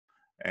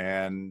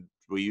and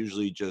we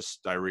usually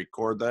I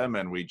record them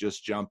and we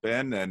just jump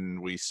in and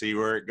we see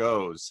where it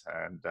goes.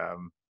 And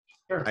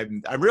Sure.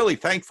 I'm really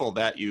thankful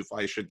that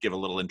I should give a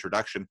little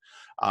introduction.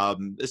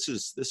 This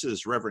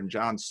is Reverend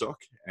John Sook,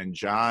 and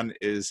John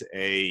is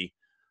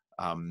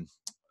um,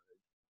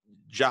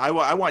 I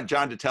want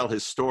John to tell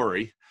his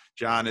story.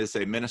 John is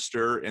a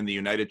minister in the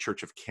United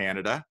Church of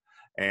Canada,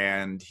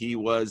 and he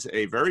was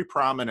a very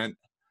prominent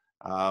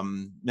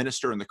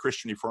minister in the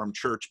Christian Reformed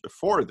Church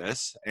before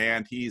this,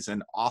 and he's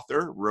an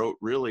author, wrote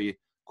really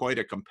quite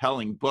a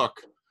compelling book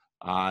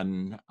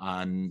on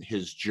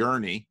his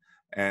journey.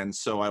 And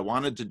so I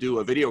wanted to do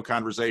a video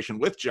conversation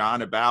with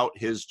John about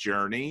his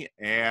journey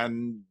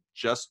and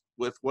just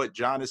with what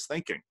John is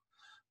thinking.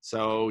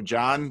 So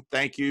John,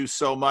 thank you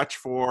so much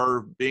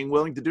for being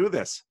willing to do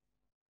this.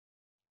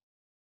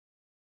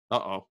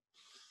 Uh-oh.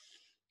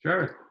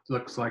 Sure.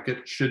 Looks like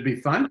it should be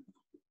fun.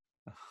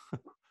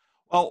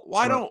 Well,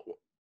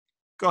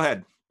 go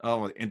ahead.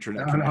 Oh,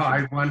 internet connection. No,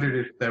 I wondered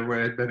if there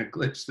had been a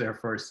glitch there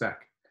for a sec.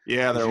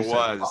 Yeah, there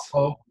was.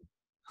 Said,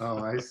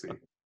 oh, I see.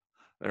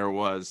 There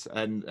was.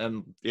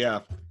 And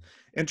yeah,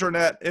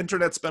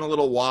 internet's been a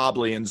little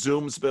wobbly, and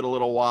Zoom's been a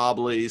little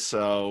wobbly.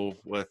 So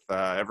with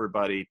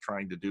everybody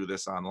trying to do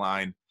this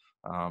online,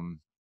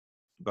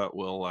 but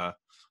we'll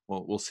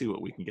see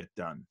what we can get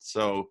done.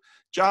 So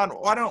John,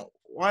 why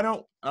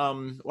don't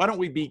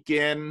we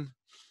begin?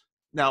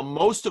 Now,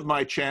 most of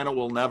my channel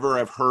will never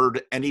have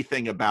heard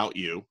anything about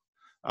you.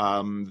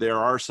 There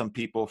are some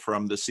people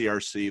from the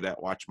CRC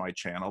that watch my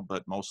channel,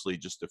 but mostly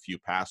just a few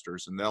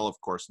pastors, and they'll of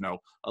course know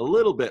a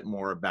little bit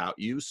more about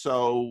you.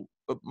 So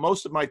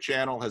most of my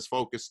channel has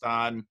focused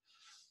on,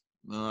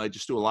 I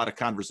just do a lot of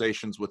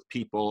conversations with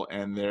people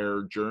and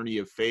their journey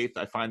of faith.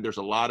 I find there's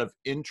a lot of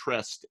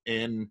interest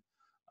in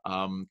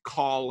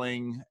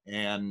calling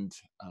and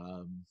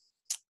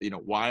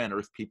why on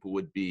earth people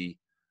would be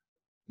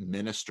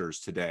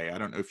ministers today. I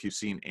don't know if you've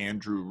seen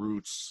Andrew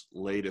Root's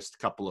latest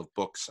couple of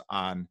books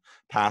on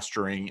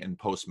pastoring and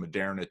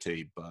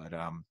postmodernity, but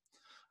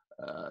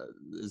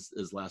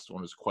his last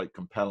one is quite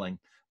compelling.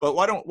 But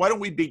why don't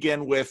we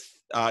begin with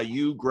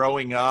you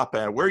growing up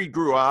and where you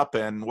grew up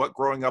and what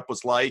growing up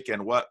was like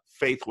and what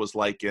faith was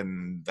like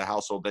in the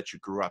household that you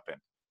grew up in?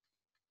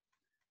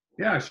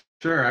 Yeah,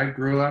 sure. I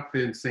grew up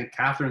in St.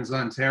 Catharines,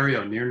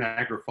 Ontario, near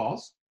Niagara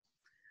Falls,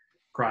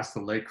 across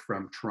the lake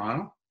from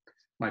Toronto.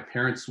 My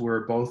parents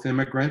were both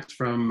immigrants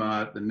from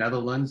the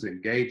Netherlands,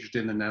 engaged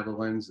in the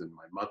Netherlands, and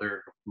my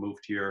mother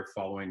moved here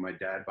following my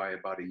dad by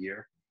about a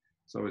year.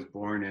 So I was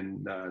born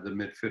in the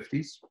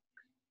mid-50s.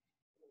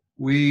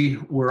 We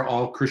were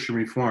all Christian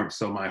Reformed,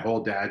 so my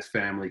whole dad's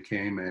family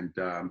came, and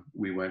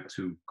we went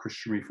to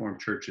Christian Reformed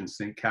Church in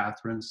St.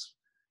 Catharines.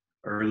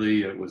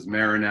 Early, it was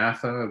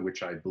Maranatha,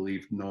 which I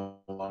believe no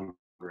longer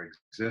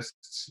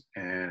exists,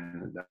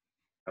 and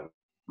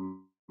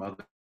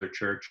Mother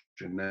Church,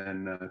 and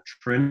then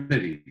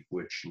Trinity,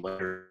 which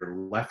later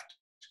left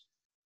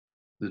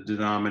the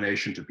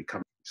denomination to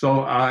become.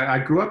 So I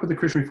grew up in the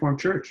Christian Reformed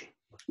Church.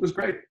 It was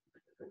great.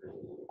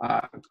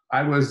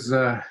 I was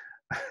a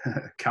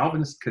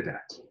Calvinist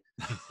cadet,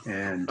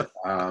 and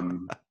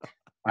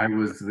I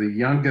was the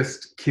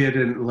youngest kid,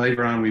 and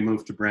later on we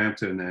moved to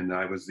Brampton, and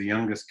I was the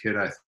youngest kid,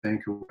 I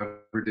think, who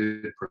ever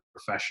did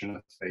profession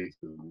of faith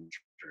in the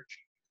church.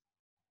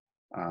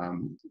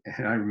 And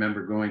I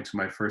remember going to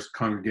my first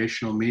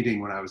congregational meeting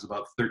when I was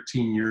about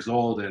 13 years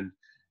old, and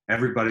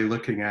everybody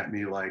looking at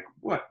me like,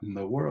 what in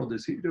the world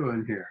is he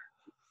doing here?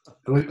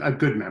 It was a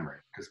good memory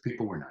because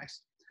people were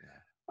nice.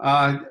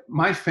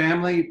 My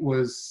family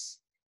was,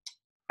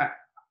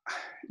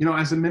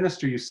 as a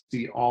minister, you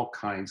see all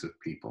kinds of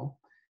people,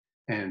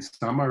 and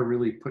some are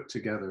really put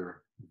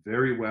together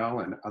very well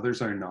and others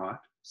are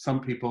not. Some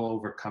people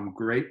overcome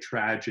great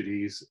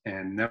tragedies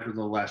and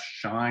nevertheless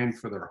shine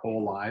for their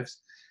whole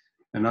lives.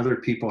 And other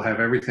people have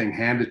everything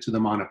handed to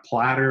them on a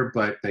platter,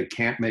 but they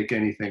can't make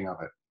anything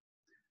of it.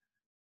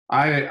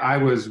 I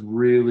was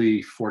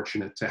really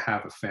fortunate to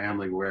have a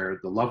family where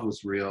the love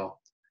was real,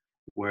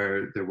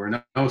 where there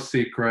were no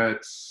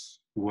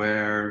secrets,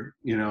 where,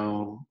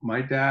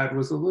 my dad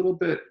was a little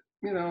bit,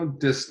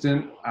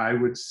 distant, I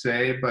would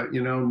say, but,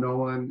 no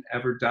one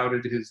ever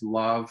doubted his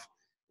love.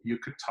 You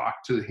could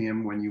talk to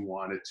him when you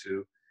wanted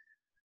to.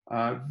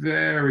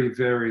 Very,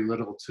 very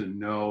little to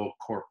no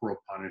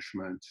corporal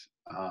punishment.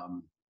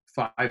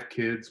 5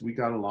 kids, we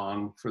got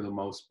along for the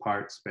most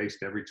part,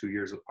 spaced every 2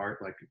 years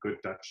apart, like a good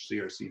Dutch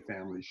CRC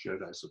family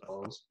should, I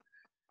suppose.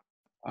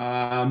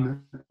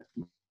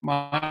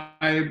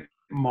 My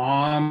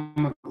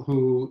mom,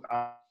 who,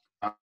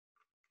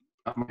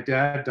 my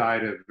dad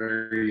died at a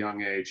very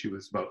young age. He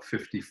was about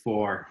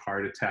 54,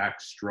 heart attack,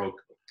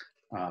 stroke.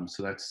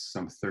 So that's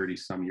some 30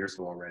 some years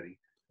ago already.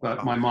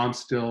 But my mom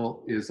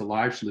still is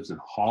alive. She lives in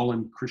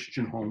Holland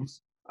Christian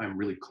Homes. I'm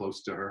really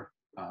close to her.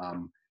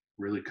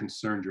 Really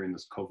concerned during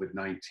this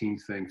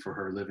COVID-19 thing for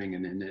her living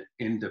in an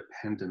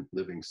independent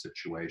living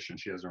situation.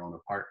 She has her own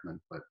apartment,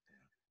 but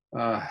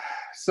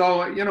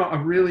so, a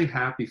really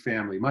happy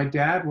family. My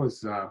dad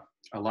was a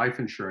life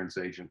insurance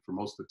agent for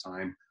most of the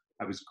time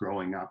I was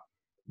growing up.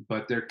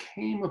 But there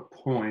came a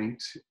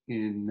point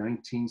in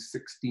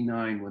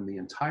 1969 when the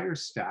entire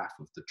staff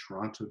of the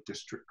Toronto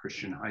District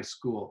Christian High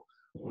School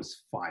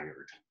was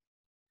fired.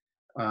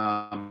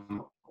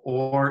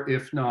 Or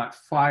if not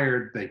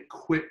fired, they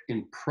quit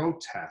in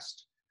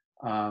protest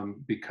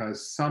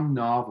because some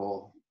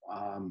novel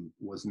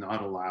was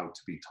not allowed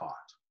to be taught.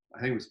 I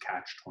think it was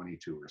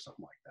Catch-22 or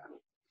something like that.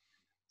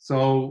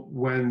 So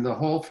when the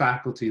whole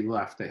faculty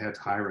left, they had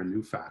to hire a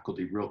new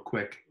faculty real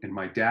quick. And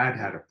my dad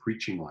had a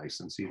preaching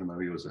license, even though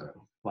he was a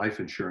life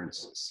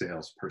insurance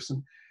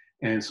salesperson.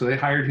 And so they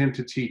hired him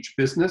to teach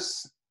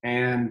business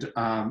and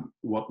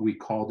what we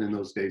called in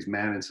those days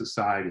man in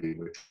society,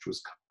 which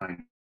was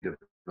kind of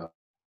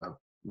a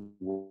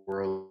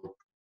world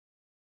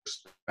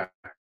perspective,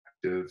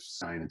 9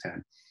 and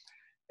 10.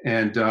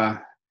 And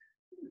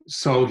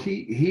so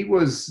he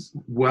was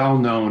well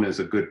known as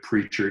a good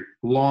preacher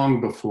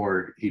long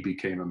before he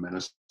became a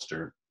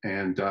minister.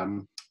 And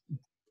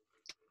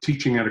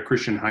teaching at a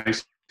Christian high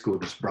school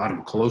just brought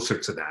him closer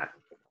to that.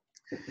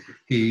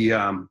 He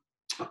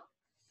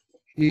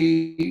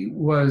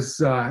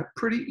was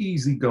pretty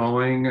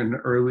easygoing, an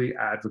early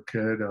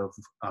advocate of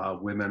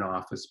women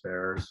office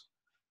bearers.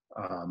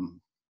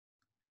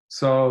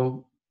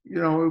 So, you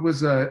know, it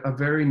was a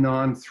very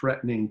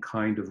non-threatening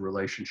kind of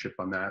relationship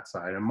on that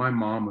side. And my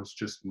mom was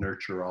just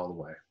nurture all the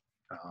way.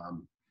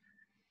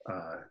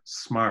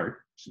 Smart,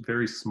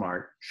 very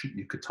smart.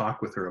 You could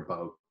talk with her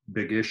about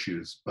big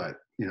issues, but,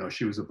 you know,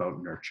 she was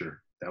about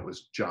nurture. That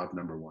was job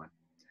number one.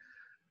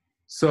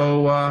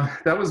 So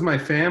that was my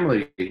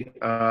family.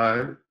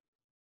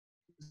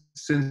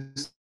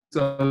 Since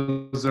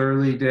those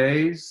early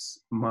days,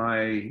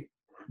 my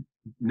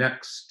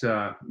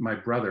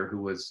brother,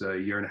 who was a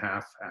year and a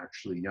half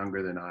actually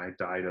younger than I,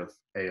 died of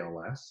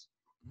ALS.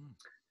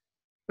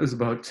 It was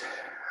about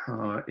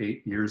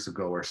 8 years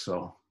ago or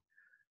so,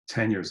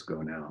 10 years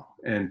ago now.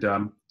 And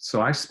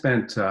so I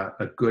spent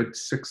a good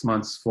 6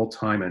 months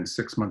full-time and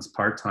 6 months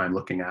part-time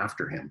looking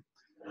after him.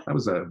 That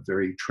was a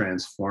very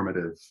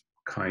transformative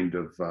kind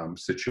of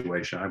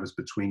situation. I was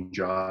between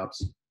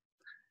jobs.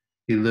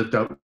 He lived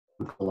out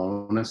in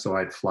Kelowna, so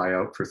I'd fly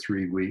out for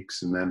 3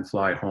 weeks and then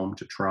fly home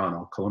to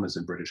Toronto. Kelowna's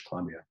in British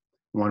Columbia.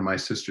 One of my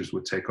sisters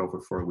would take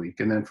over for a week,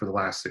 and then for the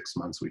last 6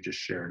 months, we just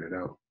shared it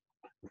out.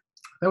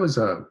 That was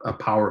a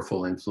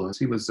powerful influence.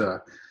 He was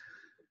a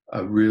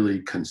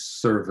really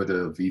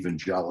conservative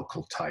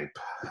evangelical type,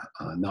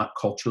 not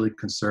culturally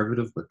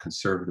conservative, but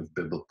conservative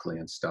biblically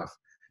and stuff,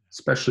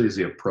 especially as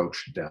he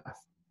approached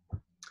death.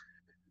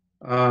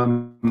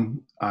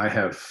 I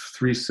have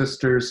 3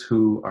 sisters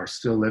who are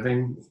still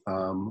living.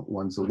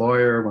 One's a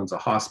lawyer, one's a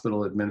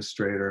hospital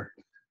administrator,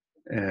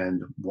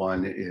 and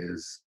one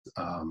is,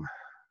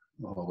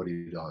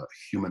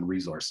 human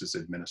resources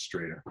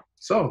administrator.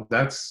 So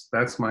that's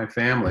my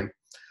family.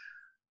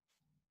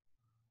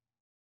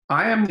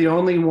 I am the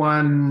only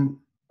one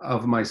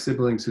of my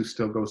siblings who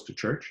still goes to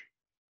church.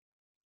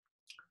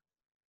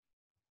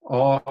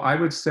 I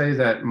would say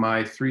that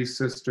my 3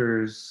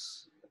 sisters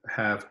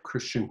have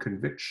Christian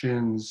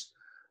convictions,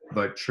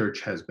 but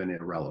church has been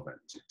irrelevant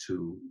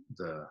to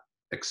the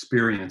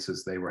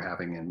experiences they were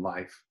having in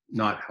life,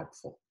 not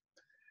helpful.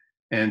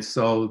 And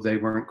so they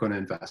weren't going to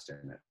invest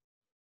in it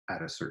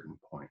at a certain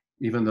point,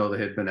 even though they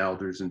had been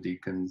elders and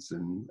deacons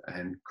and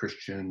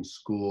Christian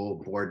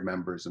school board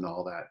members and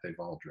all that, they've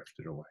all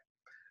drifted away.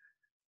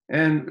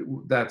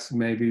 And that's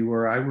maybe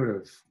where I would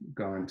have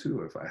gone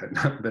too if I had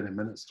not been a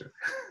minister.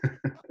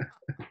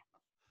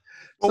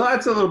 So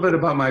that's a little bit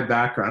about my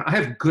background. I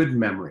have good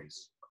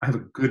memories. I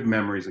have good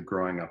memories of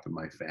growing up in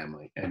my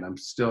family, and I'm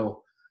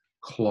still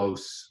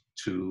close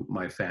to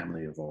my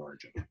family of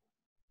origin.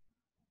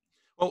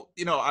 Well,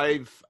 you know,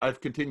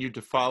 I've continued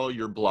to follow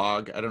your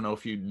blog. I don't know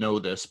if you know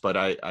this, but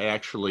I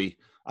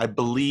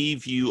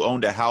believe you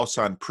owned a house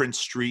on Prince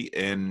Street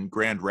in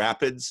Grand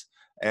Rapids,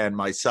 and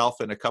myself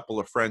and a couple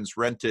of friends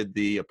rented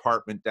the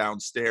apartment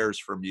downstairs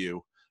from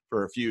you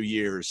for a few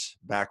years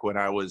back when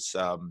I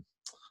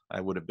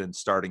would have been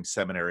starting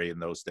seminary in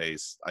those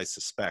days, I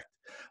suspect.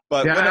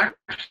 But yeah,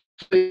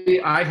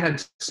 actually, I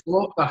had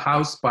sold the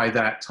house by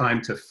that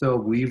time to Phil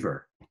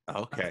Weaver.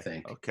 Okay. I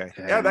think. Okay.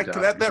 And, yeah,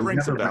 that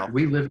rings a bell.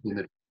 We lived in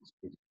it.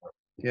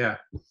 Yeah.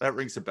 That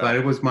rings a bell. But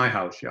it was my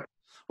house, yeah.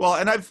 Well,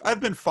 and I've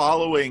been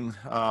following,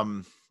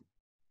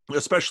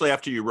 especially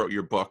after you wrote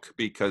your book,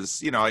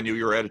 because, you know, I knew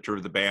you were editor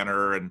of the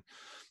Banner and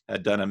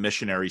had done a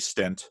missionary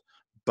stint.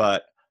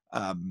 But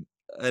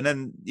and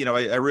then, you know,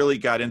 I really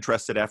got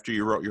interested after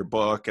you wrote your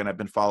book, and I've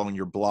been following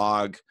your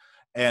blog.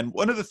 And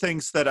one of the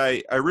things that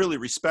I really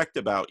respect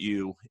about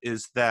you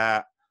is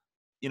that,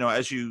 you know,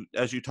 as you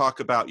talk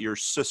about your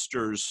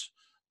sisters,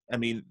 I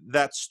mean,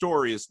 that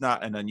story is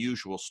not an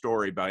unusual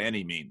story by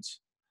any means.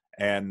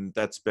 And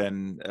that's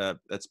been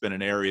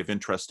an area of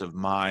interest of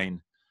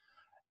mine.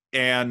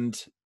 And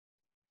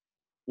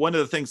one of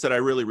the things that I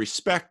really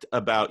respect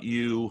about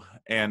you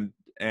and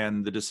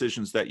the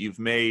decisions that you've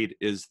made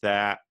is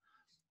that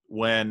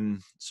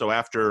so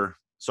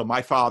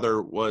my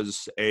father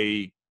was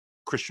a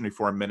Christian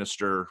Reformed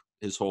minister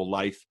his whole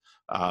life,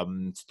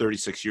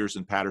 36 years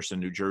in Paterson,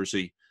 New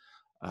Jersey.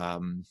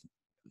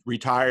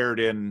 retired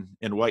in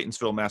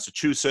Whitensville,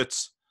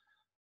 Massachusetts.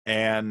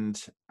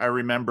 And I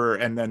remember,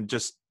 and then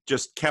just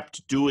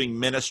kept doing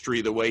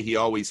ministry the way he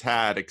always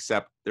had,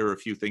 except there were a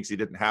few things he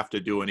didn't have to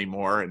do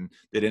anymore, and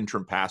did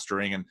interim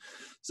pastoring. And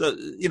so,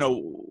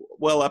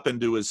 well up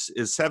into his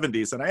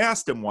 70s. And I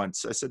asked him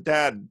once, I said,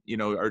 Dad,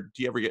 do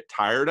you ever get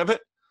tired of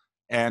it?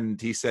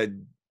 And he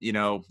said,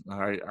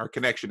 our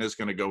connection is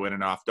going to go in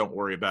and off. Don't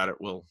worry about it.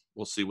 We'll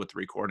see what the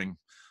recording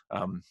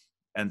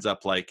ends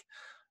up like.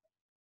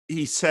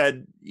 He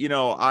said,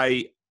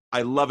 I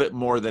love it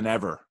more than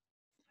ever.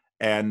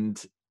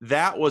 And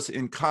that was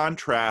in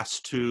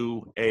contrast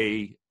to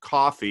a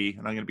coffee,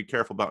 and I'm going to be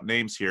careful about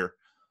names here,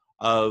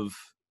 of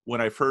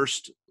when I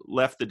first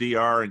left the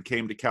DR and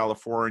came to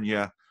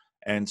California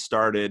and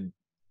started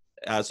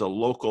as a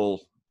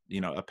local,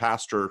 a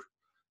pastor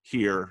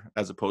here,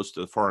 as opposed to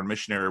the foreign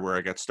missionary where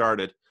I got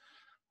started,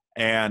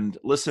 and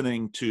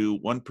listening to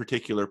one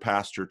particular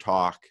pastor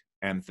talk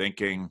and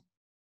thinking,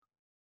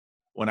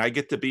 when I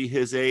get to be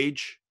his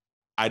age,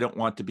 I don't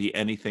want to be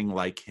anything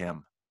like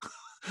him.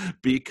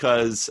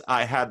 Because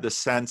I had the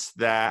sense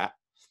that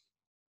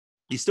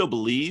he still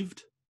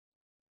believed,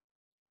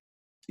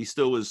 he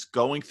still was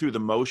going through the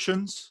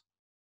motions,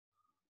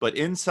 but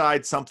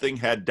inside something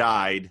had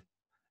died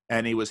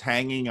and he was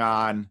hanging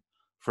on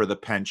for the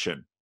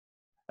pension.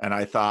 And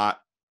I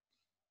thought,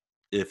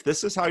 if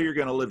this is how you're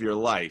going to live your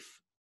life,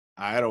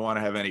 I don't want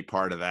to have any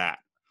part of that.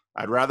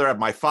 I'd rather have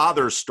my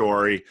father's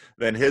story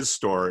than his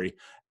story.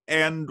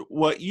 And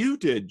what you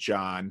did,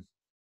 John,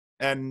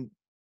 and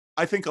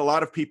I think a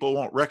lot of people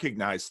won't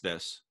recognize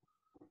this.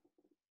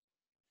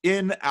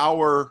 In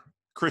our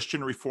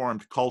Christian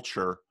Reformed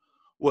culture,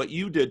 what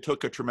you did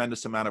took a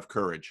tremendous amount of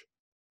courage,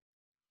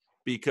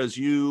 because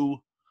you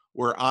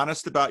were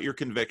honest about your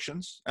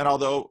convictions, and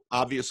although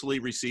obviously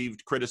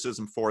received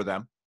criticism for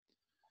them,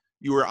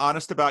 you were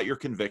honest about your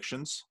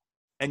convictions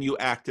and you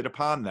acted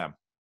upon them.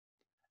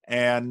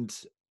 And,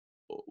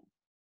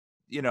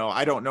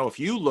 I don't know if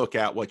you look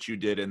at what you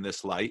did in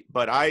this light,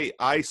 but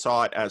I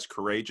saw it as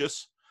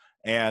courageous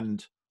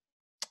and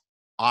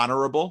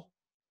honorable.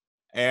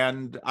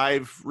 And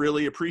I've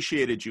really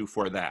appreciated you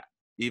for that,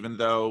 even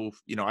though,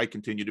 I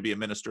continue to be a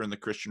minister in the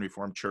Christian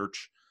Reformed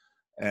Church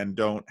and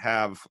don't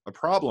have a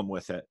problem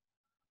with it.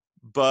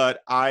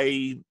 But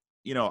I've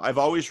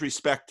always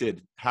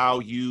respected how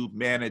you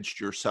managed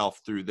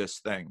yourself through this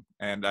thing.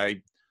 And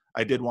I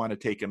did want to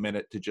take a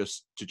minute to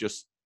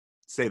just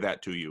say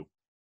that to you.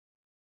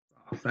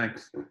 Oh,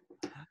 thanks.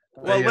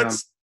 Well,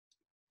 let's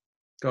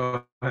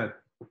go ahead.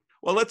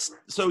 Well,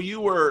 so you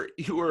were,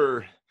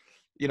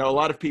 a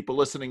lot of people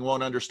listening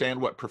won't understand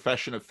what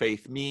profession of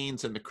faith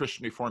means. In the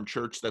Christian Reformed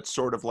Church, that's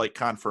sort of like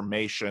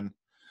confirmation,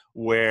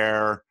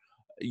 where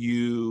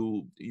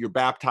you're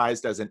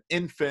baptized as an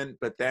infant,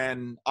 but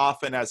then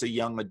often as a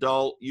young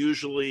adult.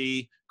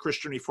 Usually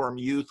Christian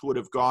Reformed youth would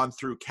have gone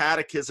through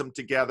catechism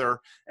together.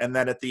 And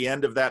then at the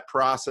end of that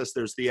process,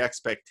 there's the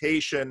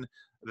expectation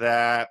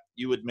that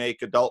you would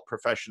make adult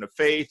profession of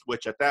faith,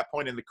 which at that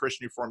point in the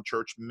Christian Reformed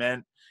Church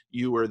meant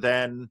you were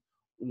then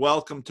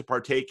welcome to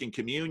partake in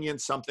communion,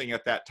 something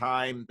at that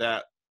time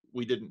that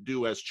we didn't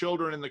do as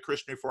children in the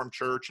Christian Reformed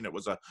Church, and it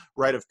was a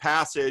rite of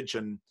passage.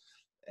 And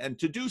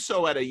to do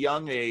so at a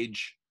young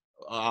age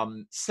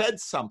said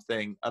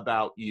something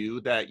about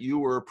you, that you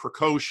were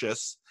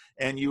precocious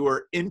and you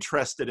were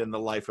interested in the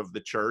life of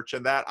the church,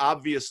 and that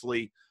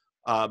obviously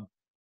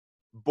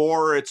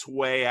bore its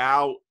way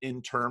out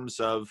in terms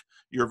of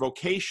your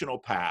vocational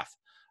path.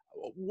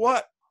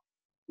 What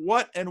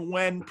and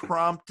when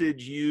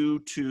prompted you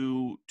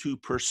to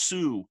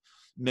pursue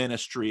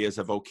ministry as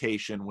a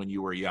vocation when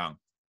you were young?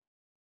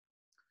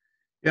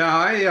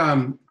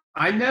 Yeah,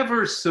 I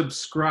never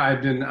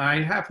subscribed, and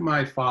I have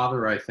my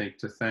father, I think,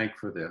 to thank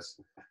for this.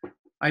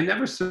 I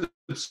never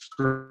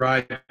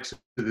subscribed to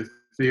the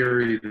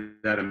theory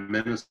that a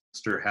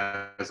minister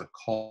has a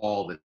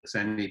call that's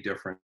any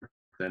different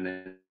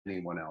than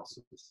anyone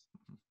else's.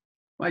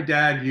 My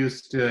dad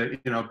used to,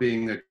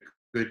 being a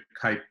good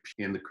kite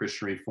in the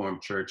Christian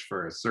Reformed Church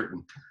for a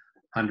certain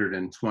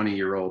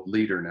 120-year-old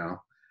leader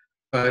now.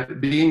 But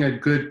being a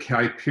good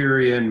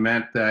Kuyperian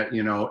meant that,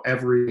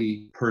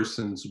 every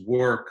person's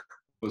work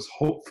was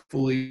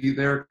hopefully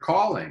their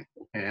calling.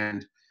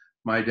 And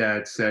my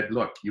dad said,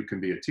 look, you can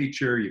be a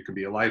teacher, you can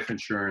be a life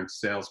insurance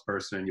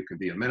salesperson, you can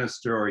be a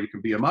minister, or you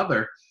can be a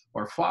mother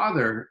or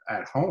father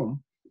at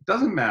home. It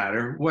doesn't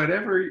matter,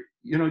 whatever,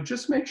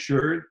 just make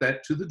sure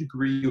that to the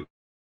degree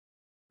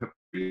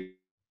you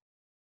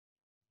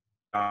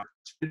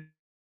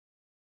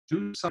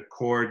do some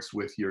accords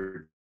with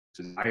your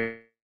desire,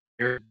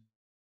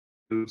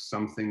 do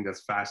something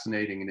that's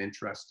fascinating and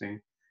interesting.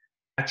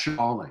 That's your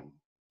calling.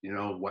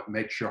 What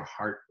makes your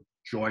heart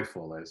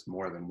joyful, as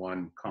more than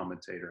one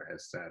commentator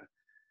has said.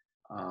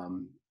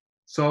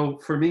 So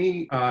for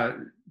me,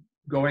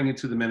 going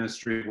into the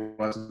ministry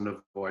wasn't a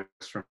voice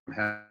from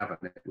heaven.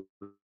 It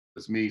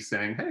was me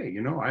saying, hey,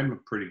 I'm a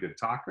pretty good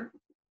talker.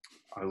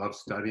 I love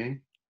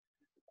studying.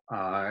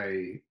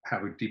 I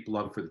have a deep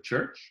love for the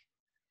church.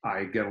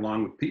 I get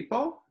along with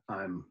people.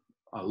 I'm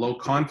a low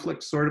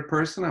conflict sort of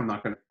person. I'm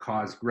not going to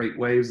cause great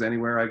waves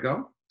anywhere I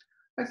go.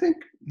 I think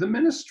the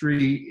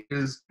ministry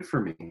is good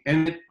for me.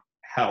 And it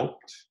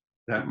helped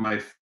that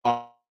my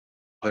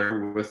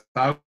father,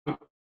 without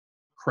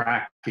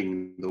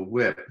cracking the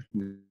whip,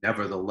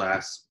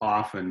 nevertheless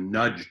often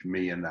nudged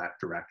me in that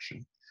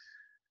direction.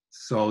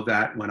 So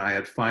that when I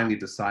had finally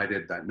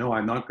decided that, no,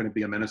 I'm not going to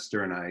be a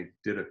minister, and I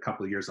did a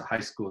couple of years of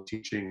high school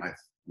teaching, I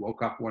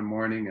woke up one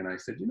morning and I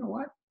said, you know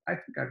what? I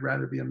think I'd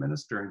rather be a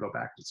minister and go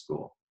back to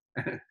school.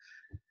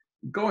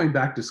 Going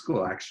back to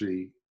school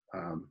actually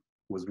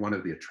was one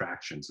of the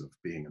attractions of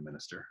being a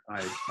minister.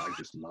 I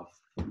just love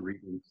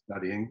reading,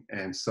 studying.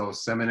 And so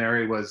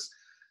seminary was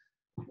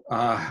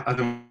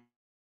other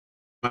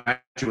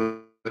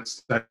graduate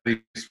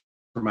studies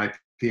for my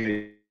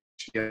PhD.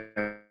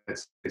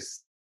 It's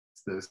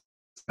the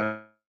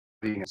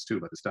studying too,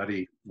 but the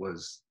study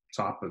was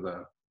top of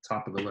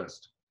the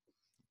list.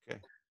 Okay.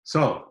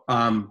 So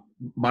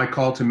my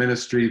call to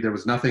ministry, there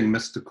was nothing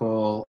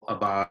mystical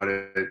about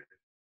it.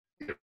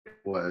 It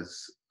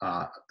was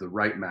the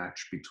right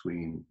match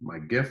between my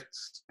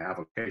gifts,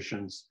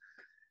 avocations,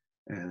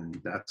 and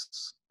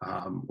that's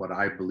what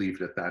I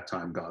believed at that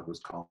time God was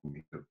calling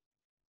me to.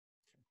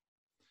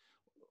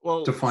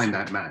 Well, To find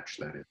that match,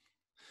 that is.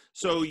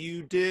 So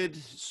you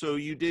did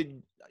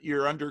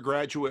your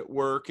undergraduate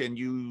work, and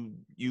you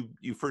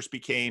first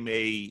became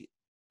a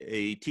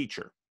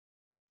teacher.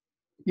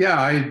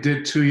 Yeah, I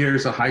did 2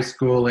 years of high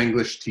school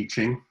English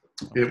teaching.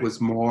 Okay. It was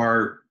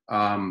more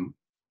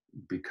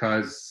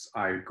because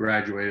I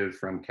graduated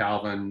from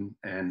Calvin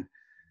and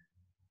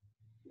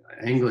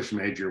English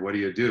major. What do?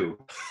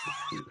 You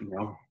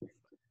know,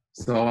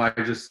 so I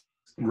just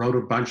wrote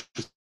a bunch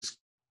of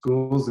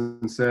schools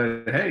and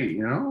said, hey,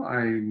 you know,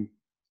 I'm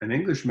an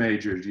English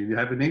major. Do you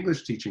have an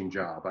English teaching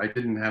job? I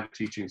didn't have a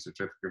teaching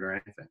certificate or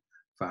anything.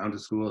 Found a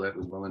school that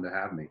was willing to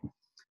have me,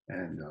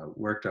 and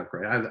worked out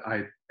great.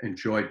 I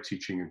enjoyed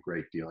teaching a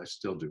great deal. I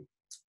still do.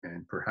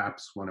 And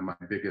perhaps one of my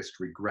biggest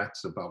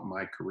regrets about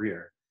my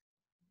career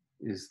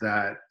is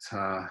that,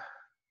 I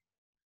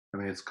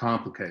mean, it's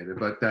complicated,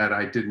 but that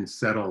I didn't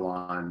settle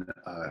on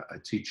a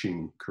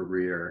teaching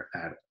career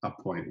at a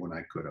point when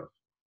I could have.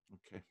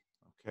 Okay.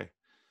 Okay.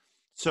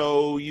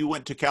 So you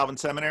went to Calvin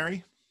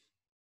Seminary?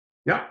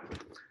 Yeah.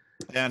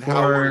 And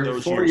how were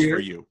those years for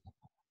you?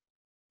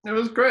 It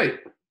was great.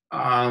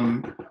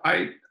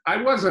 I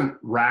wasn't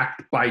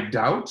racked by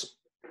doubt,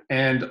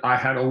 and I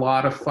had a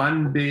lot of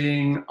fun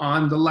being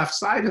on the left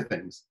side of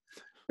things.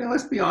 And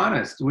let's be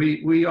honest,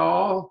 we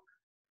all,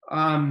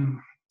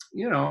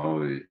 you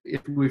know,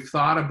 if we've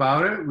thought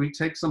about it, we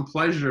take some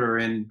pleasure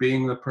in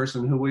being the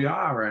person who we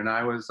are. And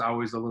I was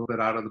always a little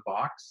bit out of the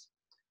box.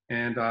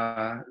 And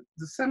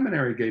the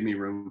seminary gave me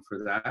room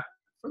for that,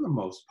 for the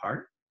most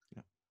part.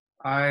 Yeah.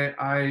 I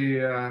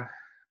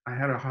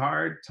had a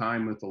hard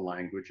time with the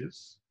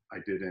languages. I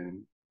did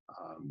in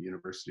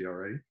university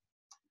already,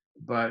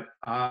 but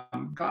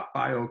got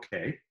by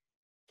okay.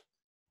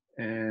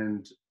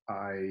 And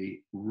I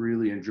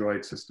really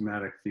enjoyed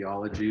systematic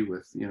theology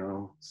with, you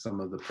know, some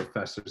of the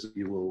professors that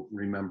you will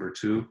remember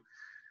too.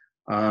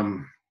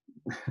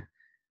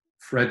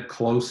 Fred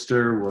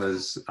Closter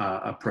was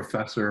a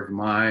professor of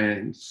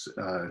mine,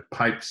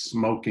 pipe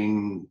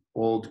smoking,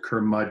 old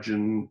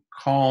curmudgeon,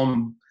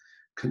 calm,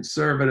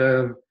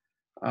 conservative.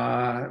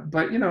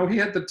 But, you know, he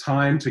had the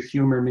time to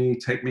humor me,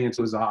 take me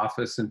into his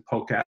office and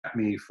poke at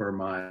me for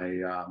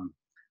my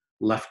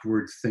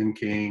leftward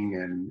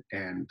thinking,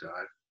 and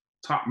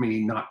taught me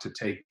not to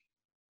take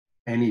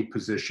any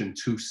position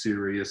too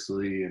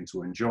seriously and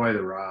to enjoy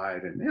the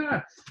ride. And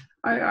yeah,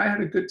 I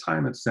had a good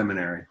time at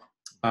seminary.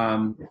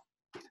 I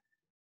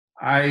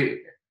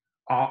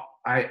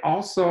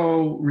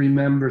also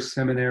remember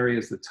seminary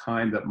as the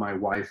time that my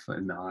wife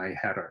and I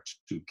had our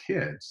 2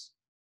 kids.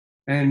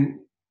 And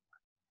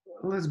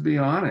let's be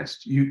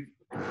honest,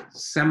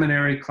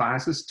 seminary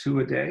classes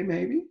 2 a day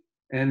maybe,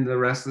 and the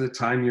rest of the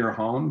time you're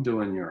home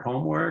doing your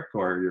homework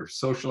or you're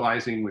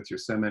socializing with your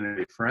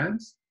seminary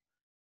friends.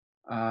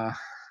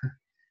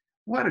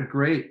 What a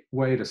great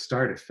way to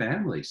start a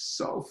family.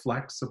 So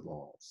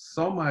flexible,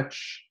 so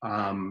much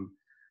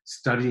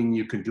studying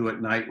you can do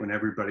at night when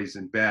everybody's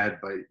in bed,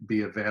 but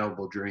be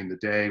available during the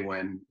day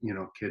when, you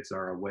know, kids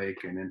are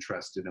awake and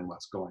interested in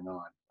what's going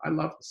on. I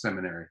love the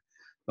seminary.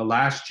 The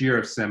last year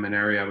of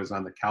seminary, I was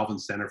on the Calvin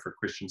Center for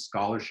Christian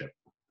Scholarship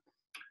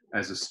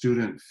as a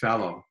student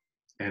fellow,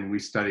 and we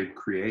studied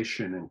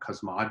creation and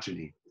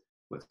cosmogony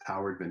with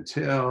Howard Van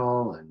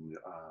Til and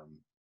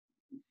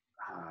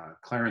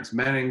Clarence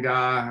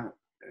Meninga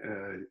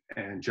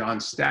and John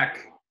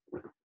Steck.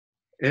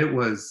 It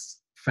was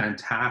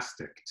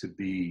fantastic to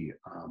be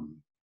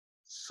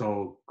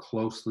so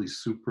closely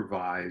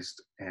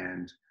supervised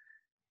and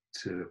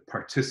to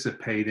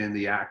participate in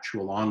the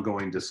actual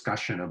ongoing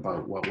discussion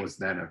about what was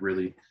then a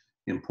really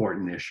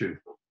important issue.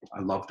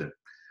 I loved it.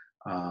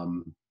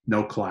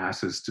 No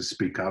classes to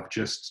speak of,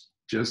 just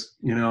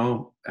you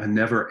know, a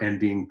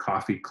never-ending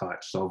coffee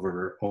clutch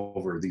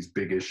over these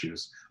big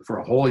issues for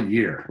a whole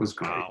year. It was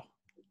great. Wow.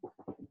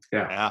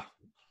 Yeah. Yeah.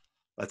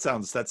 That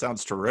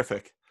sounds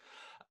terrific.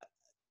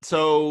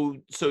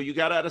 so you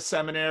got out of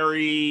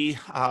seminary.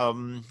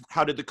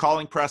 How did the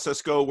calling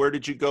process go? Where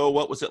did you go?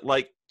 What was it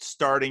like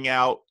starting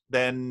out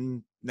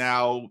then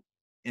now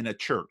in a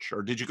church?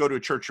 Or did you go to a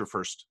church your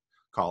first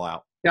call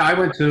out? Yeah, I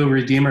went to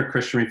Redeemer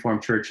Christian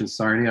Reformed Church in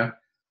Sarnia.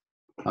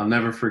 I'll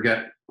never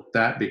forget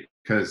that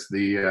because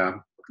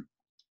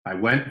I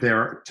went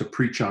there to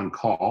preach on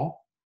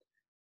call,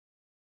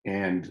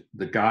 and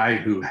the guy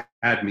who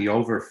had me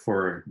over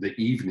for the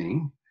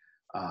evening,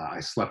 I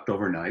slept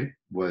overnight,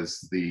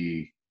 was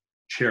the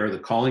chair of the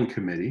calling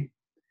committee.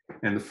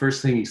 And the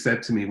first thing he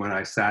said to me when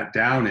I sat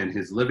down in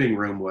his living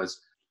room was,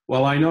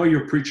 "Well, I know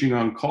you're preaching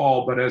on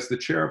call, but as the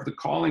chair of the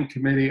calling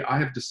committee, I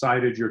have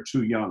decided you're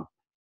too young."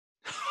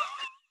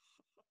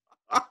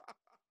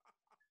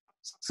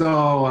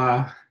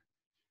 So,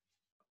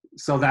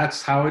 so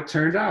that's how it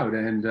turned out.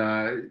 And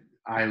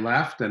I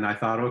left and I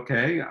thought,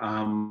 okay,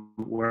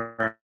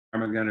 where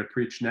am I going to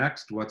preach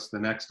next? What's the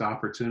next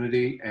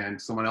opportunity?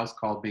 And someone else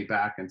called me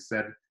back and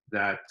said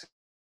that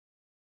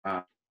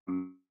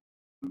um,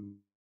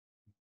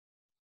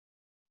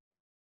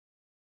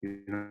 you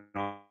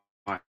know,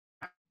 I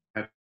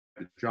had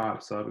a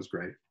job, so that was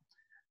great.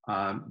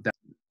 That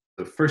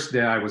the first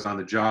day I was on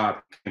the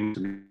job, came to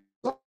me,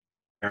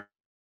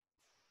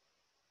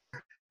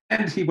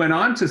 and he went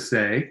on to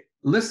say,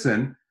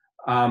 "Listen,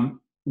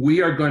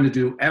 we are going to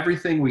do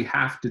everything we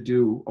have to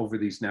do over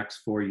these next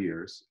 4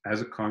 years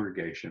as a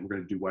congregation. We're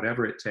going to do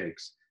whatever it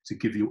takes to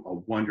give you a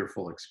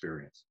wonderful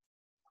experience."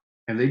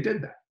 And they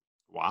did that.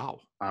 Wow.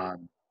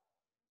 Um,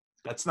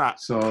 That's not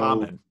so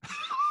common.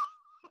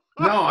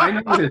 no, I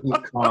know it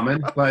isn't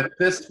common, but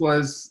this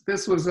was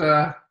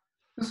a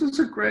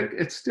great,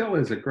 it still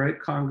is a great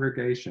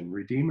congregation,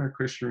 Redeemer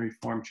Christian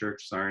Reformed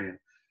Church, Sarnia.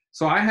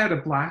 So I had a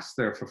blast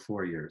there for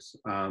 4 years.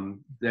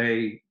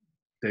 They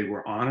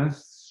were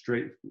honest,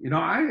 straight. You know,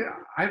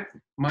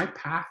 my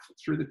path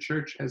through the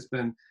church has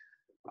been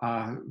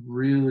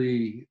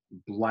really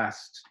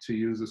blessed, to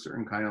use a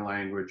certain kind of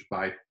language,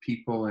 by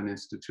people and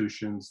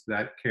institutions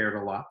that cared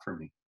a lot for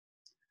me,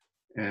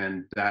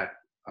 and that.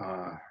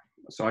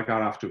 So I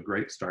got off to a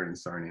great start in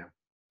Sarnia.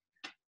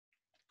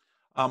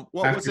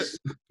 What was it?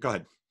 Go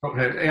ahead.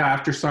 Okay, yeah,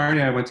 after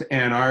Sarnia, I went to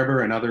Ann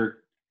Arbor, another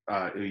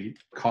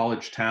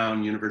college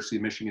town, University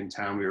of Michigan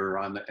town. We were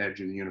on the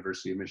edge of the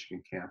University of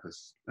Michigan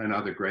campus.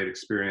 Another great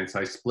experience.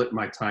 I split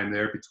my time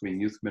there between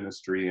youth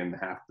ministry and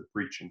half the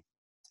preaching.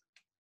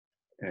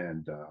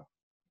 And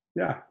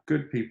yeah,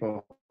 good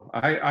people.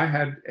 I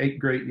had 8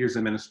 great years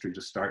of ministry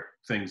to start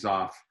things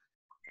off.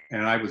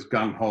 And I was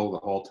gung-ho the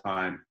whole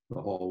time,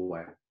 the whole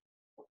way.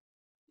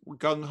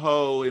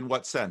 Gung-ho in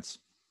what sense?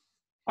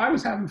 I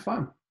was having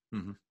fun.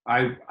 Mm-hmm.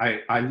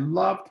 I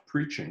loved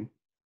preaching.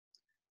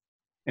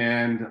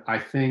 And I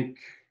think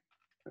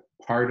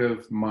part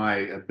of my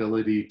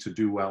ability to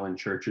do well in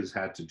churches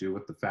had to do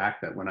with the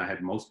fact that when I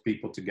had most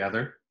people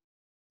together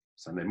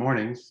Sunday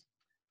mornings,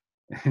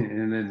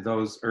 and then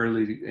those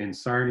early in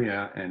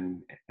Sarnia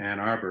and Ann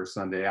Arbor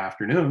Sunday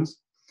afternoons,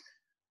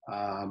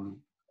 I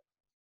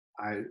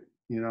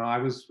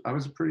was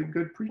a pretty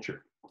good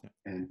preacher,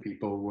 and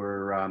people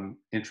were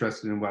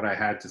interested in what I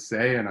had to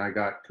say, and I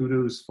got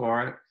kudos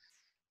for it.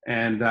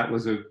 And that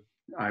was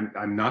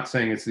I'm not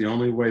saying it's the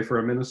only way for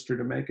a minister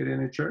to make it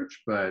in a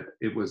church, but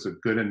it was a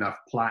good enough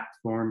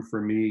platform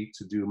for me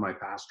to do my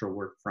pastoral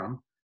work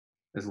from,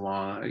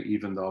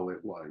 even though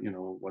it was,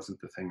 wasn't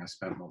the thing I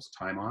spent most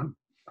time on.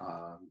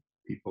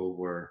 People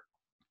were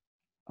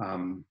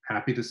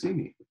happy to see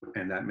me,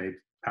 and that made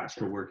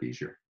pastoral work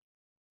easier.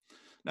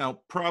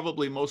 Now,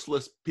 probably most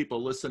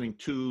people listening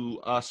to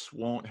us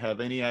won't have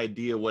any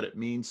idea what it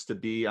means to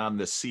be on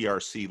the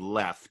CRC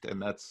left,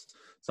 and that's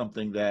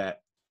something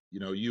that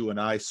you and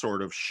I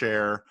sort of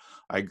share.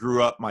 I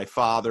grew up, my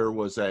father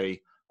was a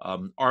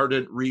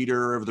ardent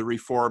reader of the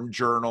Reformed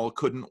Journal,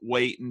 couldn't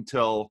wait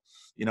until,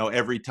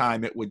 every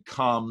time it would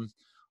come.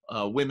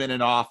 Women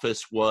in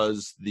office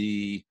was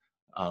the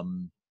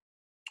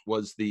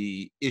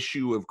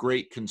issue of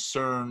great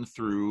concern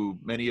through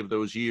many of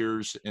those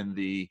years in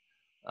the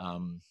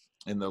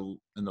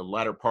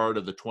latter part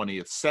of the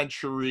 20th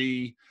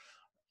century.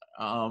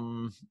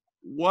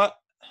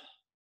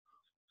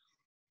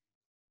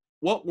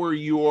 What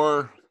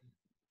were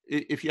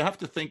if you have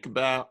to think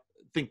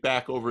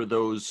back over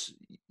those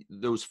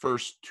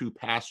first 2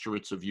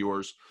 pastorates of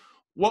yours,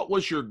 what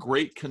was your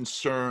great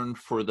concern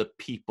for the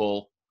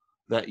people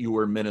that you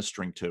were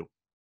ministering to?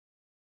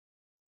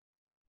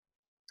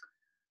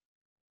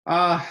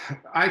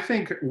 I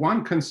think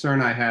one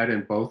concern I had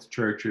in both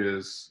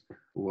churches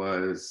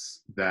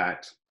was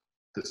that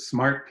the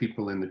smart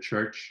people in the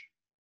church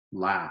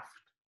laughed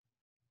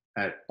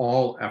at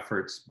all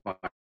efforts by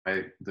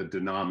the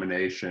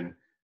denomination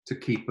to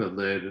keep a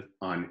lid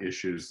on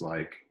issues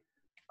like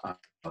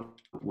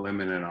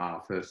women in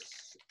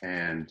office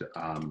and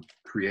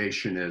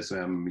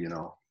creationism.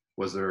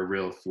 Was there a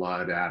real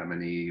flood, Adam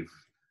and Eve,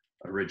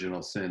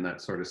 original sin,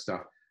 that sort of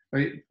stuff. I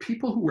mean,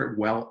 people who were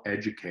well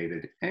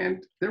educated,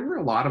 and there were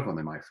a lot of them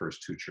in my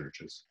first 2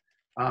 churches.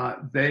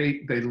 They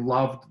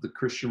loved the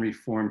Christian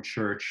Reformed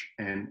Church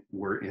and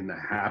were in the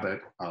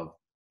habit of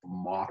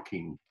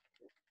mocking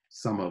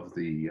some of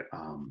the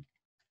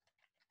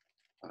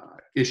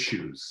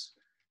issues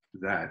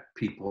that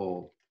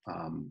people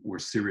were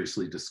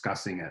seriously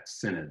discussing at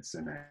synods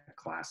and at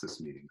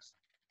classis meetings.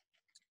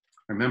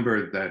 I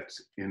remember that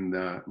in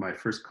my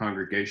first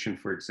congregation,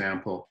 for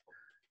example,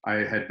 I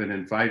had been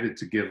invited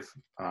to give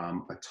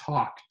a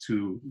talk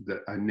to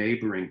a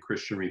neighboring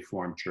Christian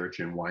Reformed church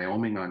in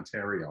Wyoming,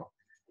 Ontario,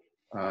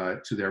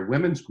 to their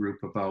women's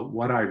group about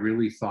what I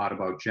really thought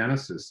about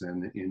Genesis.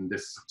 And in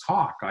this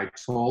talk, I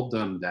told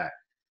them that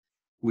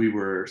we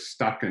were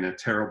stuck in a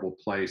terrible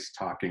place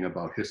talking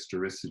about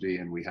historicity,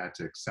 and we had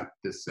to accept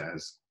this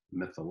as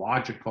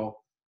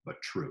mythological,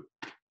 but true,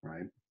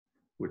 right?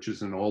 Which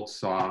is an old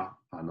saw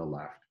on the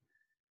left.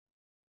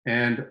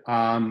 And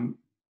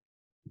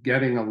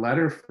getting a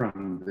letter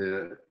from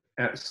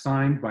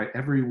signed by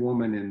every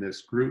woman in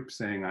this group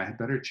saying I had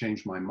better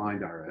change my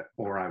mind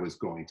or I was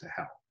going to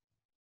hell.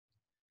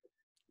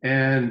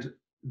 And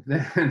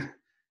then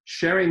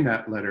sharing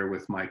that letter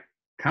with my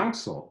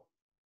counsel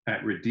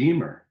at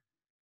Redeemer,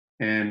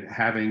 and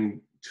having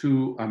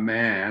to a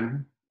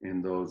man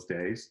in those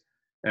days,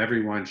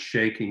 everyone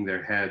shaking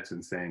their heads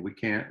and saying, we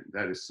can't,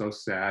 that is so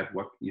sad.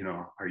 What, you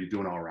know, are you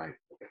doing all right?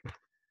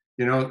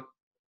 You know,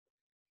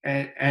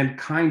 and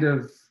kind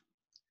of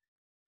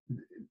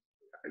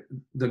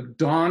the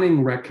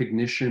dawning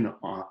recognition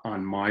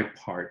on my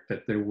part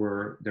that there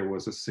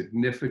was a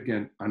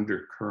significant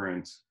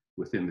undercurrent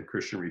within the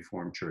Christian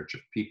Reformed Church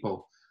of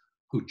people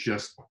who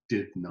just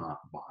did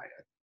not buy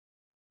it,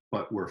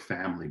 but were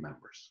family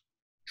members,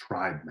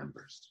 tribe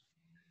members.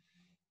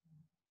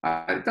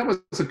 That was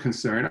a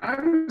concern. I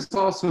was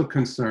also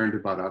concerned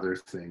about other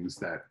things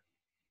that,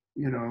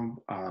 you know,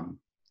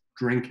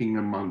 drinking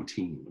among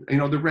teens, you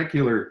know, the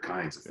regular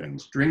kinds of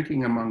things,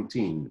 drinking among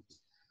teens.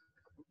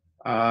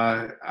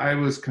 I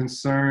was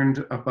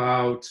concerned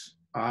about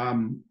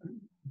when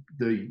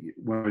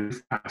I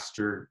was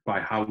pastor by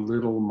how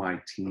little my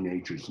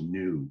teenagers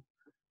knew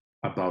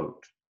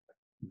about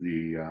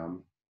the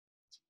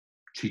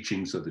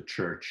teachings of the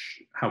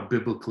church, how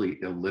biblically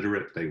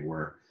illiterate they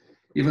were.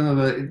 Even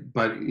though,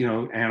 but you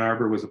know, Ann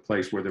Arbor was a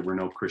place where there were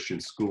no Christian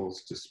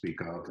schools to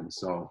speak of, and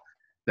so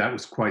that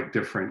was quite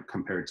different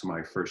compared to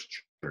my first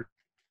church.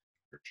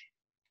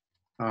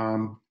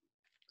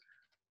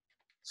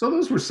 So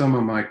those were some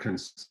of my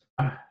concerns,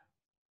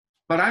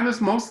 but I was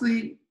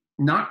mostly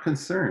not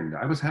concerned.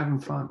 I was having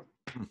fun.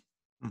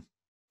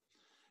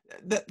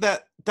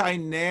 That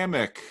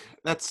dynamic,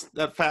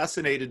 that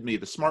fascinated me.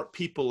 The smart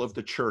people of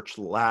the church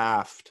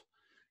laughed,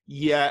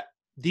 yet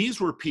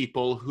these were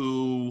people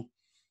who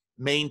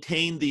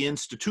maintained the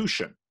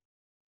institution.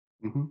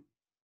 Mm-hmm.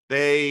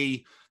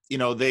 They, you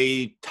know,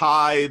 they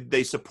tithed,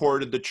 they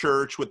supported the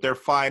church with their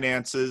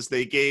finances,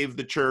 they gave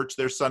the church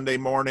their Sunday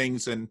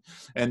mornings and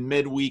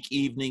midweek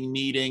evening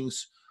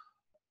meetings.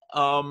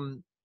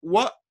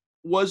 What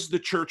was the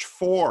church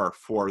for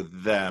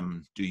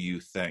them, do you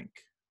think?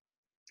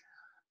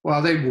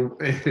 Well,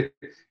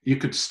 you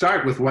could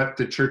start with what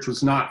the church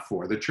was not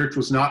for. The church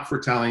was not for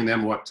telling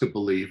them what to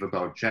believe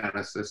about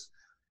Genesis,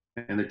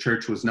 and the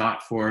church was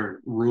not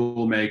for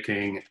rule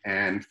making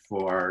and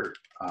for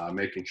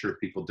making sure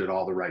people did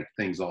all the right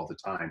things all the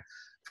time.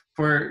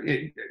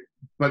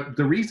 But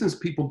the reasons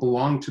people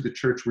belonged to the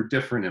church were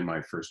different in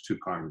my first two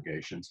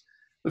congregations.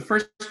 The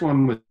first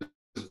one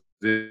was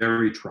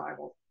very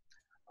tribal.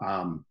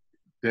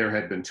 There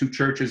had been two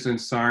churches in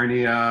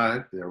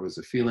Sarnia. There was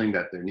a feeling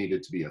that there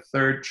needed to be a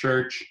third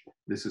church.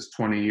 This is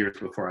 20 years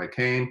before I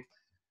came.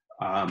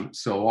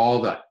 So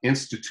all the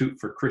Institute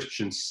for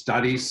Christian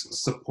Studies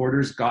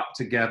supporters got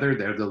together.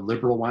 They're the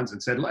liberal ones,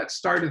 and said, let's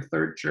start a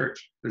third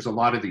church. There's a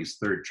lot of these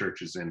third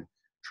churches in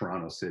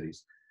Toronto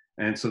cities.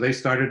 And so they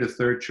started a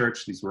third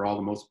church. These were all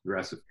the most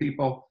progressive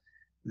people.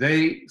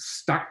 They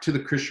stuck to the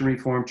Christian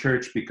Reformed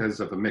Church because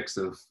of a mix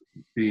of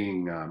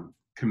being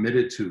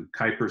committed to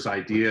Kuyper's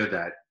idea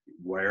that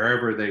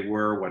wherever they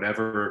were,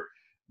 whatever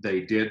they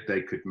did,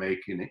 they could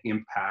make an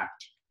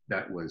impact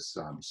that was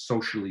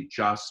socially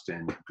just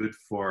and good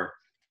for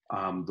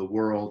the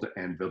world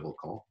and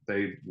biblical.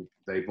 They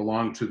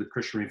belonged to the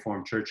Christian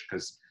Reformed Church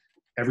because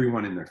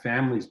everyone in their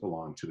families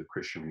belonged to the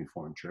Christian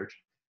Reformed Church.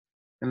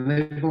 And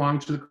they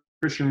belonged to the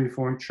Christian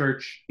Reformed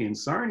Church in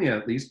Sarnia,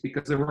 at least,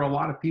 because there were a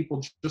lot of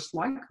people just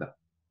like them.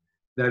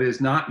 That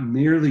is not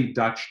merely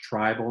Dutch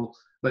tribal,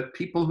 but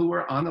people who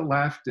were on the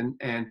left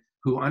and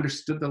who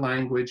understood the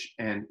language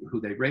and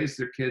who they raised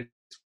their kids,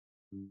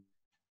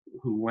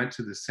 who went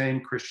to the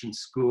same Christian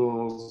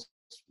schools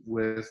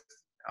with.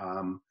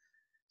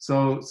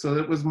 So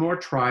it was more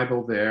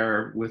tribal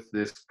there with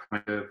this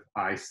kind of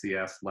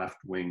ICS left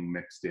wing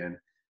mixed in.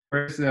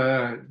 Whereas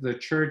the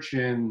church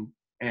in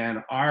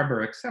Ann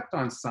Arbor, except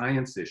on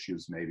science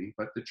issues maybe,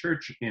 but the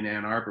church in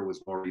Ann Arbor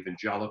was more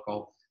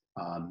evangelical,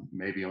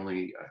 maybe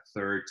only a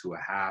third to a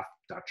half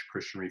Dutch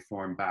Christian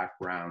Reformed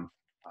background,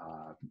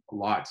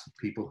 lots of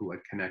people who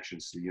had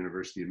connections to the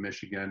University of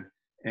Michigan.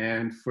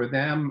 And for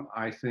them,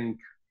 I think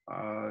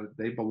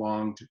they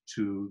belonged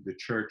to the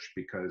church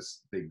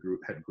because they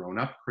had grown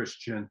up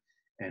Christian,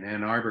 and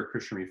Ann Arbor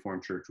Christian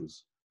Reformed Church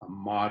was a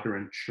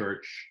modern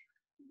church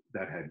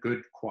that had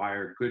good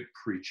choir, good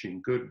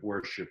preaching, good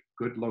worship,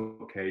 good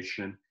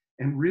location,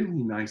 and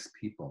really nice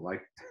people.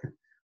 Like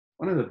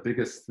one of the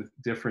biggest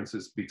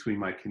differences between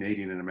my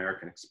Canadian and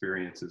American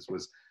experiences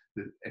was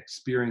the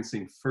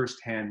experiencing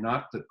firsthand,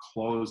 not the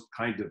closed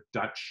kind of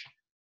Dutch,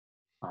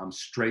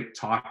 straight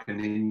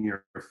talking in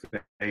your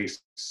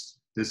face,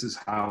 this is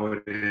how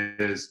it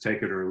is,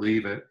 take it or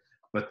leave it,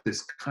 but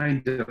this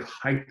kind of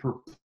hyper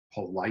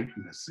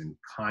politeness and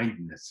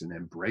kindness and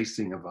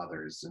embracing of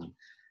others. And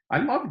I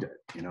loved it,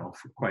 you know,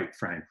 quite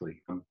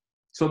frankly.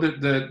 So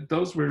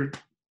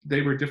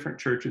they were different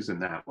churches in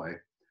that way.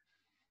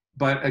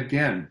 But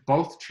again,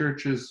 both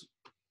churches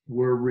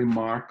were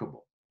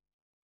remarkable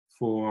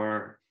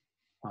for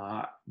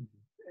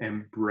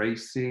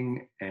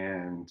embracing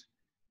and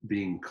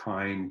being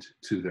kind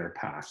to their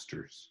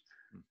pastors.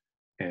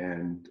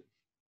 And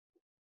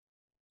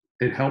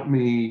it helped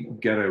me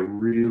get a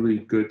really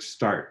good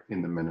start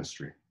in the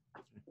ministry.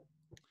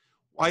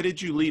 Why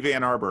did you leave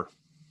Ann Arbor?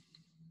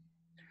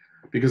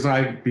 Because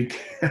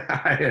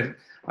I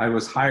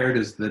was hired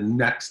as the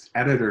next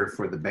editor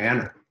for The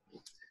Banner,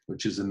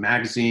 which is a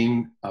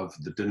magazine of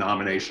the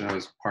denomination I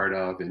was part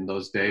of. In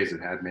those days,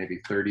 it had maybe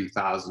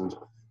 30,000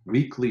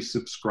 weekly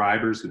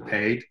subscribers who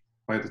paid.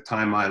 By the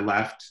time I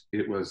left,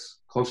 it was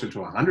closer to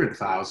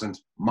 100,000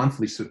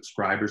 monthly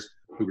subscribers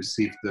who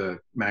received the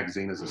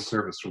magazine as a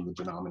service from the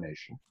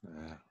denomination.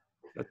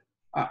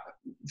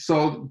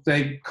 So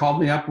they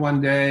called me up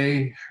one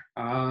day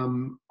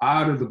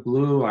out of the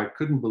blue. I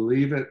couldn't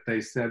believe it.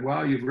 They said,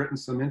 well, you've written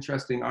some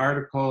interesting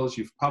articles.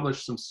 You've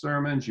published some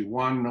sermons. You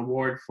won an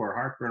award for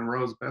Harper and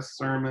Rowe's best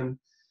sermon.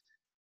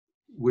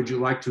 Would you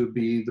like to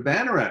be the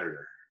banner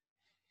editor?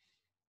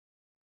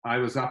 I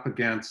was up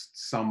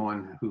against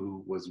someone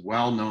who was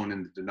well known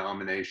in the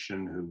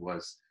denomination, who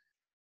was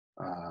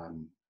a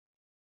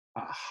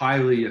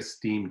highly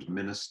esteemed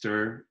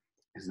minister.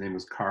 His name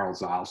was Carl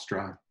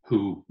Zylstra,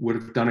 who would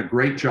have done a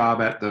great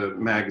job at the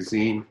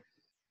magazine.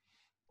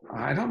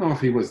 I don't know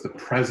if he was the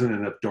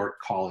president of Dordt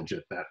College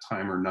at that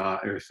time or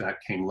not, or if that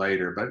came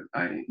later, but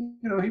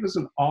he was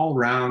an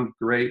all-round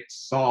great,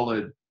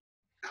 solid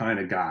kind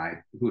of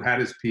guy who had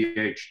his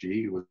PhD.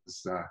 He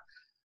was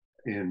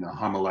in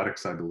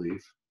homiletics, I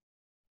believe.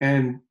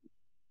 And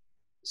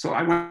so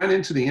I went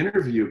into the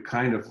interview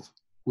kind of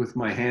with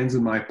my hands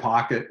in my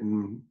pocket,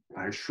 and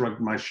I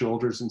shrugged my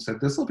shoulders and said,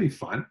 this will be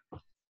fun,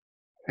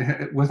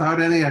 without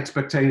any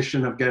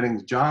expectation of getting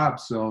the job.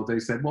 So they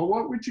said, well,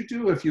 what would you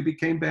do if you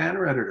became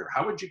banner editor?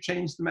 How would you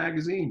change the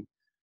magazine?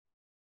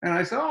 And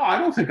I said, oh, I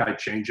don't think I'd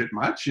change it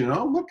much. You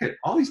know, look at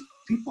all these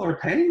people are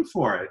paying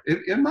for it.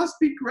 It must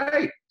be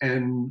great.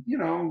 And, you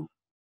know,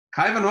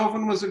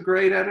 Kuyvenhoven was a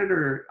great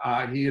editor.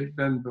 He had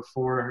been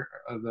before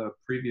the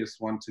previous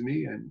one to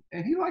me,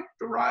 and he liked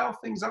to rile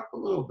things up a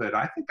little bit.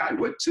 I think I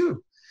would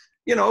too,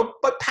 you know,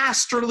 but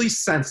pastorally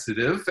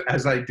sensitive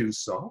as I do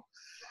so.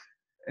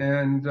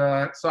 And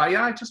so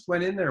I just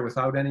went in there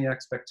without any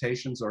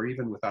expectations or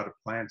even without a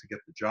plan to get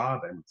the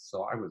job. And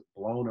so I was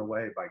blown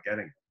away by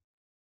getting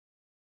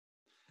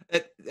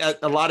it.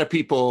 A lot of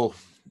people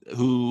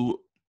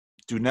who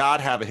do not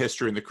have a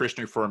history in the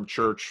Christian Reformed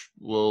Church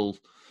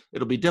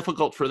it'll be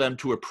difficult for them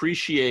to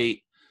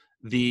appreciate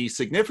the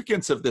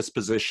significance of this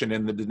position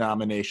in the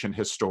denomination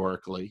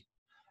historically.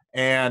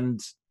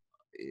 And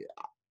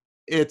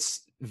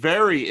it's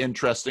very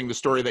interesting, the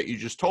story that you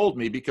just told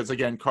me, because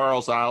again,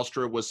 Carl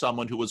Zylstra was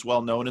someone who was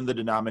well known in the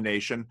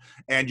denomination,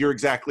 and you're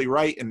exactly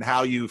right in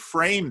how you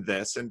framed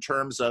this in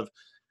terms of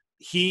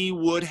he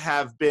would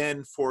have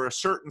been, for a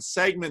certain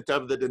segment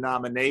of the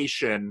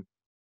denomination,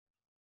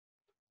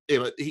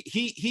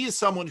 he is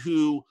someone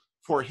who,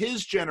 for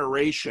his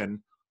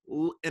generation,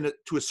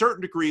 to a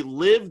certain degree,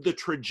 lived the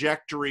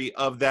trajectory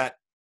of that,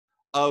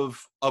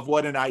 of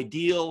what an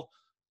ideal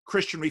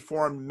Christian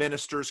Reformed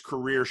minister's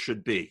career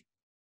should be.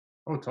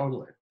 Oh,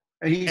 totally.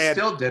 And he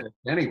still did it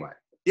anyway.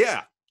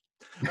 Yeah.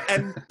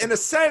 And in a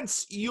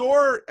sense,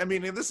 and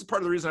this is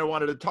part of the reason I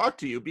wanted to talk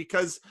to you,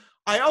 because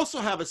I also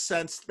have a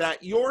sense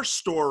that your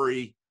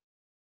story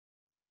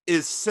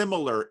is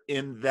similar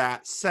in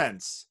that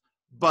sense,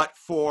 but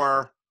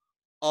for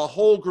a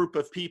whole group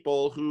of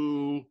people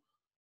who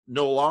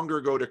no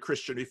longer go to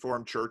Christian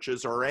Reformed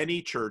churches or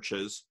any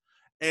churches.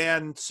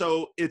 And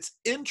so it's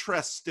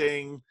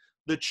interesting,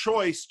 the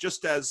choice,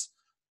 just as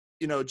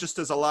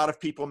a lot of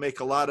people make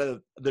a lot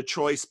of the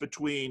choice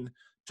between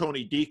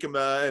Tony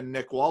Diekema and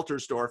Nick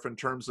Waltersdorf in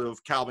terms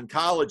of Calvin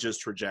College's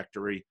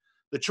trajectory,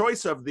 the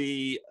choice of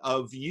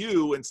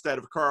you instead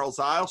of Carl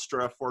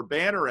Zylstra for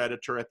banner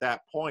editor at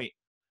that point,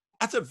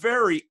 that's a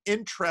very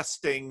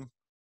interesting,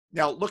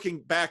 now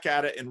looking back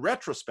at it in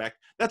retrospect,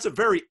 that's a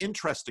very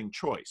interesting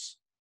choice.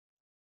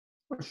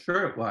 Well,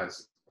 sure it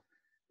was.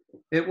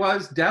 It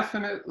was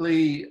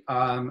definitely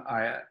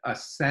a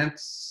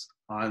sense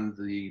on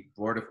the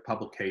board of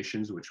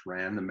publications, which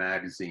ran the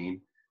magazine,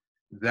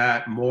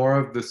 that more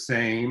of the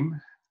same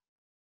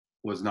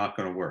was not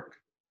going to work.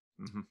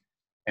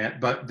 Mm-hmm.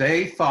 But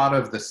they thought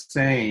of the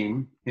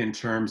same in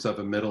terms of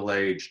a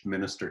middle-aged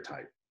minister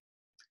type.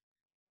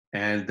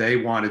 And they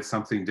wanted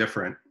something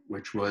different.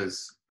 which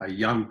was a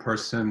young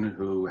person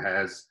who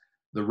has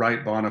the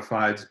right bona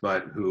fides,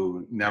 but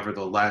who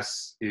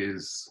nevertheless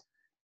is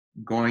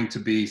going to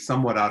be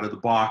somewhat out of the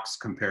box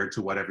compared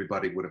to what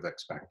everybody would have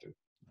expected.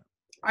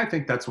 I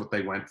think that's what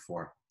they went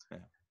for.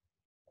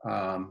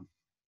 Yeah.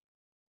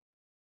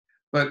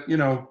 But, you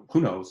know, who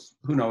knows?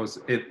 Who knows?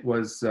 It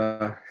was,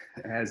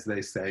 as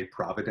they say,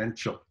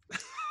 providential.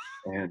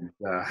 And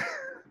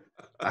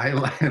I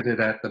landed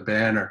at the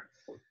Banner.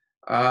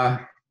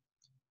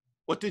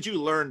 What did you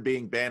learn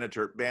being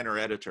Banner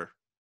editor?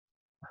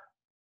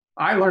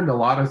 I learned a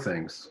lot of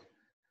things.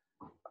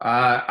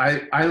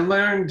 I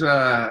learned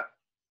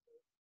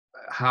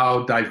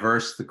how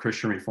diverse the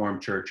Christian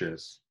Reformed Church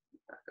is.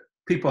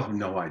 People have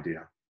no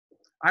idea.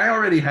 I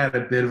already had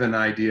a bit of an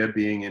idea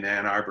being in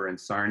Ann Arbor and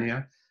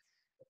Sarnia,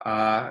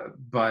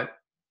 but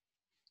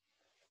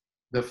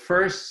the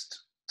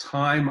first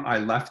time I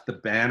left the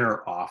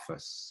Banner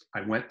office,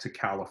 I went to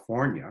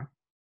California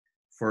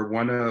for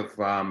one of,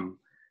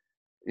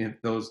 in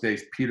those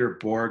days, Peter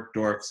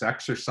Borgdorf's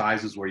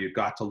exercises where you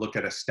got to look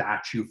at a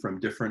statue from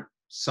different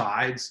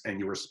sides and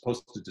you were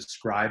supposed to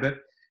describe it.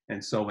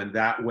 And so in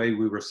that way,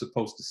 we were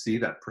supposed to see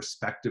that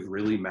perspective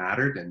really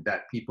mattered and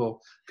that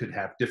people could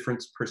have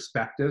different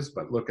perspectives,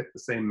 but look at the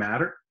same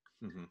matter.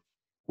 Mm-hmm.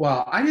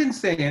 Well, I didn't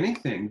say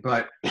anything,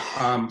 but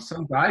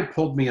some guy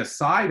pulled me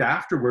aside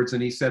afterwards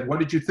and he said, "What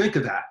did you think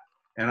of that?"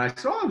 And I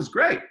said, "Oh, it was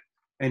great."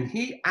 And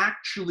he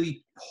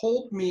actually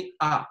pulled me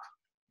up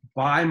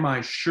by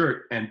my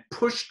shirt and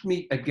pushed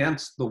me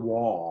against the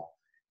wall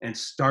and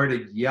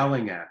started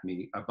yelling at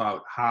me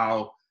about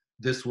how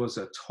this was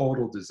a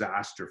total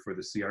disaster for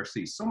the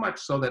CRC, so much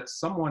so that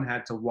someone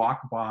had to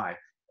walk by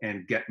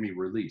and get me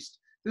released.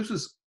 This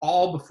was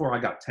all before I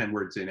got 10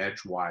 words in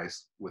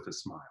edgewise with a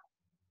smile.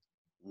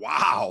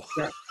 Wow.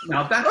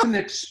 Now that's an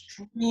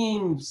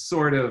extreme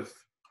sort of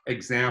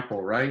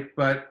example, right?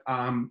 But,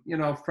 you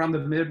know, from the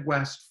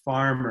Midwest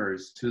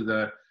farmers to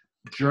the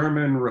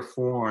German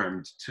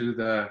Reformed to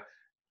the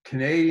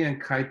Canadian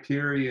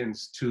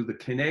Kuyperians to the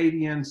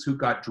Canadians who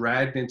got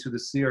dragged into the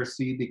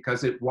CRC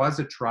because it was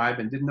a tribe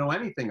and didn't know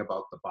anything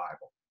about the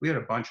Bible. We had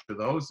a bunch of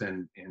those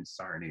in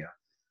Sarnia.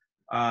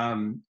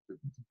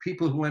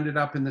 People who ended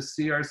up in the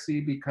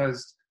CRC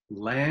because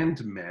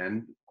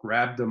landmen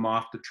grabbed them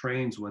off the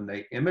trains when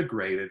they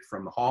immigrated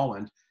from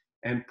Holland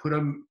and put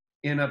them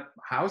in a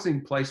housing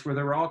place where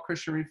they were all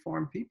Christian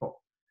Reformed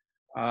people.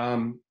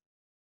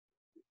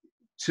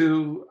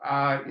 To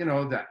you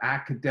know, the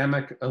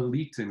academic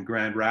elite in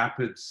Grand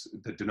Rapids,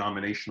 the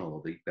denominational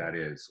elite that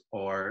is,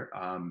 or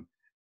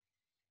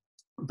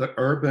the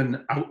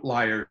urban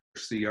outlier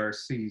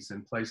CRCs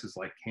in places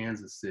like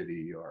Kansas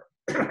City or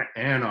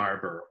Ann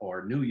Arbor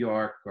or New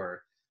York,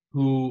 or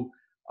who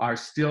are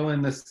still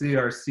in the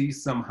CRC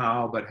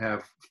somehow but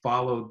have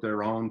followed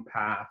their own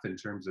path in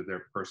terms of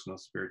their personal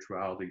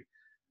spirituality,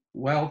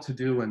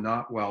 well-to-do and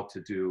not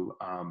well-to-do.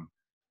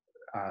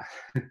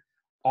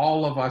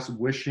 All of us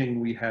wishing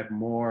we had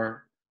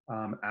more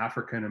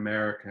African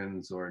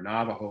Americans or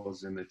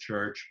Navajos in the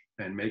church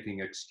and making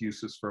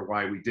excuses for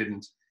why we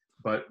didn't.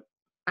 But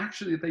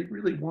actually, they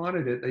really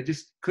wanted it. They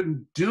just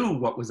couldn't do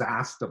what was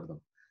asked of them.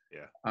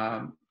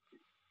 Yeah.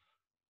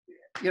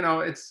 You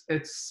know, it's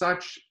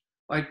such,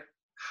 like,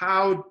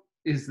 how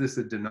is this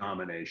a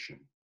denomination?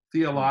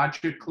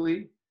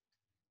 Theologically,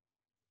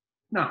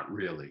 not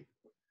really.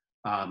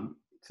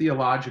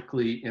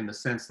 Theologically, in the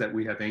sense that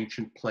we have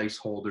ancient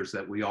placeholders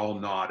that we all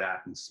nod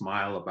at and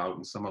smile about,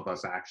 and some of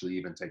us actually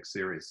even take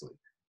seriously.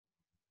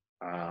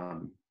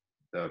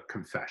 The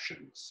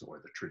confessions or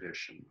the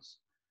traditions.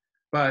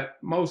 But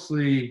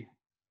mostly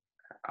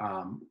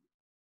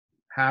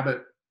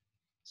habit,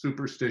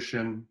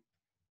 superstition,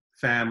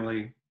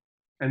 family,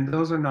 and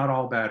those are not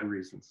all bad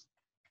reasons.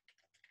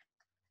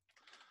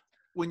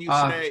 When you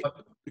say,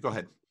 go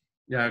ahead.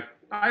 Yeah,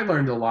 I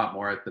learned a lot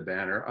more at the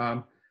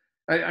Banner.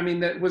 I mean,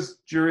 that was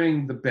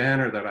during the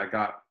Banner that I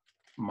got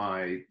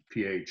my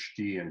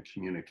PhD in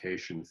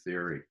communication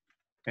theory.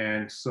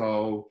 And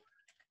so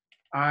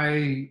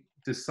I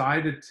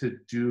decided to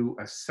do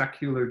a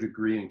secular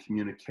degree in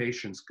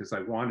communications because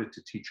I wanted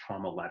to teach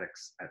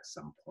homiletics at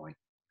some point.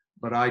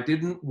 But I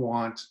didn't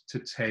want to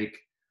take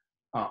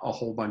a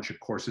whole bunch of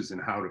courses in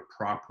how to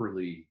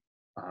properly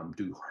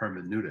do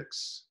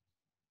hermeneutics.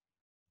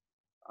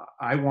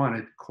 I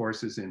wanted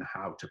courses in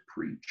how to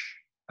preach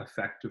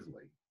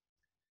effectively.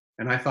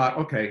 And I thought,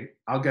 okay,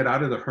 I'll get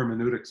out of the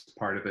hermeneutics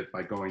part of it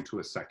by going to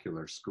a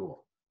secular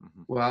school.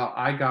 Mm-hmm. Well,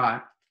 I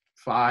got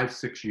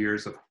 5-6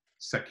 years of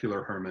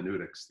secular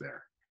hermeneutics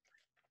there.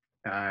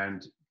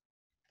 And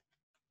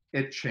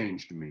it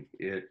changed me.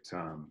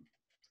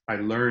 I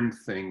learned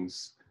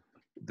things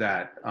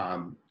that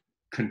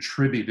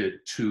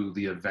contributed to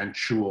the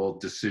eventual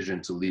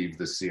decision to leave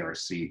the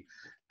CRC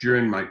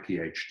during my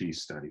PhD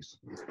studies.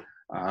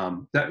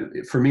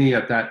 That, for me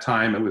at that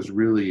time, it was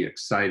really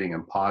exciting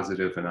and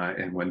positive.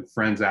 And when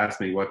friends ask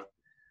me what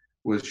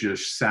was your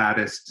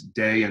saddest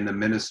day in the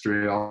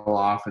ministry, I'll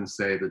often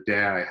say the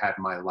day I had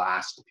my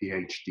last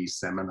PhD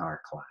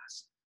seminar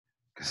class.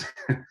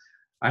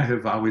 I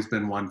have always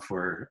been one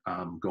for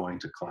going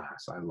to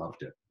class. I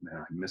loved it, and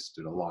I missed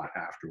it a lot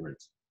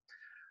afterwards.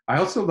 I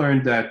also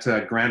learned that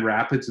Grand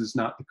Rapids is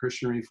not the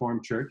Christian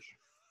Reformed Church.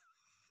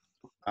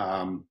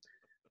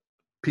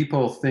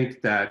 People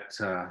think that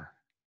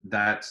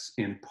that's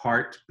in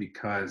part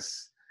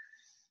because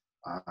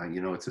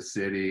it's a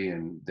city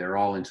and they're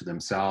all into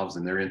themselves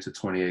and they're into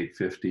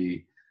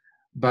 2850.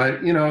 But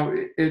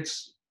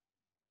it's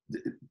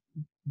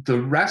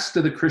the rest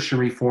of the Christian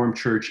Reformed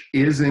Church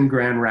is in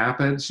Grand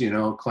Rapids.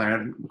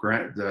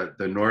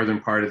 The northern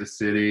part of the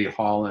city,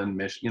 Holland,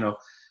 Michigan.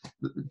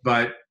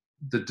 But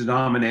the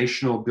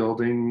denominational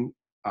building,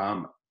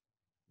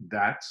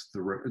 that's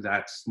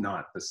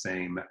not the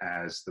same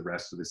as the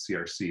rest of the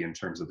CRC in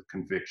terms of the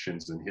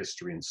convictions and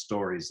history and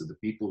stories of the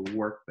people who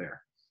work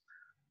there.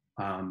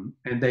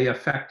 And they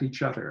affect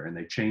each other and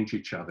they change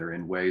each other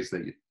in ways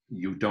that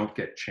you don't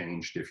get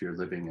changed if you're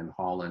living in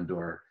Holland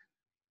or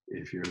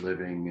if you're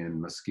living in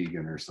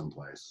Muskegon or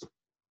someplace,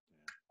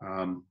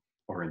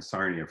 or in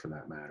Sarnia for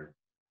that matter.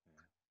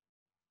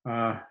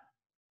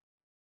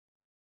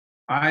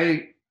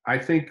 I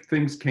think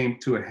things came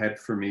to a head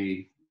for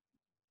me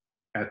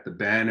at the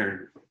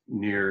Banner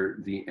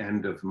near the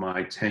end of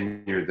my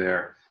tenure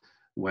there,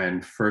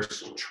 when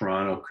First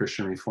Toronto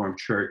Christian Reformed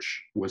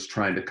Church was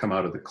trying to come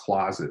out of the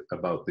closet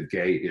about the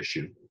gay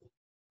issue.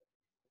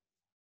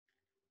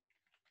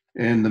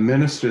 And the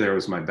minister there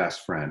was my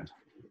best friend,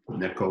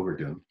 Nick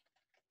Overdoom.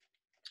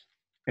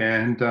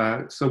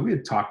 And so we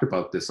had talked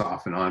about this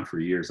off and on for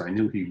years. I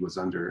knew he was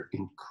under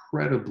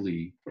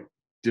incredibly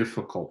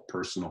difficult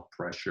personal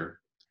pressure,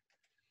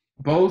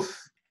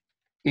 both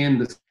in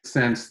the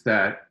sense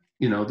that,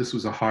 this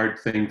was a hard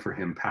thing for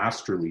him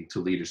pastorally to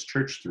lead his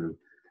church through,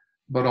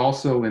 but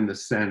also in the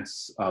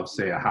sense of,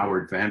 say, a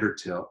Howard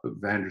Vandertil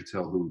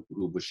who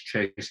was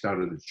chased out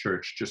of the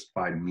church just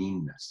by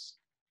meanness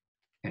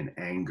and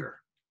anger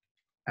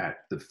at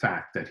the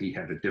fact that he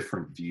had a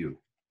different view.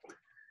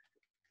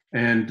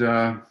 And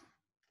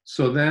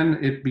so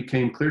then it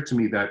became clear to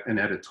me that an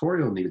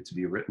editorial needed to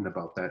be written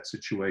about that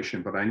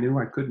situation, but I knew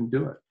I couldn't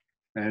do it.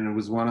 And it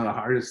was one of the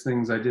hardest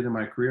things I did in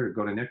my career, to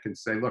go to Nick and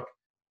say, look,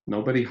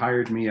 nobody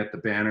hired me at the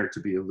Banner to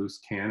be a loose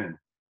cannon.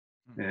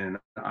 And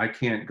I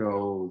can't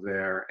go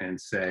there and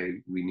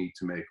say, we need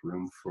to make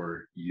room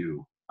for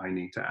you. I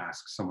need to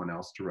ask someone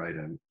else to write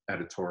an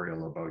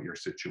editorial about your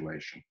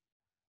situation.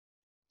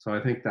 So I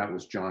think that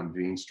was John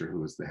Veenster, who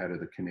was the head of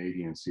the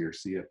Canadian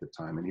CRC at the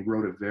time. And he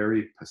wrote a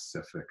very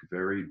pacific,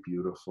 very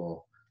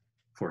beautiful,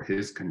 for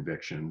his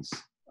convictions,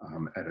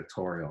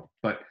 editorial.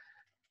 But,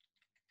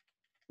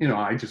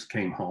 I just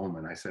came home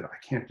and I said, I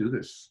can't do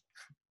this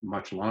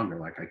much longer.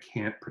 Like, I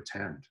can't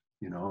pretend.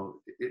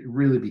 It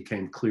really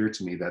became clear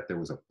to me that there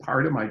was a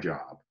part of my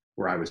job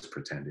where I was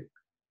pretending.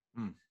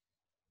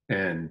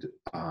 And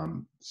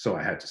so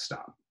I had to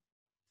stop.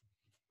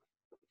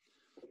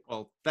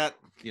 Well, that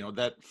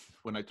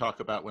when I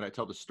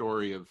tell the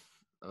story of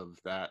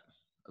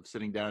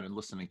sitting down and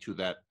listening to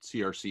that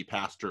CRC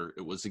pastor,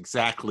 it was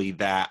exactly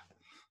that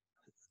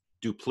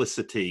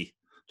duplicity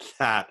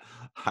that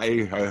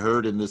I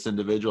heard in this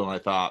individual, and I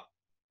thought,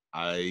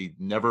 I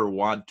never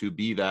want to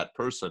be that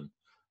person.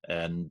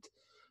 And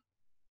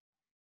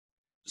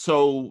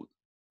so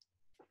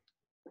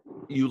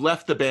you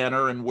left the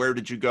Banner, and where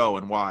did you go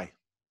and why?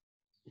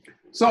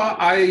 So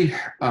I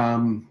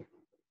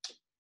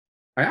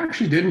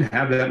actually didn't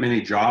have that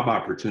many job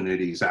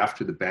opportunities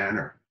after the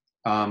Banner.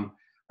 I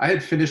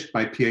had finished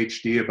my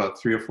PhD about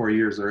 3 or 4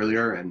 years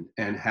earlier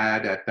and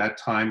had at that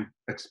time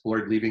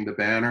explored leaving the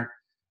Banner.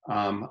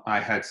 I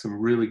had some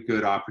really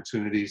good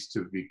opportunities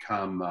to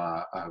become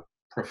a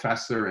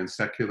professor in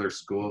secular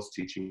schools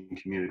teaching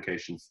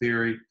communication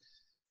theory.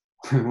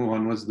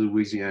 One was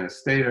Louisiana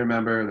State, I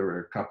remember. There were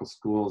a couple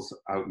schools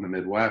out in the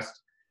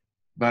Midwest.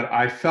 But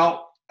I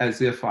felt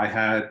as if I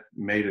had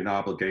made an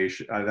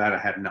obligation, that I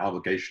had an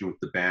obligation with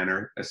the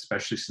Banner,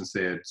 especially since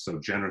they had so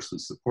generously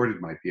supported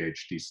my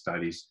PhD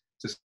studies,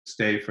 to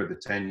stay for the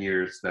 10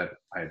 years that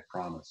I had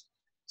promised.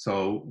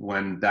 So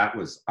when that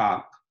was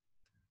up,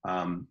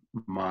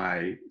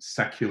 my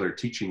secular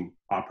teaching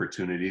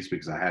opportunities,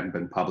 because I hadn't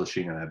been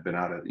publishing and I'd been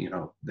out of,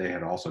 they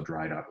had also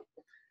dried up.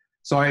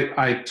 So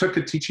I took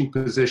a teaching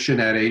position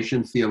at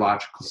Asian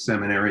Theological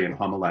Seminary in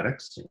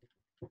homiletics.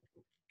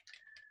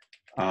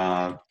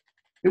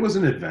 It was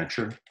an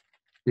adventure.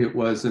 It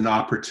was an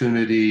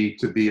opportunity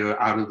to be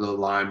out of the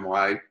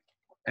limelight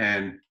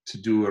and to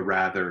do a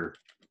rather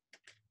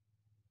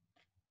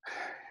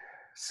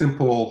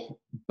simple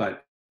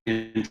but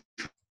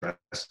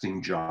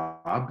interesting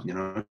job,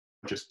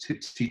 just to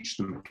teach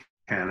the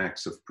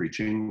mechanics of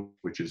preaching,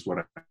 which is what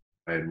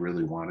I had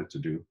really wanted to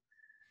do.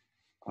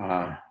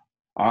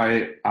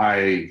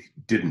 I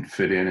didn't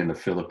fit in the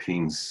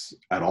Philippines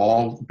at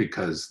all,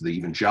 because the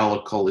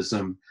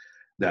evangelicalism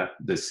that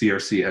the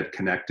CRC had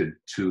connected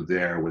to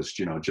there was,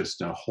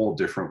 just a whole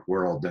different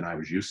world than I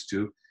was used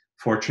to.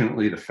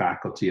 Fortunately, the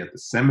faculty at the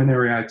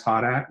seminary I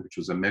taught at, which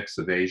was a mix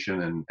of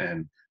Asian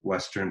and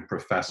Western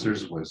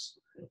professors, was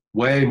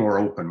way more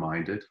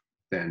open-minded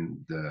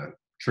than the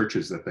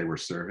churches that they were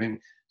serving.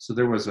 So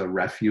there was a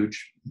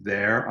refuge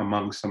there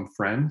among some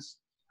friends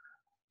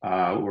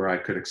where I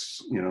could,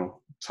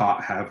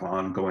 have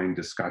ongoing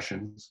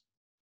discussions.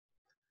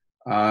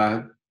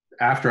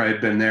 After I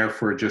had been there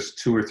for just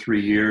 2 or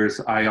 3 years,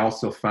 I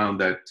also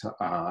found that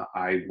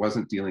I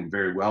wasn't dealing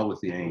very well with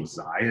the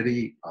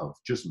anxiety of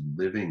just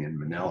living in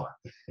Manila.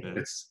 Yeah.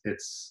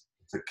 It's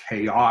a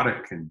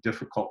chaotic and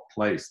difficult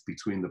place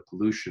between the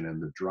pollution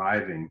and the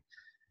driving,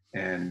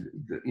 and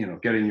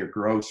getting your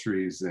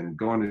groceries and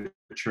going to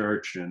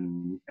church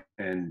and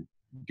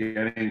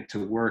getting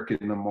to work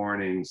in the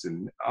mornings,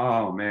 and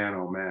oh man,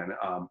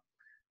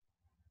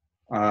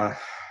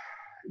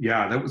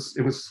 yeah, it was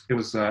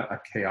a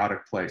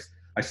chaotic place.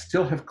 I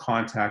still have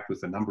contact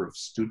with a number of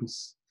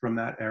students from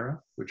that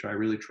era, which I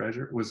really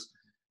treasure.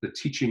 The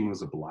teaching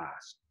was a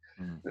blast.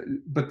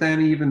 But then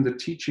even the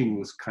teaching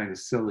was kind of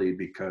silly,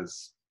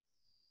 because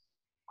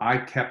I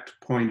kept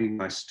pointing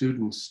my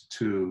students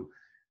to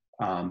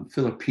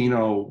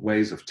Filipino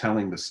ways of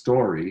telling the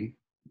story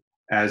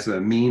as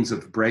a means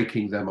of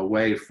breaking them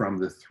away from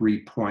the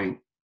 3-point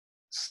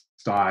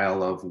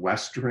style of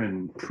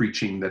Western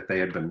preaching that they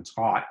had been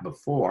taught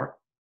before.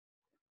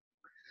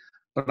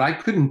 But I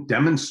couldn't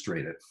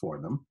demonstrate it for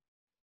them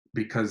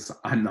because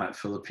I'm not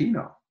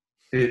Filipino.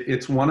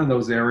 It's one of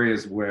those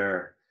areas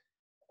where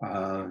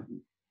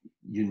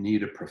you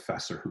need a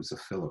professor who's a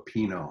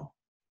Filipino,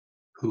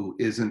 who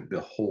isn't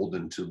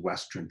beholden to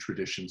Western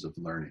traditions of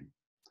learning.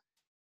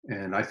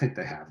 And I think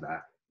they have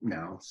that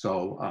now.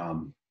 So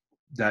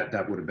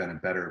that would have been a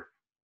better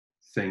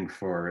thing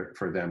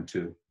for them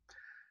too.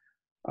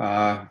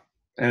 After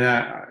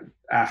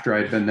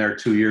I'd been there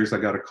 2 years, I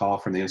got a call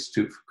from the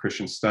Institute for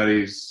Christian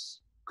Studies,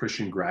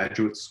 Christian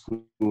Graduate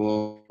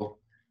School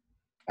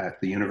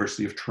at the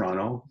University of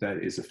Toronto,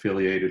 that is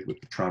affiliated with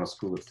the Toronto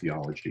School of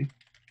Theology.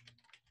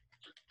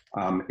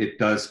 It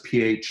does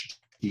PhDs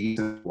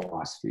in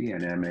philosophy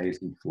and MAs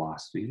in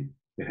philosophy.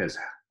 It has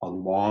a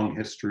long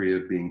history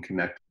of being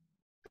connected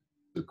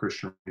to the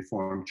Christian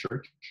Reformed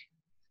Church.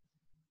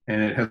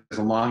 And it has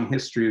a long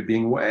history of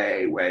being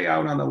way, way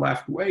out on the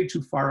left, way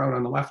too far out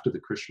on the left of the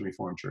Christian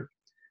Reformed Church.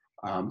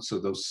 So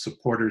those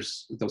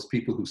supporters, those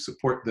people who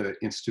support the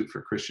Institute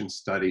for Christian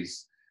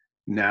Studies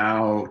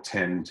now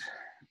tend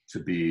to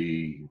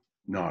be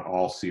not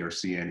all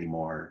CRC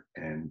anymore,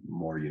 and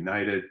more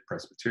United,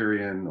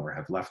 Presbyterian, or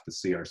have left the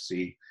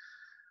CRC.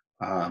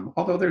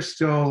 Although there's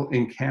still,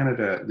 in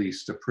Canada at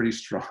least, a pretty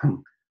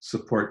strong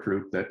support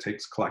group that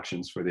takes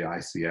collections for the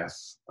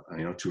ICS,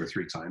 2 or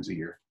 3 times a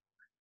year.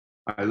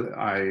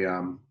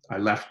 I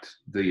left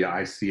the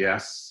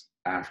ICS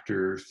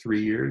after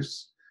 3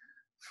 years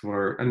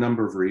for a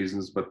number of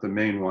reasons, but the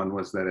main one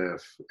was that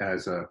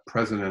as a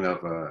president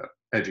of an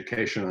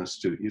educational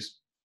institute, you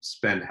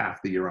spend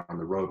half the year on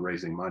the road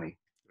raising money.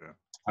 Yeah.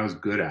 I was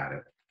good at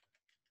it.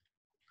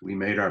 We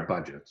made our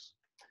budgets,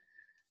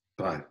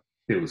 but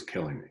it was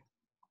killing me.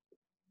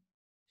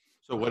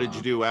 So what did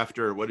you do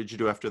after? What did you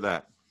do after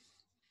that?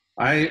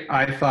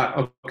 I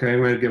thought, okay,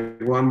 I'm going to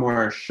give one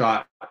more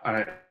shot.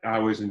 I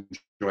always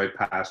enjoy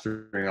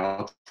pastoring.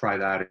 I'll try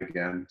that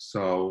again.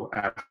 So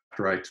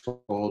after I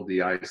told the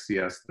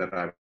ICS that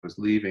I was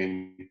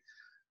leaving,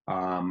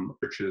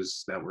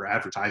 churches that were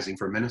advertising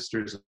for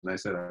ministers, and I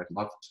said, I'd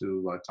love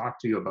to talk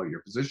to you about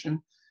your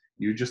position.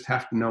 You just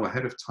have to know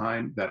ahead of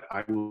time that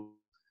I will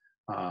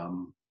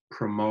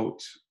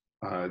promote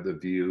the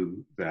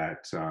view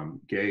that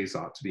gays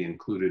ought to be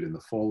included in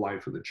the full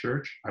life of the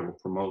church. I will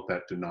promote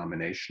that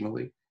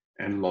denominationally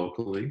and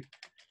locally.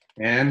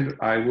 And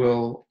I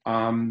will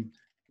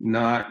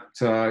not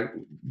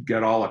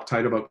get all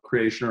uptight about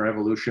creation or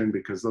evolution,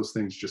 because those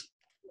things just,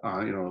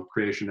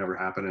 creation never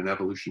happened and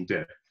evolution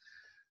did.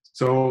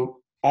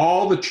 So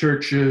all the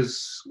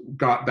churches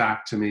got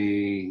back to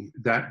me,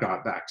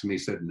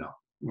 said, no,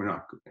 we're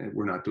not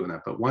doing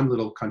that. But one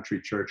little country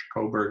church,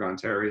 Coburg,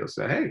 Ontario,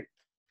 said, hey,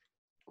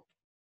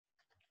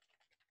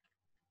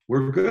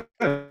 we're good.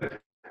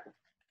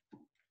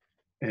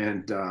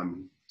 And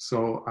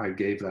so I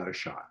gave that a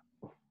shot.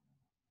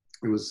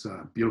 It was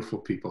beautiful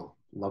people,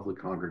 lovely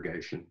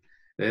congregation.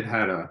 They'd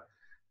had a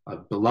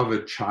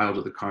beloved child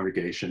of the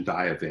congregation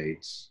die of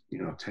AIDS,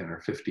 10 or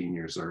 15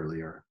 years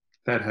earlier.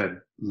 That had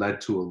led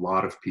to a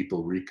lot of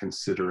people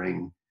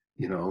reconsidering,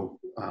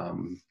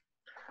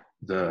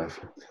 the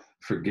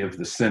forgive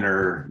the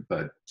sinner,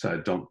 but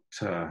don't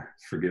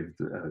forgive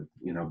the,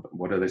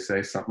 what do they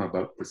say? Something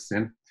about the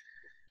sin.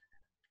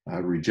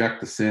 Reject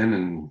the sin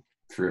and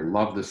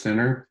love the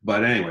sinner.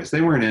 But anyways,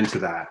 they weren't into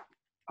that.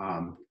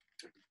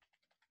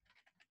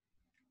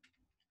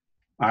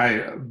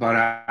 But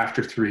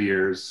after 3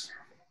 years,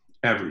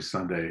 every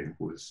Sunday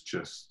was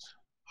just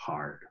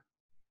hard.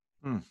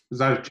 Because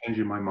I was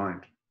changing my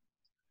mind.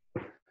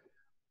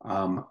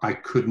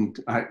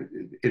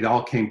 It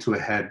all came to a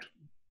head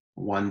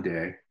one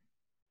day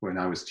when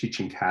I was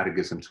teaching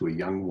catechism to a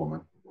young woman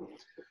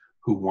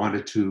who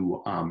wanted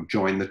to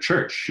join the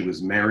church. She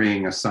was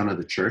marrying a son of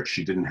the church.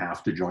 She didn't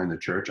have to join the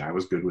church. I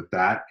was good with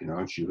that.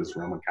 She was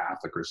Roman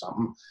Catholic or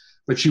something,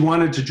 but she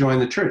wanted to join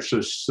the church.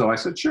 So I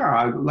said,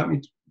 sure, let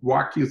me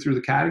walk you through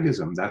the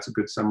catechism. That's a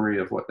good summary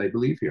of what they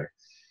believe here.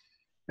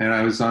 And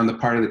I was on the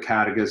part of the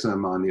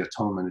catechism on the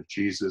atonement of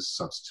Jesus,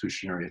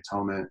 substitutionary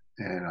atonement.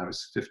 And I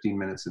was 15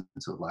 minutes into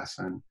the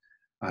lesson.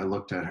 I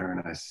looked at her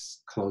and I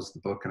closed the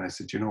book and I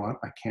said, you know what?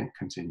 I can't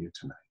continue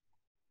tonight.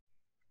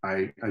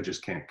 I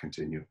just can't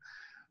continue.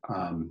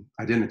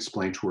 I didn't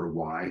explain to her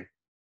why,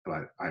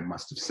 but I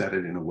must have said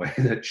it in a way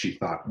that she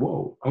thought,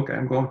 whoa, okay,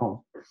 I'm going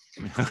home.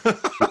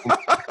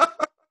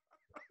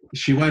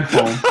 She went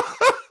home.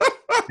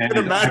 I can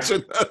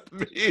imagine that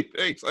meeting.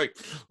 It's like,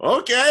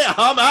 okay,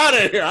 I'm out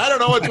of here. I don't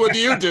know what's with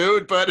you,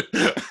 dude, but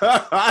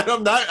I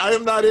am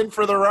not in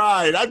for the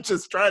ride. I'm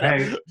just trying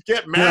to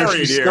get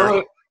married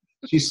here.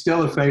 She's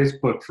still a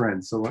Facebook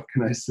friend, so what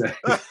can I say?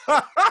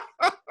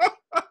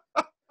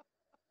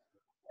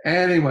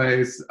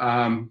 Anyways,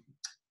 I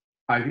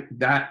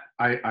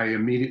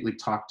immediately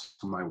talked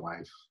to my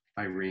wife,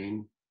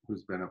 Irene,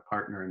 who's been a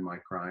partner in my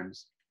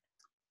crimes.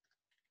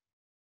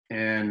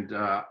 And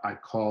I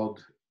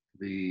called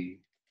the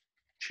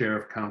chair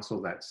of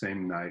council that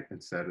same night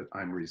and said,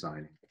 I'm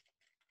resigning.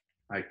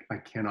 I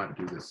cannot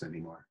do this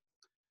anymore.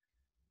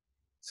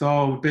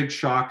 So big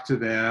shock to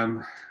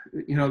them.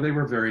 You know, they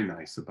were very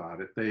nice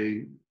about it.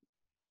 It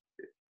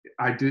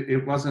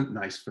wasn't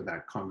nice for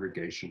that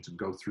congregation to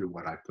go through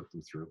what I put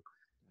them through.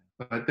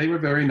 But they were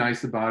very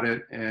nice about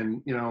it.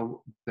 And, you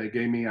know, they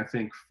gave me, I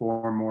think,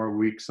 4 more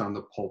weeks on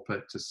the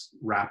pulpit to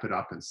wrap it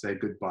up and say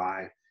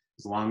goodbye.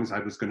 As long as I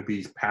was going to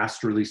be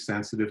pastorally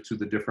sensitive to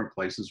the different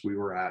places we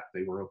were at,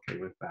 they were okay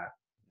with that.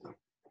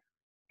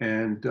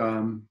 And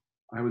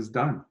I was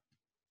done.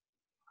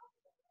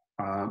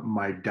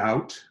 My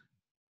doubt,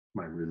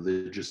 my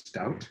religious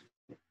doubt,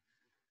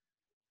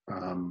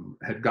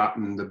 had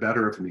gotten the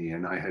better of me,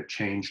 and I had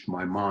changed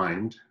my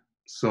mind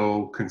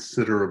so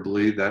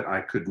considerably that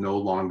I could no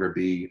longer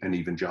be an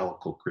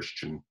evangelical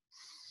Christian.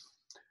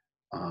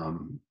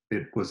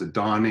 It was a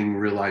dawning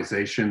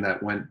realization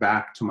that went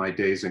back to my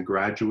days in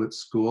graduate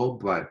school,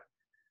 but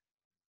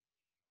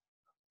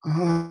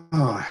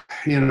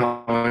you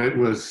know,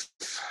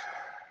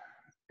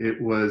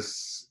 it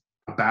was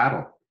a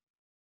battle.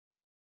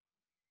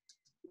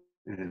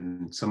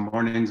 And some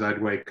mornings I'd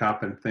wake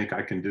up and think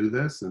I can do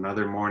this, and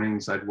other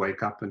mornings I'd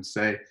wake up and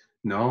say,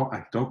 no,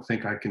 I don't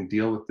think I can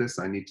deal with this.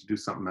 I need to do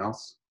something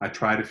else. I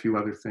tried a few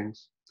other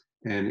things.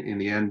 And in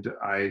the end,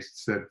 I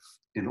said,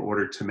 in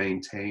order to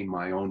maintain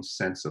my own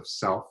sense of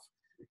self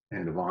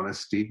and of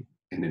honesty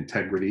and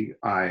integrity,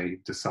 I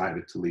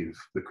decided to leave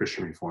the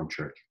Christian Reformed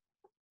Church.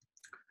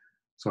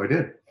 So I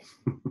did.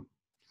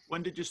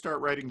 When did you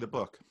start writing the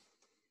book?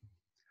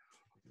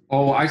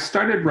 Oh, I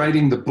started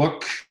writing the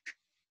book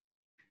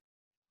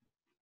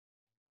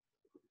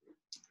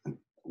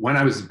when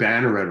I was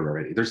banner editor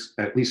already. There's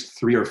at least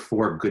 3 or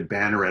 4 good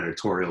banner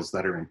editorials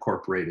that are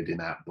incorporated in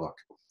that book.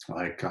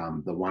 Like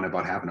the one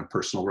about having a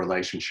personal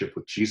relationship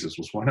with Jesus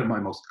was one of my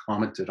most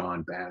commented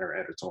on banner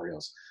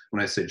editorials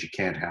when I said you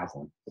can't have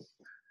one.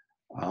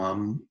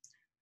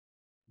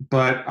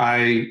 But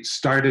I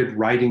started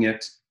writing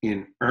it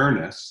in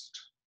earnest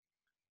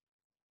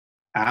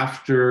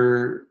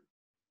after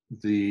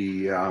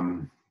the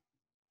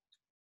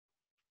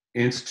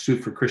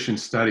Institute for Christian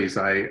Studies.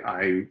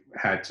 I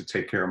had to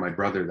take care of my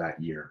brother that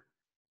year,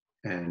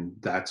 and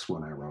that's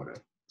when I wrote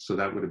it. So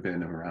that would have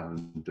been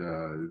around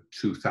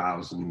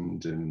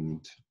 2000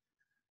 and,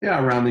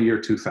 yeah, around the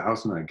year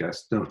 2000, I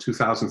guess. No,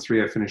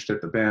 2003, I finished at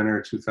the banner.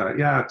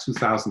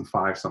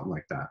 2005, something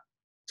like that.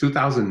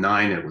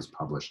 2009, it was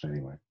published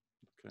anyway.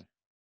 Okay.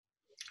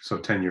 So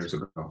 10 years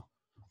ago.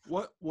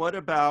 What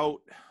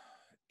about,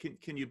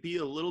 can you be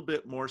a little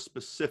bit more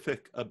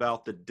specific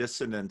about the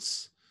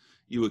dissonance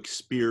you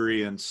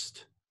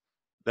experienced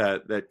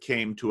that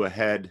came to a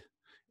head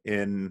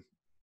in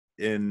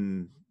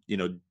you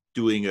know,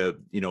 doing a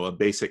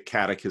basic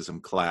catechism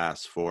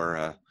class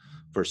for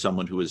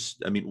someone who is,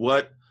 I mean,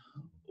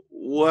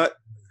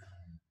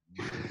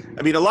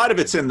 I mean, a lot of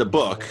it's in the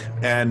book,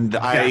 and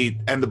I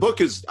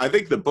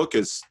think the book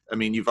is, I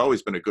mean, you've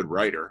always been a good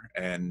writer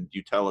and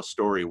you tell a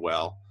story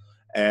well,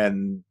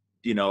 and,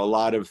 you know, a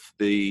lot of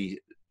the,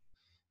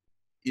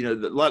 you know,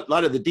 a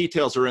lot of the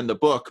details are in the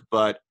book,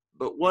 but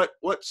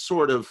what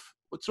sort of,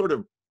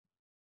 I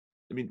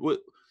mean,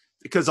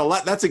 because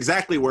that's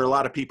exactly where a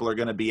lot of people are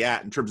going to be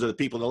at in terms of the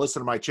people that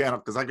listen to my channel,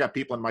 because I got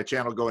people in my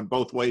channel going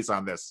both ways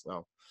on this.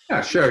 So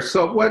yeah, sure.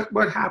 So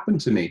what happened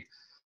to me?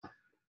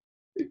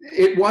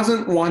 It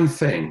wasn't one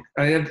thing.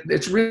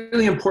 It's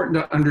really important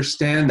to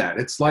understand that.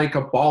 It's like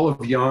a ball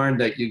of yarn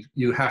that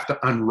you have to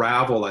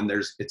unravel, and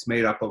it's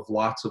made up of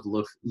lots of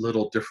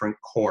little different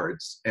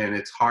cords, and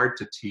it's hard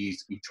to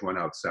tease each one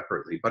out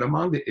separately. But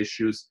among the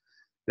issues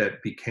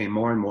that became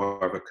more and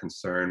more of a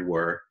concern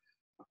were,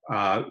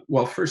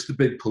 well, first, the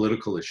big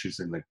political issues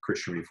in the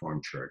Christian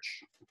Reformed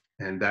Church,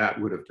 and that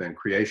would have been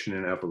creation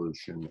and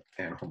evolution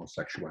and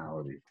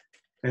homosexuality.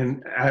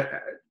 And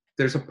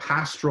there's a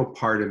pastoral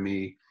part of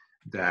me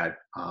that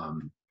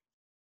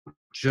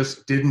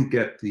just didn't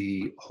get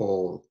the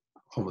whole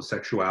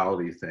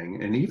homosexuality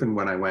thing. And even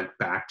when I went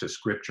back to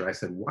scripture, I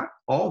said, what,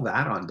 all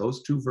that on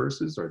those 2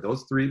 verses or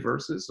those 3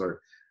 verses?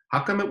 Or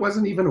How come it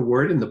wasn't even a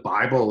word in the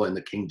Bible and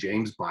the King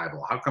James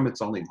Bible? How come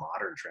it's only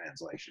modern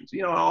translations?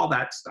 You know, all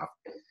that stuff.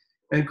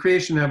 And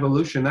creation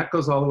evolution, that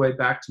goes all the way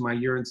back to my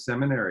year in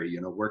seminary, you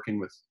know, working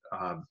with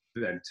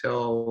Van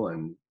Til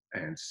and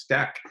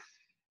Steck,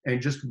 and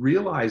just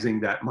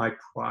realizing that my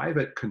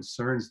private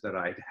concerns that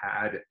I'd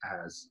had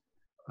as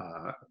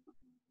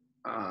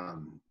a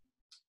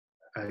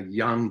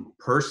young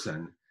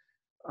person,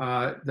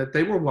 that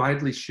they were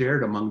widely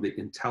shared among the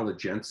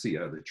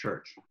intelligentsia of the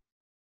church.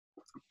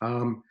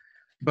 So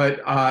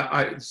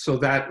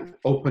that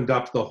opened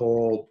up the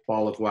whole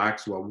ball of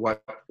wax. Well,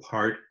 what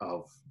part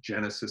of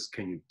Genesis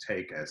can you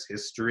take as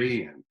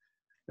history? And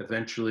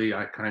eventually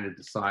I kind of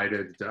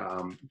decided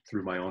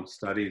through my own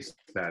studies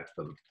that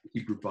the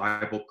Hebrew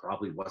Bible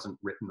probably wasn't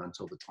written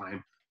until the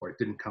time, or it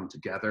didn't come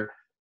together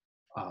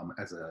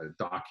as a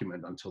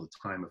document until the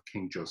time of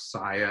King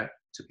Josiah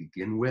to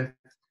begin with.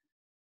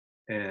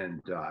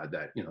 And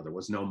that, you know, there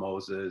was no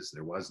Moses,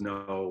 there was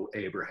no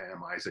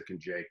Abraham, Isaac, and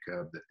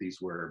Jacob, that these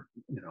were,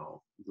 you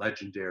know,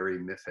 legendary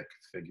mythic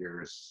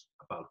figures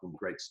about whom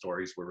great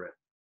stories were written.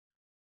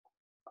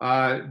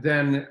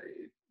 Then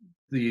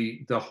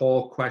the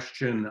whole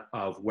question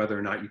of whether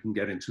or not you can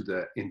get into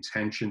the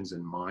intentions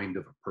and mind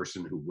of a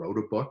person who wrote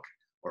a book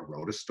or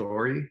wrote a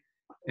story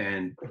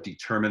and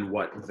determine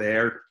what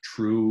their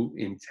true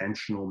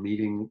intentional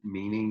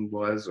meaning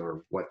was,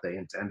 or what they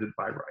intended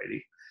by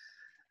writing.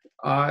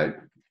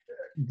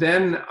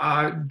 Then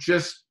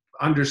just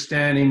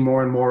understanding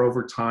more and more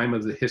over time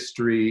of the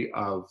history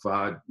of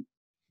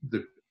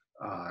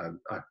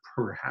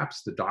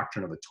perhaps the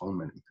doctrine of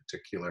atonement in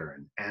particular,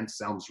 and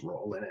Anselm's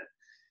role in it,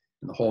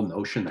 and the whole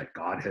notion that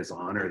God has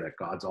honor, that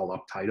God's all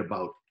uptight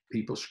about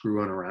people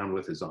screwing around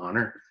with his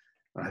honor.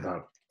 And I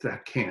thought,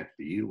 that can't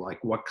be.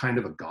 Like, what kind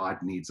of a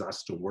God needs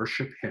us to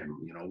worship him?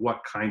 You know,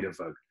 what kind of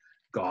a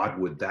God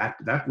would that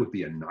would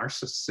be a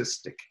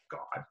narcissistic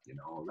God, you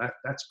know,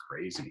 that's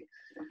crazy.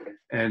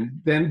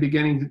 And then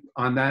beginning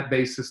on that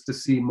basis to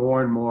see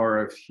more and more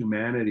of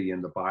humanity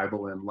in the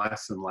Bible and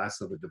less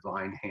of a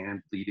divine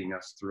hand leading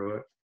us through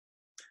it.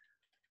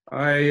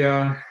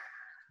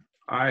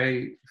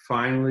 I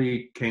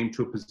finally came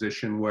to a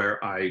position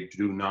where I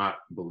do not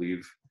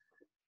believe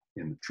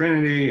in the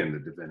Trinity and the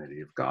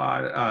divinity of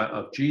God,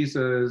 of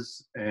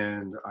Jesus.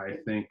 And I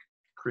think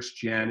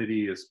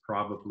Christianity is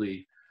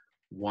probably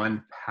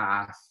one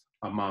path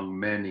among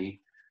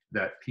many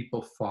that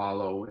people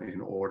follow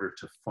in order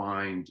to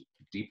find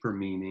deeper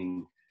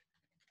meaning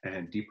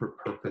and deeper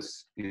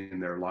purpose in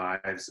their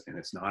lives, and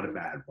it's not a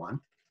bad one.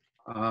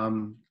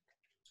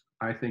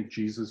 I think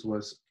Jesus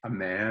was a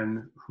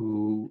man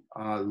who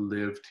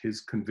lived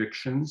his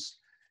convictions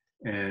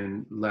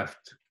and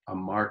left a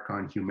mark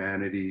on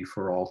humanity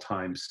for all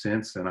time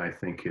since, and I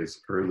think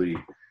his early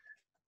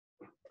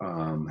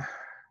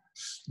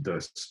the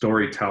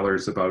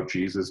storytellers about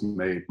Jesus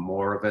made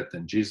more of it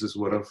than Jesus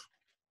would have,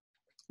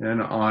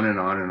 and on and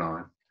on and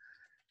on.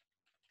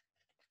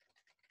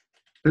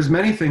 There's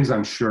many things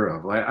I'm sure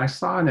of. I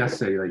saw an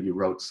essay that you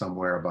wrote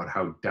somewhere about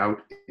how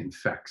doubt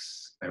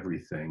infects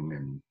everything.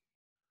 And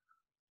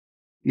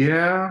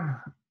yeah,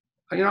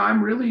 you know,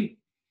 I'm really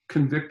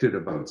convicted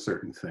about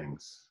certain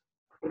things.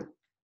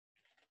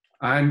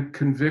 I'm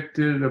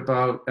convicted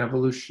about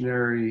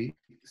evolutionary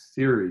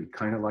theory,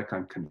 kind of like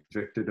I'm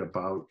convicted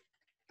about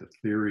the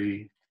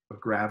theory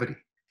of gravity.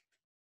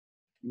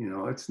 You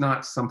know, it's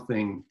not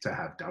something to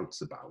have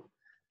doubts about.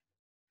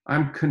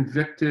 I'm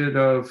convicted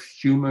of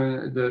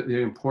the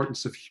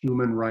importance of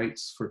human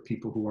rights for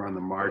people who are on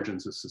the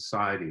margins of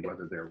society,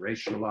 whether they're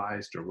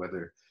racialized or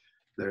whether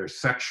they're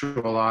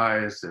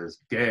sexualized as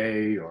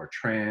gay or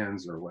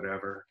trans or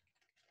whatever.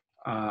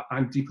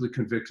 I'm deeply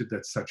convicted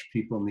that such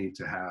people need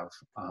to have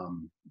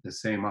the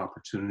same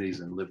opportunities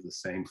and live the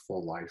same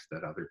full life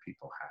that other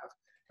people have.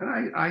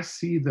 And I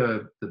see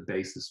the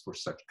basis for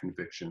such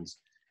convictions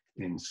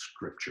in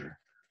Scripture.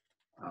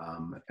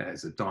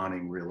 As a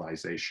dawning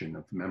realization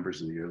of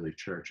members of the early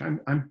church.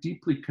 I'm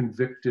deeply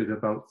convicted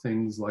about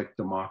things like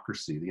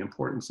democracy, the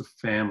importance of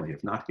family,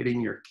 of not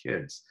hitting your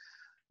kids.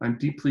 I'm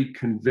deeply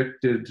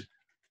convicted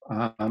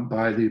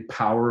by the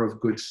power of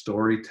good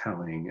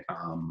storytelling.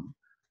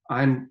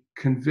 I'm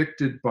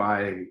convicted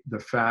by the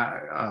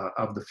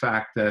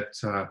fact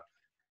that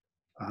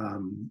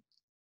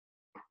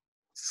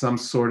some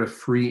sort of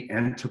free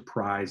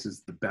enterprise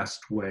is the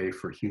best way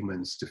for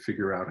humans to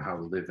figure out how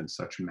to live in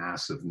such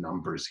massive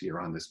numbers here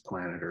on this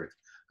planet Earth.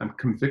 I'm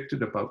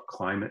convicted about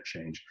climate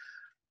change.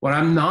 What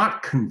I'm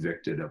not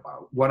convicted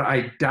about, what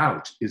I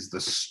doubt, is the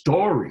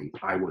story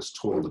I was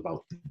told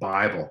about the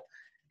Bible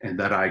and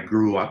that I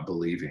grew up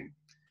believing.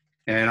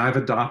 And I've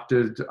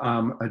adopted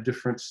a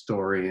different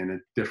story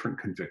and different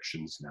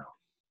convictions now.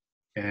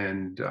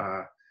 And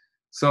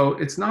so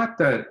it's not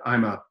that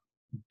I'm a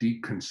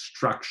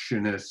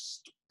deconstructionist,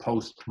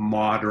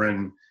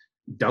 postmodern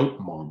doubt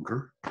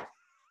monger.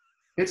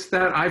 It's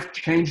that I've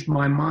changed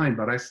my mind,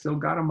 but I still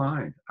got a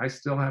mind. I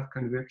still have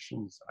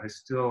convictions. I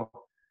still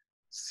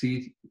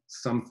see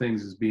some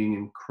things as being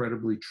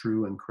incredibly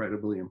true,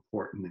 incredibly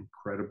important,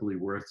 incredibly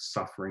worth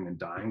suffering and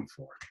dying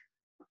for.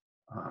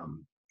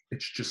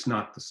 it's just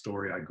not the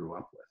story I grew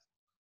up with.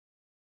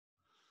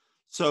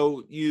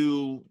 So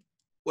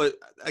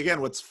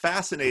what's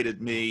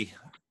fascinated me,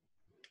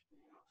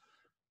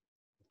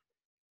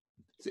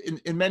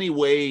 in many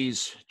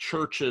ways,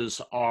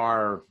 churches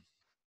are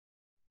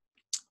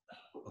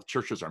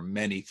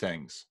many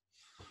things,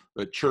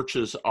 but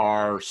churches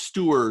are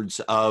stewards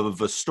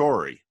of a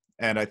story.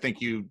 And I think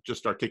you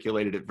just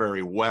articulated it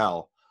very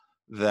well,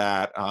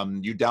 that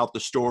you doubt the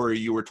story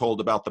you were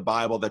told about the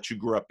Bible that you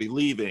grew up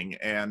believing.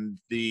 And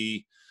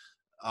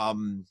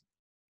I'm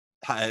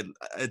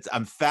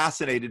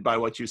fascinated by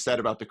what you said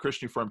about the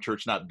Christian Reformed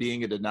Church not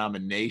being a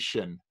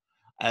denomination.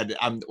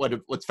 And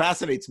what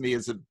fascinates me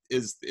is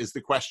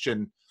the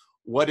question,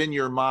 what in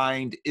your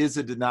mind is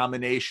a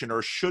denomination,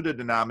 or should a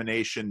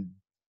denomination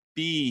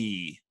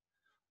be?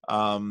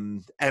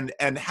 And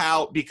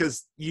how,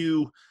 because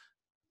you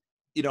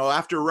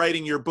after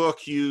writing your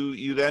book,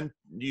 you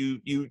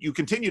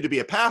continue to be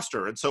a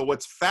pastor. And so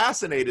what's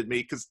fascinated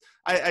me, because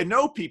I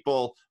know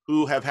people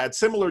who have had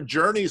similar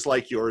journeys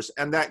like yours,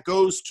 and that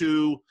goes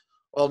to,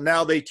 well,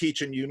 now they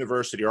teach in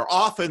university, or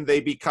often they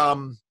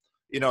become,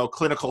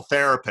 clinical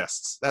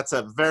therapists. That's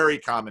a very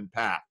common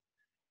path.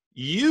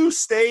 You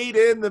stayed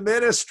in the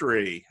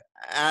ministry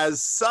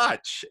as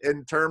such,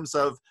 in terms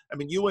of,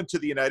 you went to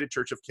the United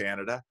Church of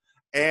Canada,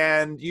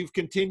 and you've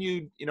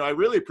continued, I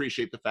really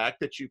appreciate the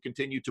fact that you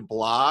continue to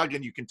blog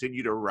and you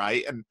continue to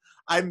write. And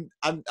I'm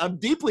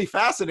deeply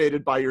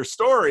fascinated by your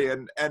story,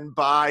 and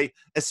by,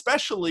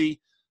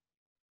 especially,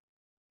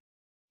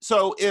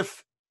 so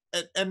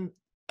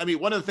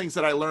one of the things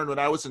that I learned when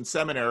I was in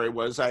seminary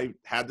was I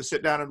had to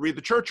sit down and read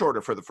the church order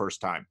for the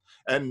first time.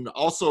 And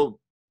also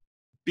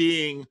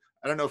being,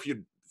 I don't know if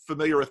you're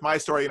familiar with my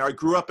story, I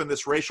grew up in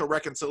this racial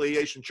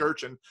reconciliation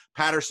church in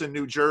Paterson,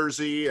 New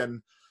Jersey,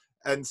 and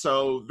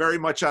so very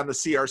much on the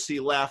CRC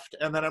left.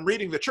 And then I'm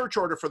reading the church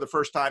order for the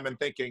first time and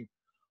thinking,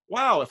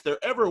 wow, if there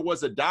ever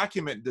was a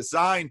document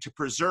designed to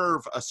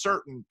preserve a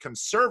certain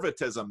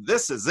conservatism,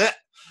 this is it.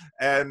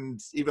 And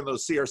even though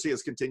CRC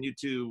has continued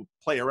to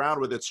play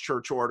around with its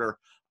church order,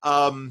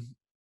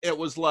 it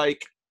was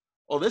like,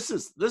 oh, this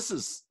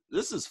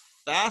is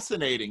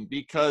fascinating,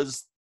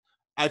 because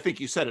I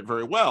think you said it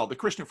very well. The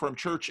Christian Reformed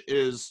Church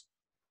is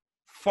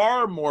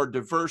far more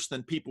diverse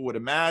than people would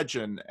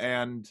imagine.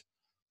 And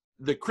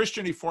the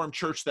Christian Reformed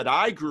Church that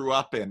I grew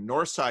up in,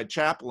 Northside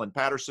Chapel in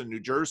Paterson, New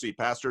Jersey,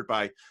 pastored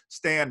by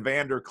Stan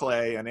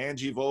Vanderclay and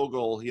Angie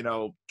Vogel,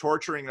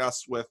 torturing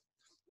us with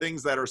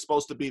things that are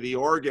supposed to be the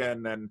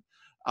organ, and,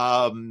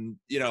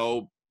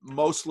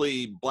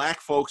 mostly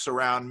Black folks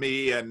around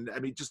me. And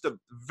just a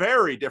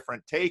very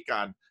different take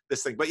on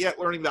this thing, but yet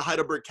learning the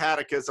Heidelberg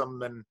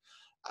Catechism and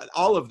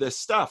all of this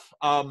stuff.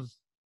 The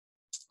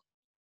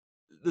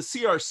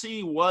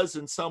CRC was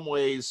in some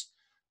ways,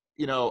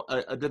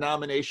 a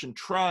denomination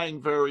trying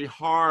very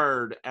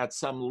hard at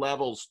some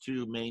levels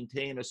to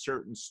maintain a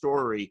certain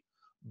story,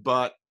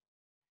 but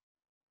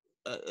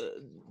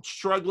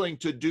struggling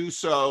to do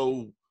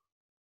so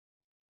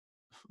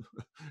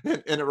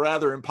in a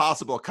rather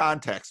impossible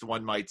context,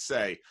 one might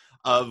say,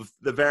 of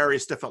the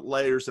various different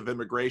layers of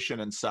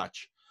immigration and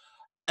such.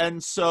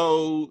 And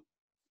so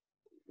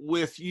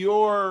with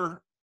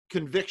your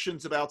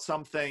convictions about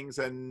some things,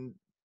 and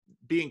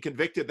being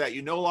convicted that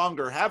you no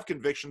longer have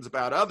convictions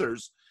about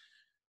others,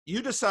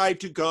 you decide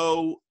to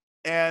go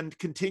and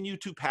continue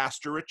to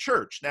pastor a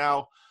church.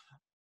 Now,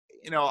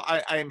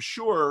 I am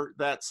sure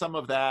that some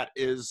of that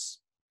is,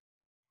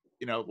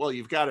 well,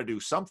 you've got to do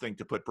something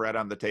to put bread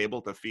on the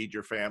table to feed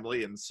your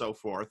family and so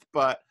forth.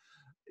 But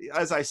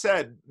as I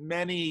said,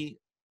 many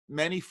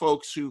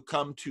folks who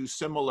come to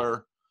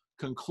similar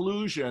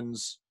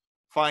conclusions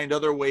find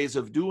other ways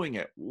of doing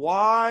it.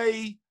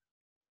 Why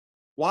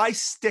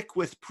stick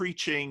with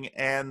preaching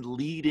and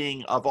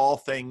leading, of all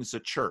things, a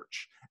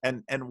church?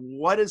 And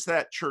what is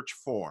that church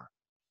for?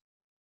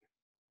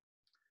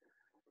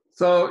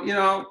 So,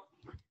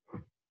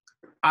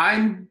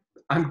 I'm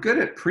good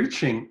at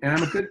preaching, and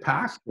I'm a good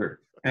pastor,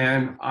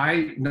 and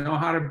I know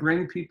how to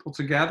bring people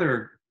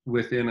together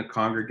within a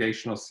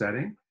congregational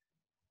setting.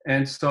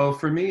 And so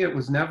for me, it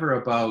was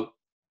never about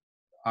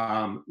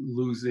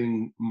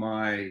losing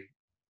my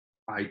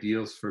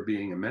ideals for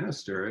being a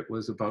minister. It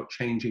was about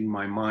changing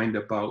my mind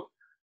about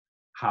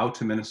how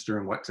to minister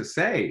and what to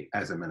say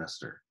as a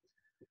minister.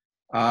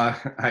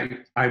 I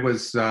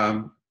was,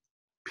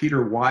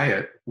 Peter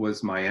Wyatt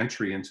was my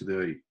entry into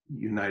the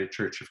United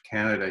Church of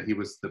Canada. He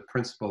was the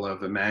principal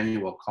of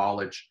Emmanuel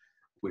College,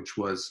 which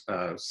was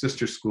a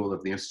sister school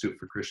of the Institute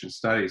for Christian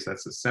Studies.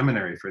 That's a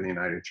seminary for the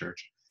United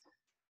Church.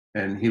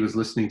 And he was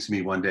listening to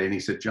me one day, and he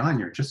said, "John,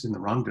 you're just in the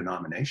wrong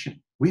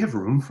denomination. We have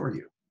room for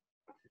you.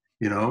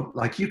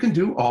 You can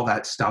do all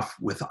that stuff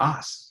with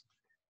us,"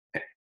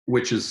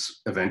 which is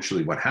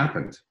eventually what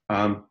happened.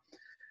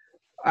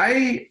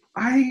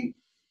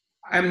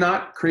 I'm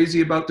not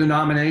crazy about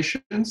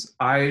denominations.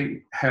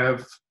 I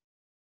have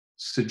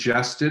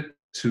suggested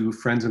to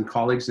friends and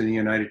colleagues in the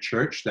United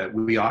Church that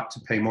we ought to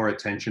pay more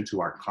attention to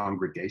our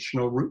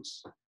congregational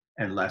roots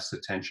and less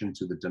attention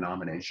to the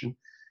denomination.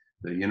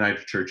 The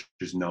United Church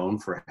is known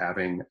for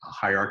having a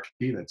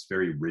hierarchy that's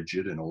very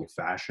rigid and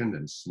old-fashioned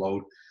and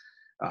slow,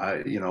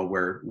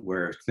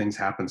 where things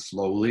happen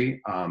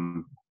slowly.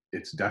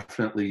 It's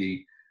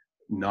definitely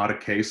not a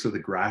case of the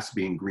grass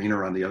being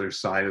greener on the other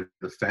side of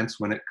the fence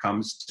when it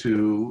comes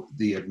to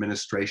the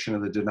administration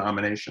of the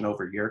denomination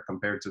over here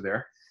compared to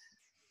there.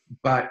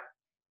 But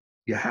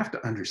you have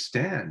to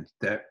understand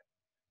that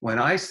when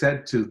I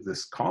said to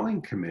this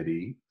calling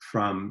committee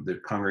from the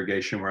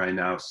congregation where I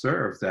now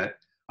serve that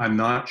I'm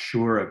not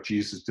sure of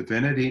Jesus'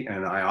 divinity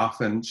and I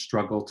often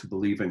struggle to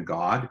believe in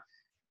God,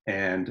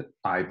 and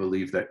I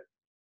believe that,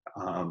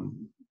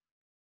 and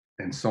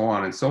so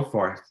on and so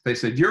forth, they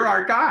said, "You're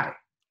our guy."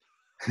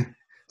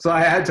 So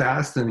I had to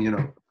ask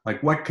them,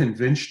 like, what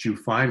convinced you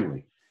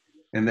finally?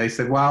 And they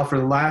said, well, for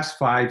the last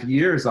 5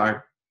 years,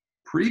 our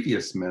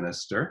previous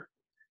minister,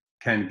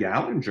 Ken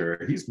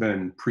Gallinger, he's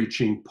been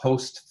preaching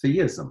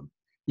post-theism.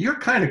 You're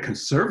kind of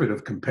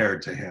conservative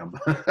compared to him.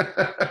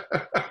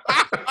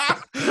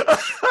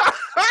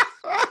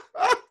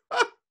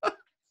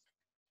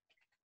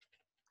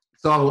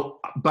 So,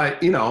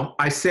 but,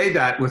 I say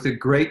that with a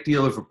great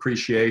deal of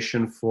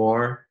appreciation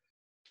for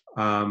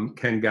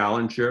Ken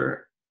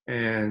Gallinger.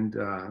 And,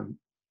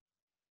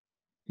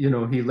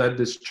 he led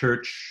this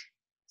church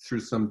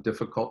through some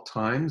difficult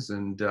times,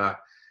 and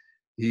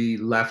he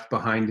left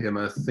behind him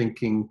a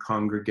thinking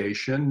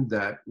congregation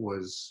that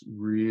was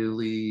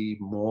really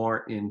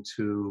more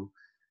into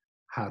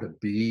how to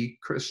be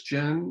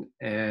Christian,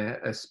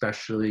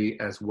 especially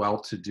as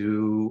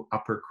well-to-do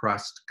upper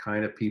crust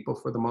kind of people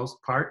for the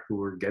most part who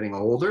were getting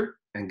older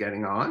and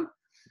getting on.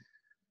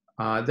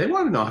 They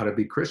want to know how to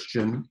be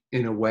Christian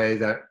in a way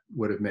that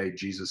would have made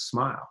Jesus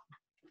smile.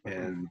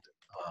 And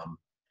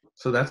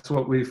so that's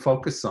what we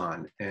focus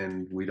on,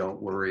 and we don't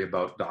worry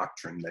about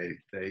doctrine.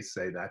 They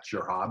say that's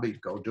your hobby,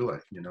 go do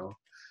it.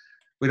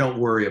 We don't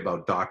worry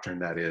about doctrine,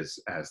 that is,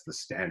 as the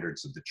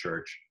standards of the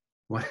church.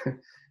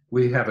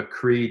 We have a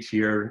creed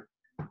here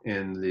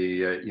in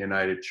the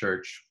United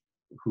Church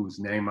whose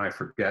name I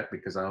forget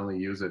because I only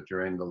use it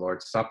during the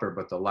Lord's Supper,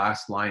 but the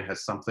last line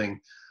has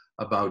something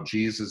about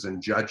Jesus and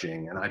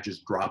judging, and I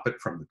just drop it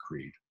from the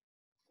creed.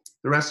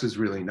 The rest is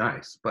really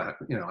nice, but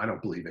I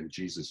don't believe in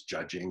Jesus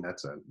judging.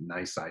 That's a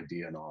nice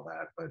idea and all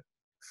that, but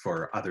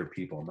for other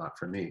people, not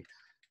for me.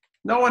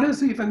 No one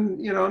has even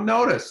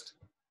noticed,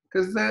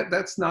 because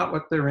that's not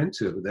what they're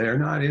into. They're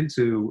not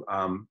into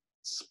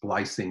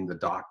splicing the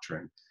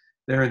doctrine.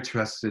 They're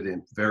interested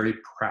in very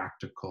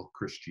practical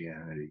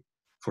Christianity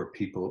for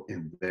people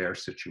in their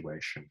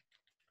situation,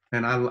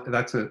 and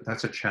that's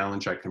a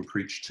challenge I can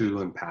preach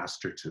to and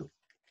pastor to.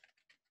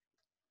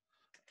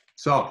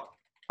 So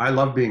I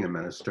love being a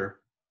minister.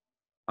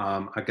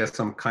 I guess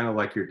I'm kind of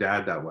like your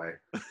dad that way.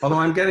 Although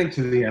I'm getting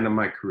to the end of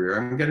my career,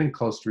 I'm getting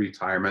close to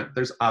retirement.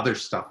 There's other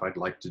stuff I'd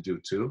like to do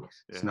too.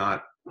 Yeah. It's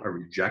not a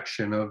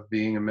rejection of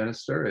being a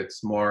minister.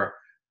 It's more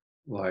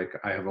like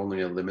I have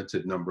only a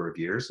limited number of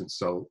years, and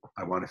so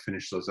I want to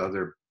finish those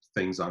other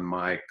things on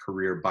my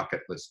career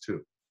bucket list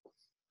too.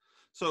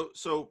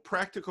 So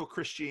practical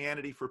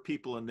Christianity for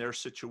people in their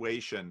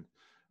situation.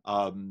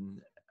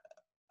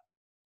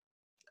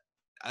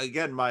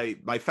 Again, my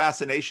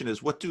fascination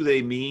is, what do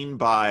they mean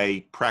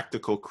by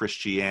practical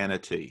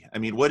Christianity? I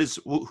mean,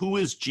 who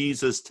is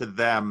Jesus to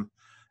them?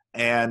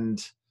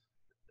 And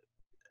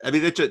I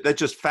mean, that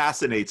just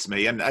fascinates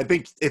me. And I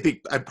think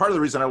part of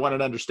the reason I wanted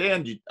to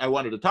understand you, I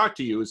wanted to talk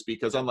to you, is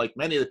because unlike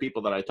many of the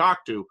people that I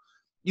talk to,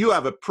 you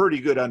have a pretty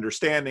good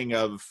understanding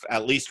of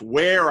at least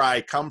where I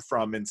come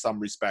from in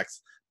some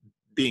respects,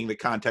 being the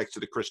context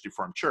of the Christian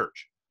Reformed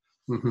Church.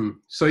 Mm-hmm.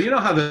 So you know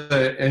how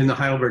in the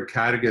Heidelberg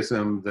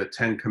Catechism, the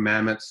 10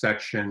 Commandments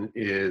section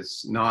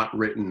is not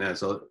written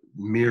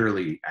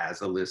merely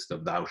as a list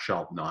of thou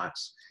shalt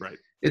nots. Right.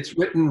 It's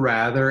written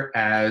rather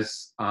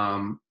as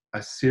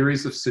a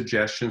series of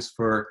suggestions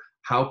for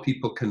how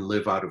people can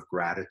live out of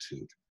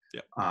gratitude.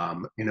 Yeah.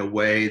 In a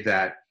way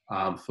that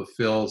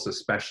fulfills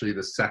especially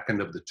the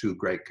second of the two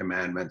great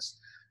commandments,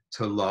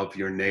 to love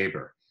your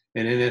neighbor.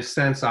 And in a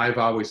sense, I've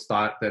always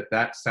thought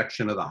that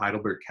section of the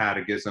Heidelberg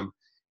Catechism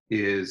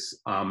is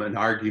an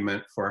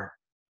argument for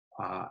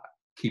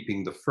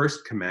keeping the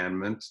first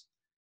commandment.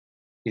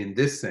 In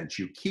this sense,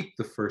 you keep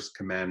the first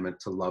commandment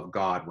to love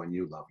God when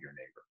you love your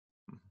neighbor.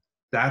 Mm-hmm.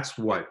 That's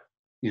what,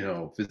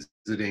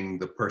 visiting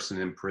the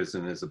person in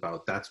prison is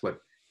about. That's what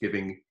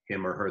giving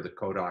him or her the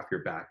coat off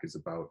your back is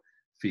about.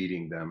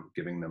 Feeding them,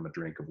 giving them a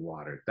drink of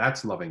water.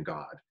 That's loving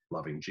God,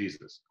 loving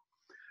Jesus.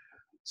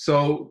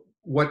 So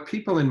what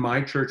people in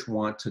my church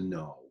want to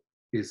know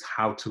is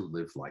how to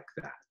live like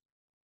that,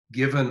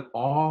 given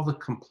all the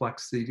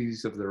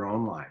complexities of their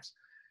own lives.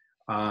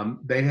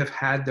 They have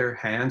had their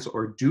hands,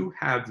 or do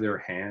have their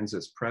hands,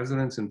 as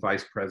presidents and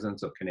vice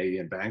presidents of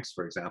Canadian banks,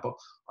 for example,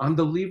 on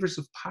the levers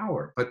of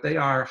power, but they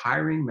are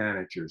hiring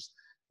managers,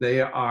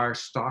 they are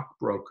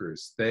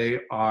stockbrokers, they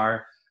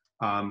are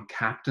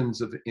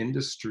captains of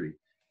industry.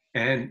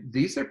 And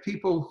these are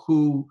people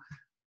who,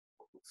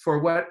 for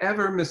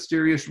whatever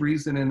mysterious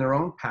reason in their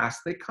own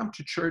past, they come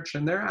to church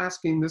and they're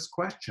asking this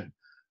question: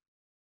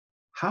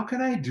 how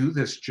can I do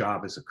this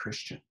job as a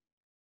Christian?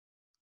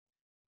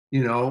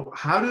 You know,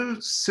 how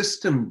do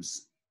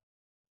systems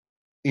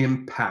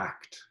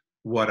impact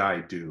what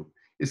I do?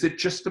 Is it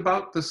just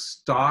about the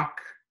stock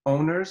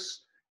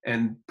owners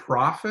and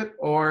profit,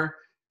 or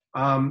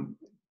um,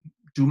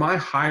 do my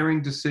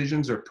hiring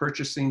decisions or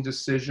purchasing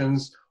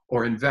decisions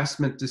or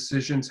investment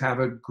decisions have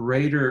a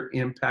greater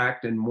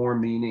impact and more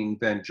meaning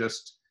than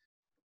just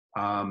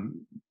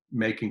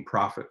making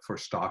profit for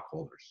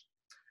stockholders?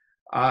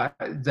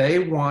 They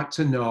want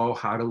to know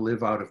how to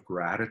live out of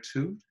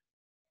gratitude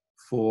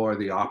for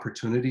the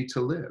opportunity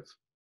to live,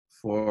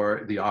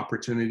 for the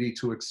opportunity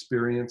to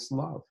experience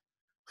love,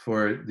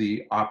 for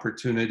the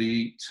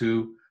opportunity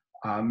to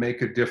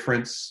make a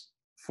difference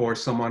for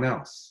someone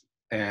else.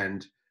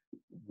 And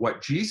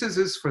what Jesus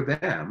is for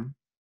them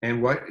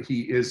and what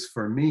he is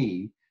for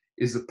me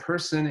is a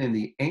person in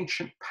the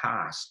ancient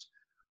past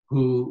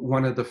who,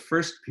 one of the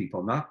first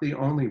people, not the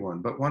only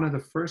one, but one of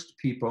the first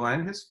people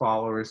and his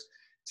followers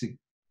to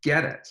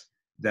get it,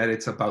 that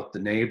it's about the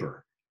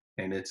neighbor,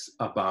 and it's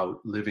about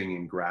living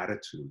in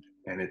gratitude,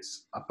 and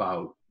it's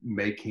about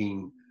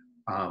making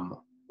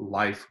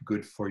life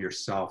good for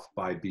yourself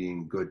by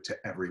being good to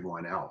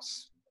everyone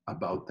else,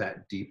 about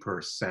that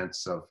deeper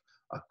sense of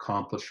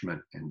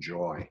accomplishment and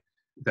joy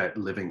that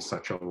living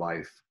such a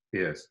life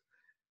is.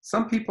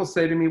 Some people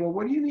say to me, well,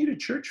 what do you need a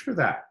church for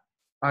that?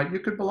 You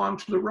could belong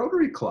to the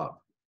Rotary Club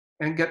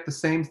and get the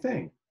same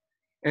thing.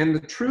 And the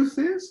truth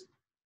is,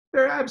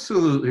 they're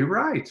absolutely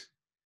right.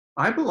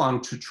 I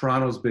belonged to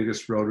Toronto's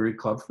biggest Rotary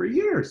Club for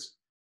years.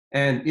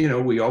 And, you know,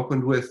 we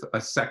opened with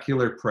a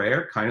secular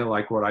prayer, kind of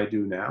like what I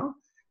do now.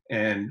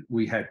 And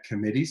we had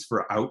committees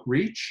for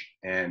outreach,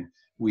 and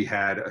we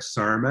had a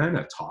sermon,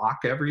 a talk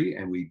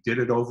and we did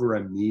it over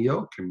a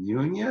meal,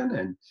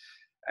 communion.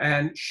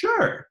 And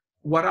sure,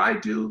 what I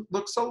do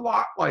looks a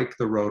lot like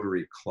the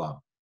Rotary Club.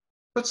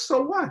 But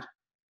so what?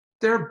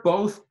 They're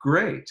both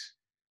great.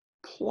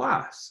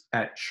 Plus,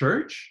 at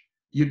church,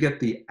 you get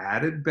the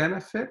added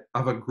benefit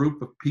of a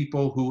group of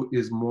people who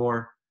is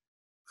more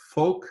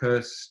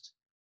focused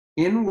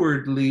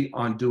inwardly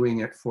on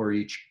doing it for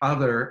each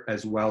other,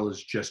 as well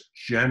as just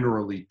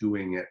generally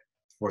doing it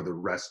for the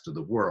rest of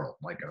the world.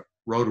 Like a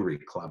Rotary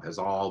Club has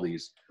all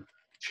these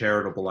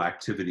charitable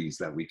activities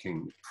that we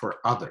can for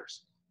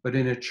others. But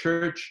in a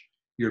church,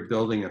 you're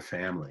building a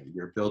family.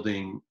 You're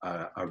building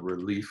a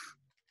relief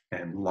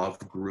and love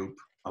group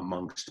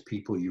amongst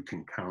people you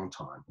can count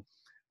on.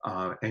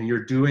 And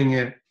you're doing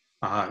it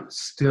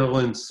still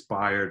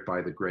inspired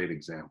by the great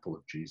example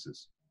of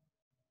Jesus.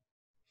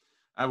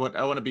 I want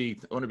to be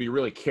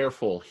really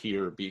careful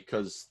here,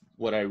 because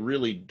what I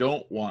really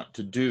don't want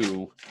to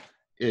do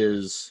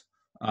is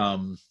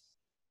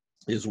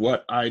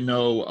what I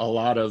know a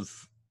lot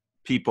of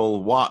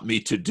people want me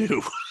to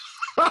do.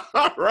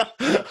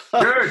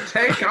 Sure,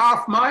 take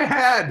off my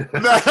head.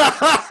 that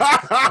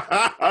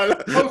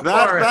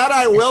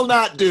I will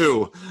not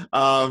do.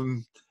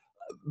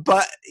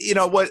 But you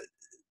know what?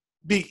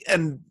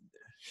 And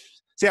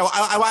see,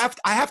 I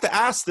have to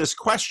ask this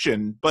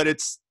question,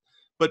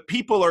 but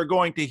people are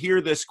going to hear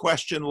this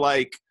question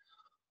like,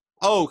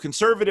 oh,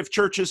 conservative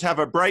churches have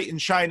a bright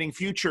and shining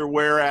future,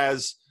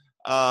 whereas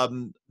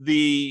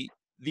the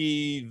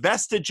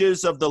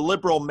vestiges of the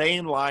liberal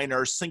mainline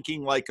are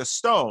sinking like a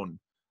stone.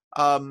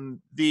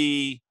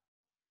 The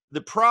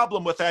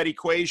problem with that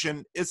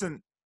equation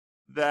isn't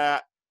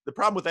that. The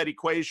problem with that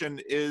equation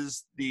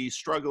is the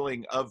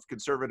struggling of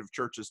conservative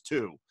churches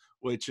too,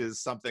 which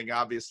is something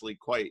obviously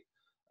quite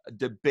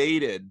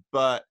debated.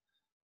 But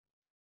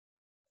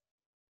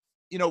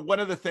you know, one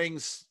of the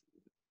things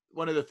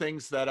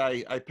that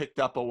I picked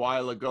up a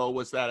while ago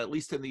was that, at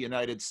least in the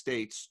United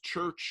States,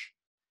 church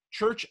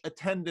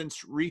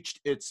attendance reached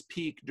its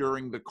peak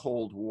during the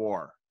Cold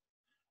War.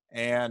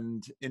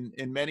 And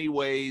in many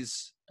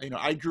ways, you know,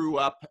 I grew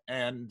up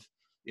and,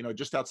 you know,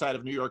 just outside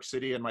of New York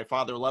City, and my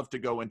father loved to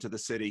go into the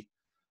city,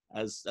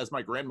 as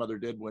my grandmother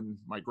did when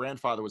my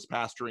grandfather was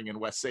pastoring in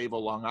West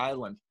Sayville, Long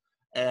Island.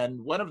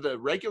 And one of the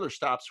regular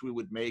stops we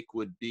would make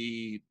would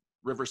be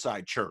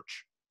Riverside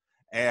Church.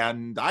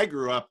 And I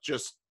grew up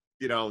just,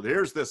 you know,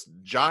 there's this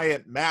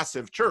giant,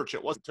 massive church.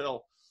 It wasn't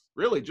until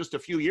really just a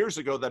few years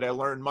ago that I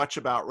learned much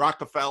about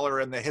Rockefeller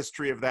and the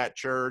history of that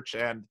church.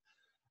 And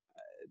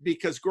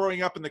because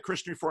growing up in the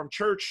Christian Reformed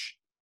Church,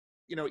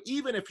 you know,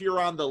 even if you're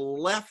on the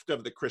left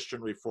of the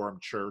Christian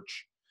Reformed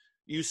Church,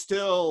 you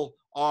still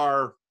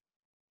are,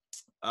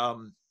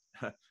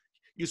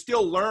 you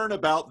still learn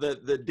about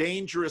the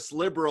dangerous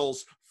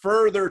liberals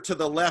further to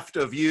the left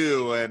of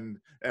you, and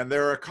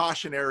they're a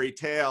cautionary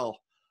tale.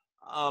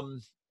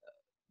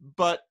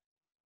 But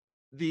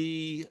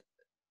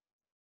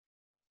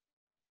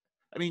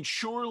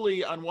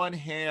surely on one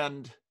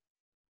hand,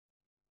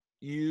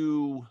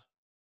 you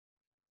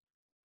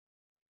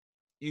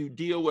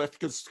deal with,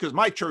 because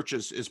my church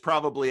is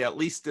probably at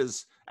least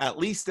as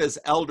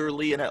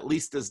elderly and at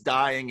least as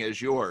dying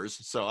as yours.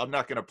 So I'm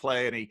not going to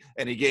play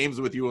any games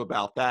with you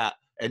about that.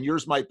 And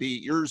yours might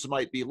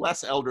be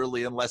less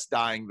elderly and less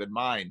dying than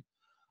mine.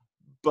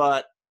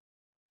 But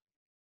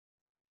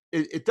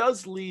it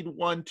does lead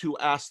one to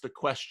ask the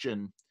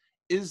question,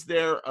 is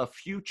there a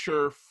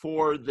future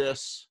for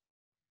this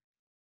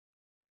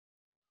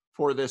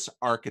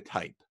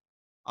archetype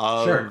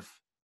Sure. of,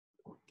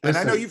 and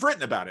I know Listen. you've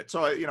written about it,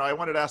 so I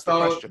wanted to ask the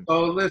So, question.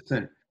 so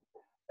listen.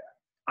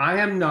 I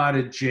am not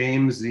a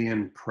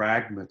Jamesian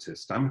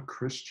pragmatist. I'm a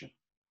Christian,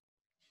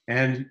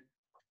 and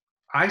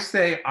I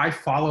say I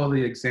follow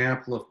the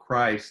example of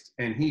Christ,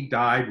 and he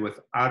died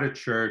without a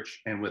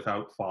church and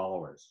without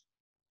followers.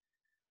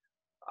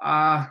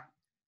 Uh,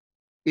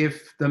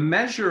 if the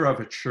measure of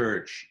a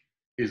church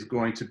is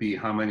going to be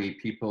how many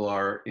people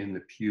are in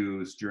the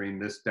pews during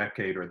this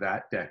decade or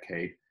that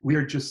decade, we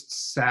are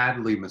just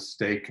sadly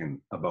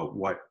mistaken about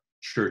what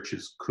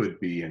churches could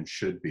be and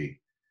should be.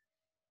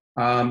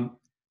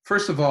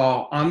 First of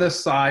all, on the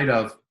side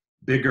of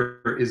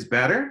bigger is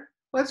better,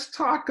 let's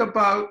talk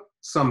about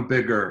some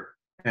bigger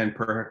and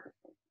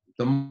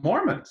the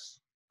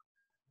Mormons,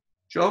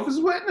 Jehovah's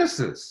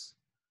Witnesses,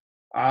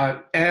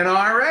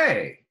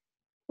 NRA.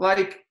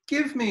 Like,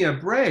 give me a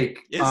break.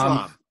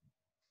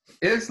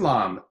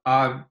 Islam.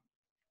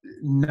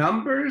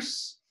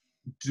 Numbers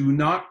do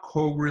not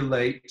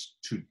correlate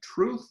to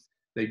truth.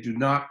 They do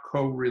not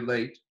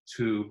correlate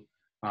to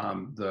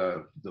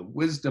the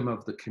wisdom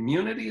of the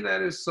community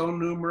that is so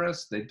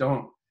numerous. They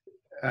don't.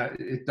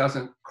 It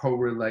doesn't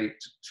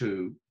correlate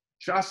to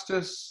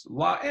justice,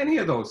 law, any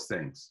of those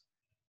things.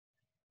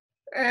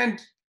 And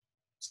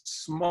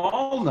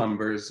small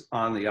numbers,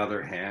 on the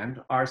other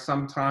hand, are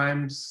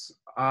sometimes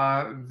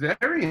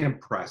very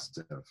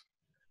impressive.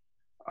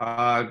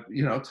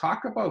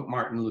 Talk about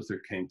Martin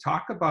Luther King,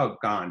 talk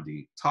about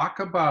Gandhi, talk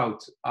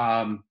about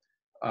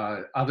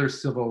other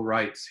civil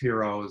rights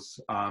heroes,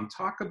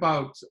 talk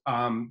about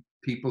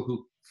people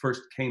who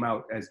first came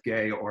out as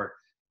gay, or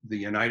the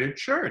United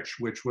Church,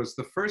 which was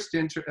the first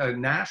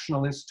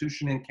national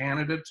institution in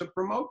Canada to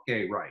promote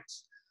gay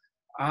rights.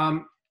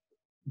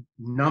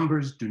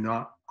 Numbers do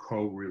not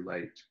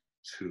correlate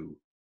to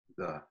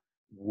the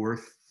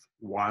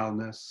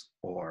worthwhileness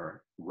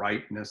or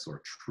rightness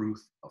or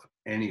truth of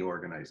any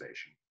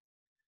organization.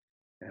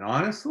 And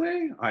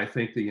honestly, I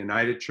think the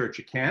United Church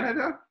of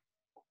Canada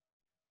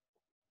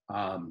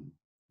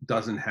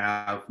doesn't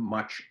have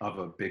much of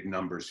a big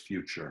numbers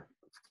future,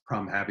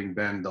 from having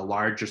been the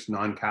largest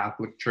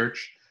non-Catholic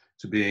church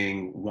to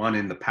being one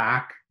in the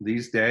pack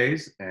these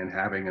days and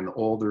having an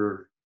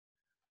older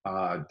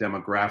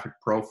demographic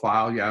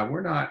profile. Yeah,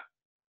 we're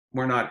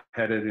not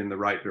headed in the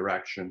right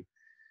direction.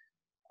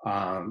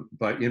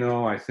 But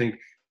I think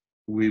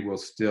we will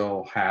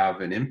still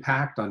have an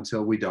impact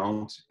until we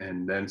don't,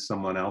 and then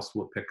someone else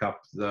will pick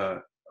up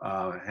the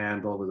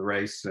handle of the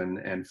race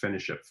and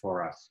finish it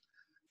for us.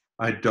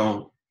 I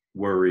don't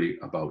worry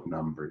about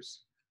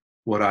numbers.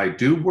 What I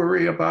do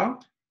worry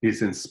about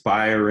is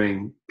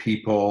inspiring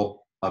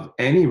people of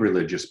any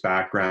religious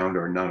background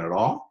or none at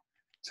all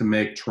to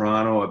make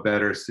Toronto a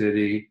better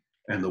city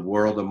and the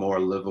world a more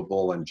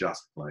livable and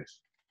just place.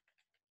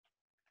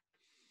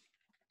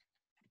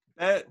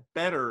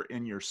 Better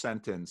in your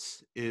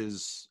sentence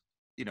is,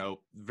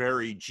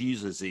 very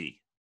Jesus-y,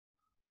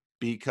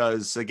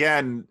 because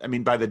again, I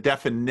mean, by the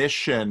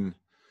definition,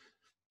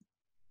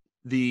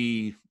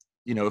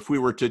 if we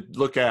were to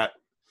look at,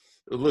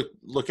 it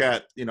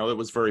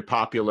was very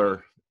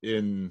popular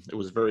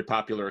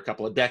a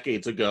couple of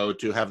decades ago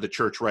to have the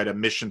church write a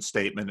mission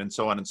statement and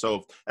so on and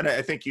so. And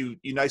I think you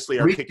nicely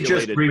articulated.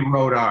 We just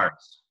rewrote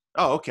ours.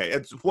 Oh, okay.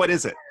 What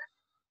is it?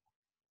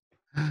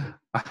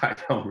 I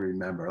don't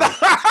remember.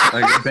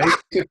 Like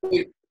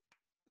basically,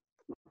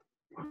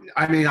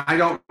 I mean, I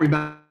don't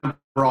remember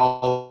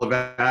all the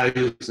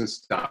values and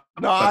stuff.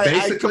 No, but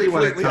basically,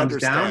 what it comes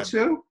understand. down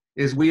to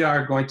is we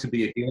are going to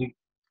be a healing.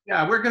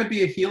 Yeah, we're going to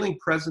be a healing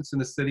presence in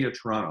the city of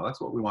Toronto.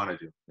 That's what we want to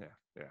do. Yeah.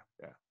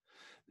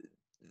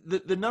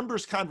 The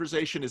numbers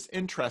conversation is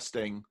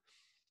interesting.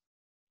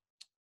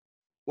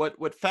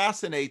 What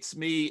fascinates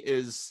me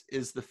is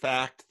the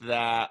fact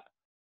that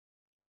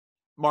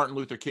Martin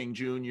Luther King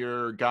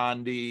Jr.,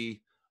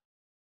 Gandhi,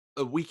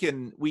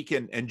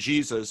 and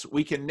Jesus,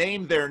 we can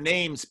name their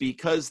names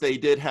because they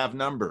did have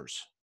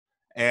numbers.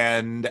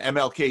 And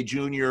MLK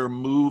Jr.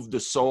 moved the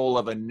soul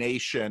of a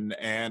nation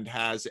and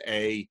has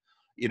a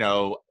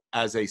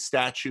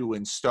statue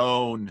in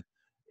stone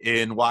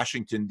in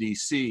Washington,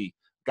 D.C.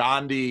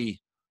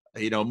 Gandhi,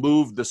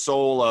 moved the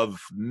soul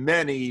of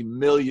many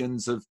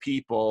millions of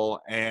people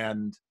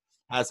and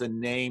has a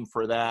name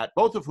for that.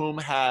 Both of whom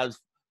have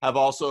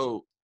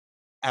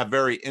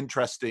very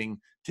interesting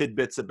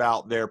tidbits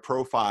about their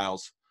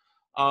profiles.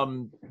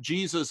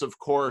 Jesus, of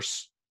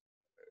course,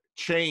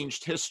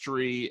 changed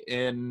history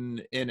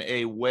in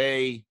a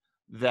way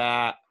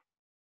that,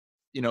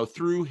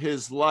 through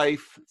his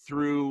life,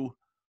 through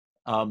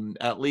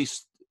at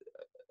least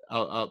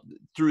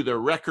through the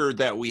record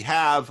that we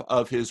have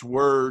of his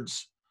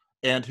words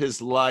and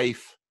his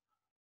life,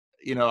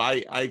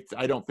 I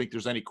don't think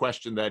there's any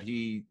question that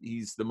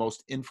he's the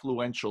most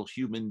influential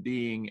human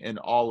being in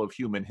all of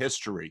human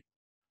history.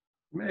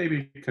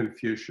 Maybe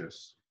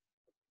Confucius.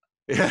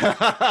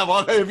 Yeah,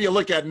 well, if you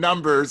look at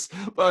numbers,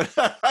 but,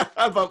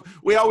 but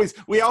we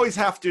always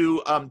have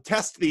to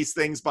test these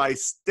things by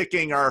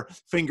sticking our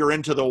finger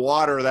into the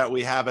water that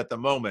we have at the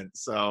moment.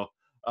 So,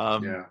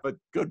 Yeah. but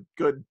good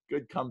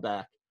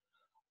comeback.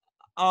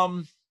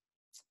 Um,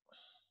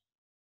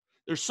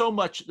 there's so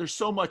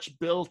much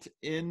built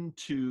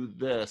into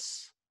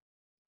this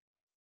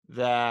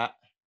that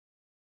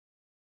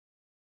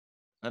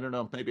I don't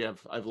know. Maybe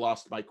I've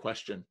lost my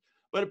question,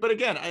 but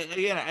again,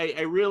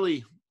 I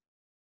really.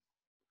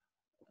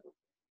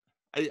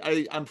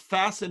 I'm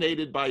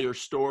fascinated by your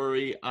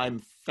story.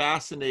 I'm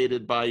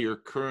fascinated by your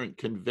current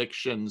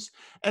convictions,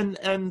 and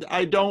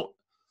I don't,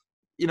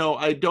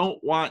 I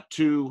don't want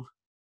to,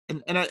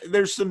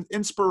 there's some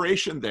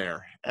inspiration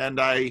there, and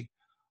I'm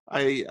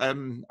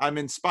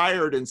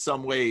inspired in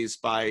some ways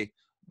by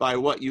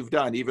what you've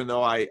done, even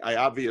though I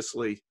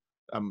obviously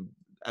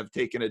have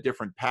taken a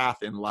different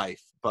path in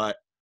life. But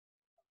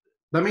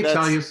Let me tell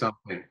that's, you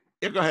something.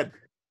 yeah, go ahead.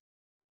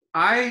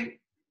 I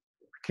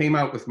came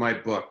out with my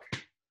book,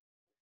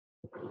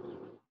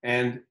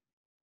 and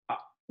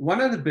one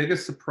of the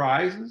biggest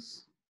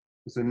surprises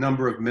was the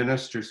number of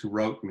ministers who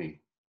wrote me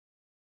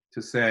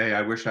to say,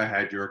 I wish I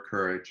had your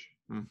courage.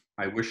 Mm.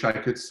 I wish I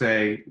could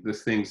say the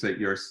things that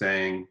you're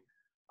saying.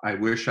 I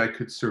wish I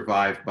could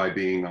survive by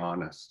being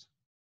honest.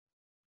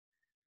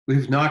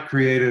 We've not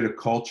created a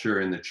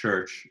culture in the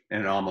church,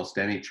 and almost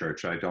any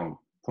church. I don't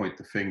point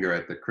the finger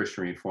at the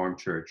Christian Reformed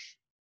Church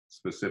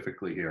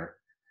specifically here.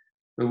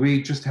 But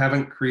we just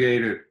haven't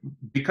created,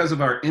 because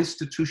of our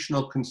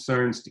institutional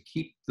concerns to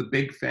keep the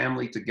big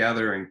family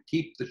together and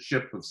keep the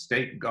ship of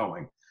state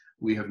going,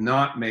 we have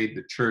not made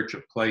the church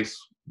a place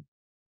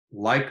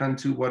like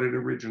unto what it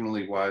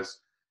originally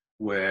was,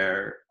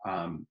 where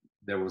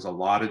there was a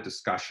lot of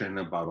discussion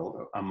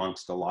about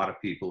amongst a lot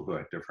of people who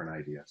had different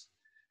ideas.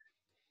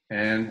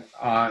 And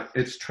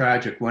it's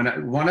tragic. One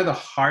of the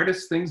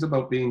hardest things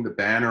about being the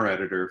banner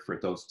editor for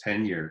those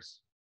 10 years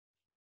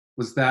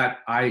was that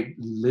I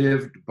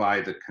lived by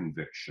the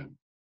conviction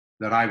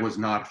that I was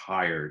not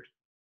hired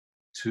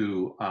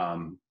to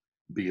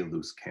be a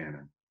loose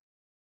cannon.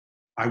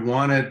 I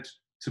wanted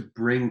to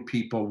bring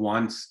people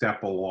one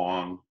step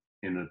along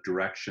in a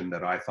direction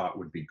that I thought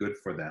would be good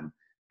for them.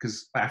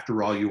 Because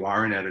after all, you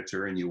are an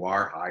editor and you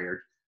are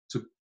hired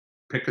to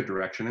pick a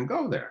direction and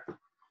go there,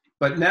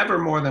 but never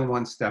more than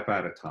one step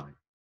at a time.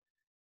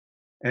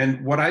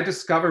 And what I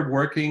discovered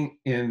working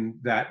in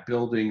that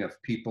building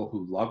of people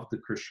who loved the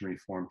Christian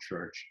Reformed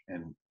Church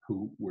and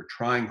who were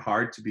trying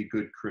hard to be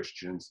good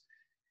Christians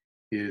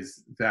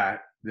is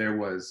that there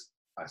was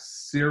a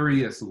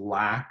serious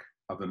lack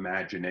of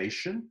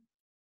imagination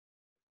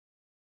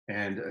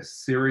and a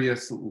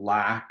serious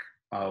lack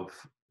of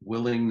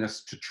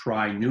willingness to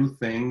try new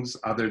things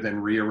other than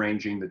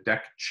rearranging the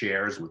deck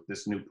chairs with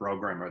this new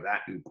program or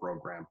that new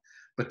program,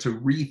 but to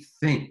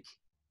rethink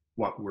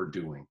what we're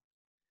doing.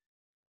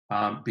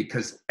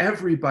 Because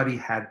everybody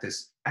had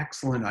this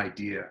excellent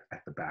idea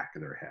at the back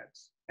of their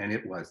heads. And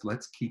it was,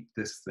 let's keep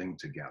this thing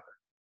together.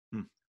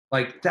 Hmm.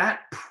 Like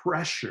that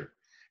pressure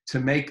to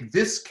make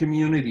this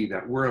community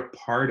that we're a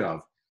part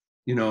of,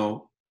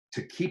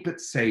 to keep it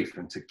safe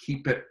and to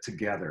keep it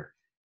together,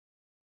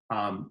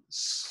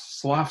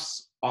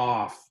 sloughs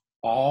off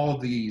all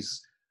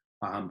these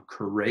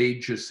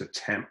courageous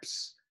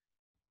attempts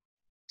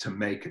to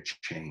make a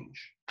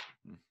change.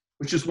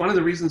 Which is one of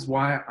the reasons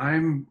why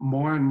I'm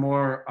more and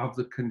more of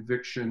the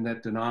conviction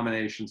that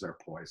denominations are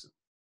poison.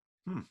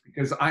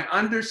 Because I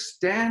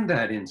understand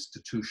that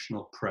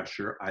institutional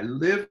pressure. I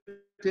lived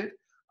it.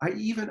 I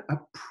even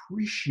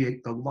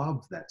appreciate the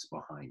love that's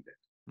behind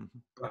it.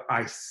 But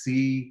I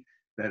see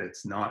that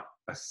it's not,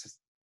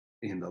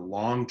 in the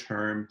long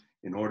term,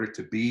 in order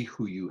to be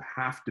who you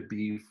have to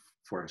be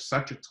for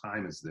such a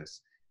time as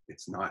this,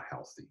 it's not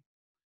healthy.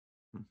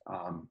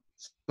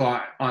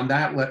 So on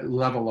that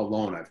level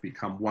alone, I've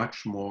become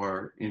much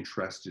more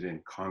interested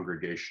in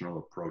congregational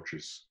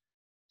approaches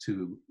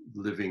to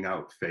living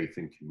out faith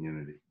in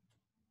community.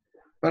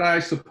 But I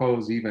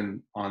suppose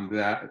even on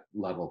that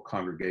level,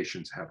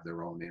 congregations have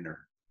their own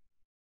inner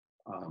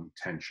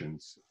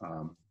tensions.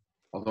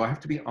 Although I have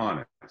to be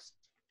honest,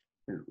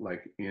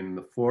 like in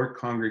the 4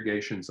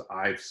 congregations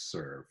I've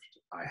served,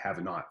 I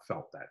have not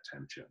felt that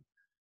tension.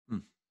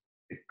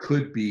 It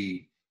could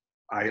be,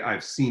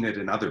 I've seen it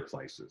in other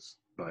places,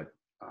 but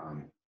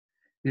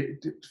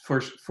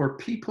for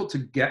people to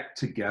get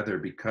together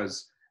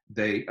because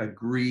they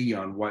agree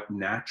on what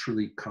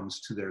naturally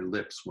comes to their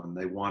lips when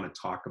they want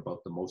to talk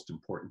about the most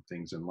important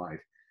things in life,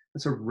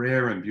 it's a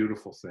rare and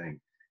beautiful thing.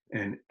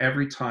 And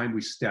every time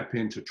we step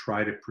in to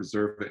try to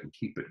preserve it and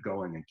keep it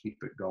going,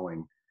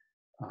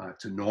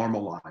 to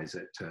normalize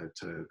it,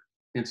 to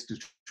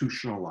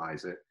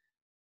institutionalize it,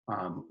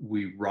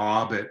 we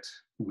rob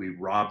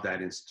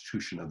that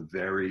institution of the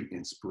very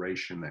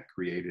inspiration that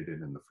created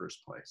it in the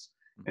first place.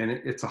 And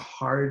it's a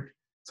hard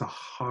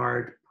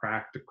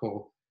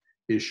practical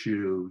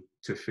issue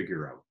to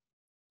figure out.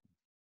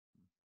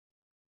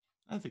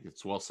 I think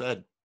it's well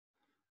said.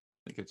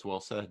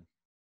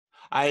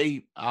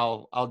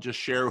 I'll just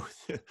share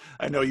with you.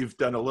 I know you've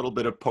done a little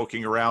bit of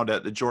poking around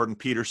at the Jordan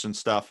Peterson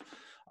stuff.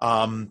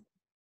 Um,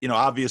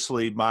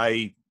 obviously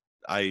my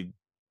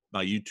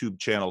YouTube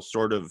channel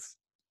sort of,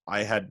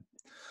 I had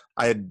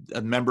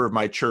a member of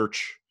my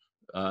church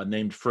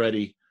named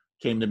Freddie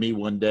came to me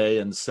one day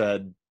and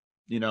said,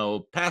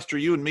 Pastor,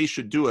 you and me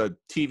should do a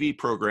TV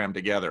program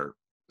together.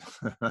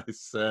 I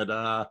said,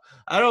 I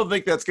don't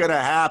think that's going to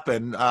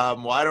happen.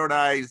 Why don't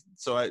I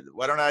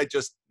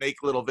just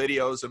make little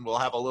videos and we'll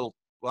have a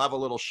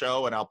little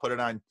show, and I'll put it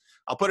on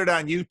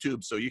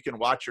YouTube so you can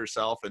watch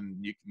yourself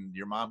and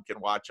your mom can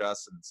watch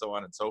us, and so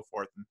on and so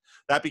forth. And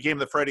that became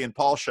the Freddie and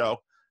Paul show.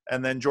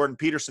 And then Jordan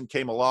Peterson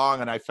came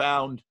along, and I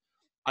found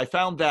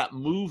that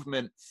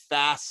movement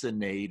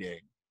fascinating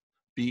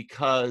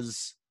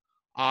because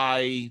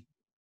I,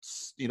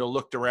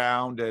 looked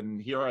around,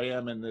 and here I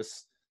am in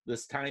this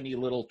tiny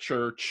little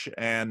church,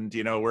 and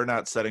we're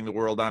not setting the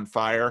world on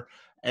fire.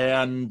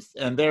 And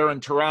there in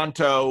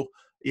Toronto,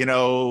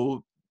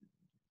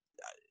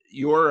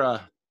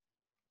 you're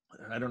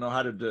I don't know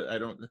how to do, I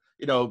don't,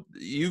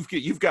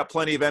 you've got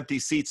plenty of empty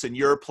seats in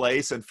your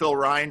place. And Phil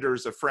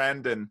Reinder's a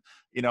friend, and,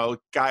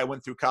 guy I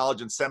went through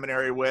college and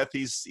seminary with.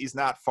 He's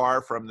not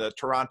far from the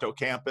Toronto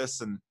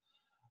campus. And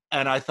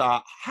I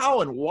thought,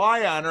 how and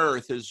why on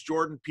earth is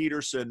Jordan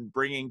Peterson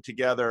bringing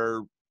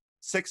together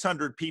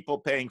 600 people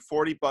paying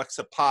 $40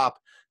 a pop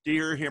to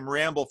hear him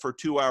ramble for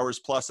 2 hours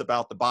plus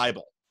about the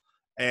Bible?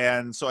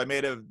 And so I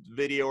made a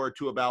video or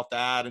two about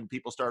that, and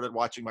people started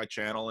watching my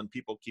channel, and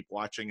people keep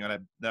watching, and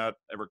I'm not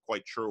ever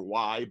quite sure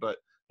why, but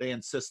they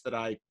insist that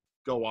I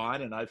go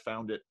on, and I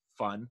found it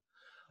fun.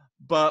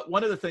 But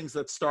one of the things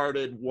that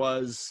started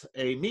was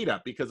a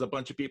meetup, because a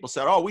bunch of people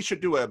said, oh, we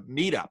should do a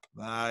meetup.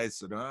 I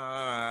said,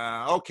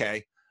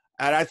 okay.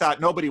 And I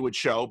thought nobody would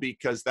show,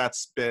 because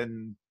that's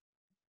been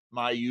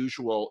my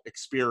usual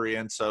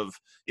experience of,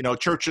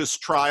 churches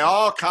try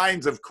all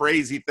kinds of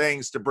crazy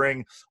things to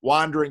bring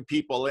wandering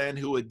people in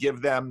who would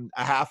give them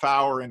a half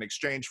hour in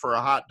exchange for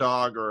a hot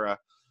dog or a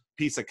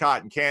piece of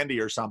cotton candy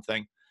or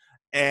something.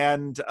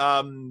 And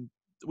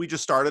we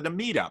just started a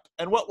meetup.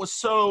 And what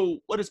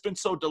has been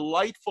so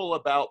delightful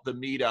about the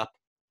meetup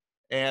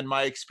and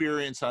my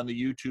experience on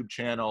the YouTube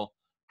channel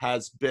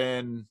has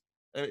been,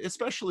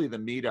 especially the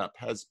meetup,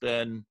 has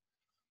been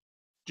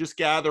just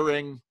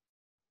gathering.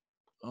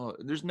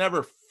 There's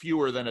never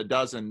fewer than a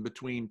dozen,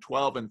 between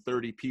 12 and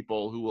 30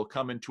 people who will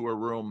come into a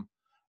room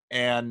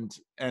and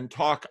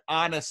talk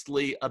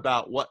honestly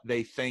about what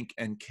they think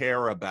and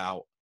care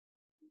about.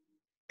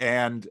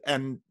 And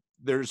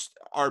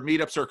our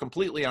meetups are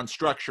completely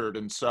unstructured,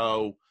 and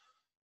so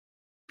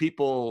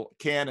people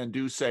can and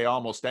do say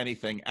almost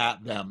anything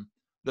at them.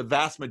 The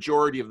vast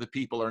majority of the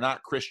people are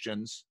not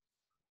Christians,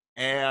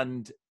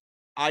 and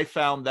I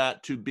found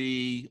that to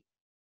be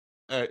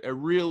a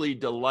really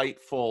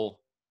delightful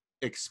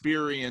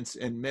experience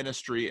in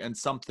ministry. And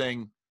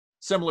something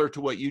similar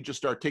to what you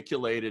just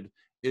articulated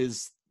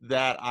is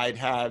that I'd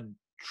had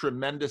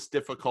tremendous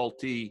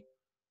difficulty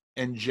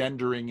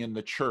engendering in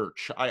the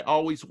church. I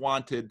always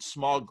wanted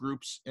small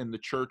groups in the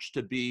church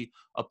to be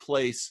a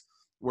place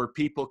where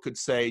people could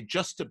say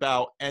just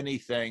about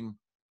anything,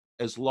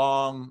 as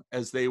long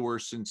as they were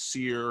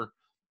sincere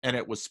and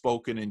it was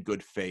spoken in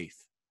good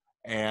faith.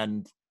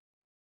 And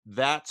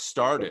that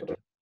started,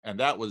 and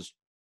that was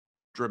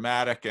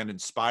dramatic and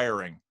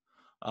inspiring.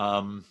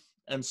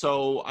 And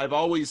so I've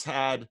always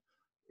had,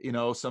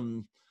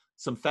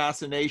 some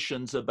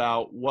fascinations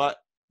about what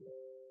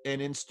an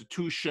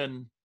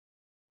institution,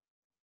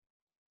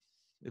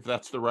 if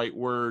that's the right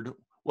word,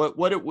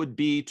 what it would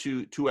be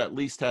to at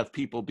least have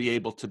people be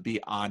able to be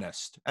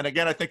honest. And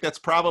again, I think that's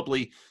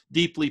probably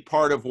deeply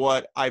part of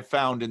what I've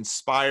found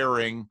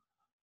inspiring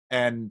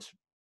and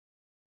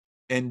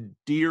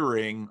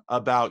endearing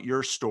about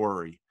your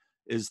story,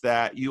 is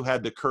that you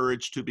had the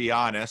courage to be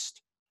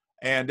honest,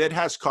 and it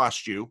has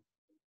cost you,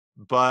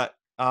 but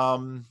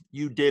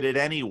you did it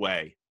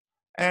anyway.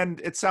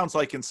 And it sounds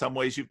like in some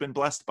ways you've been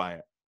blessed by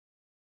it.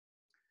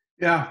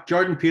 Yeah,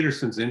 Jordan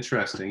Peterson's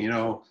interesting.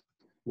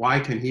 Why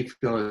can he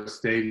fill a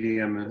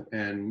stadium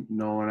and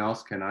no one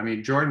else can? I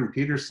mean, Jordan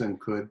Peterson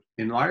could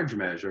in large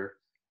measure,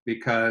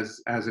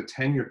 because as a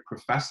tenured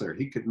professor,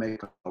 he could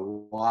make a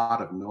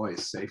lot of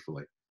noise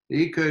safely.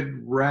 He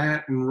could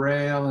rant and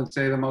rail and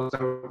say the most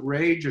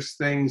outrageous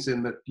things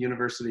in the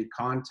university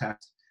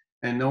context,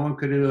 and no one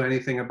could do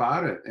anything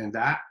about it. And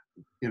that,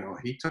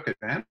 he took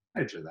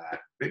advantage of that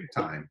big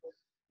time.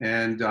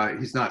 And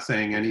he's not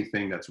saying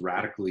anything that's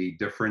radically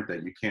different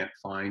that you can't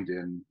find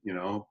in,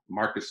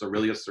 Marcus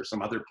Aurelius or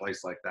some other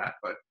place like that.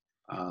 But,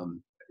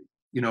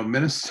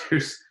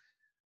 ministers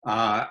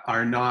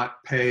are not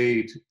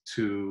paid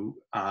to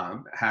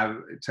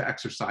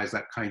exercise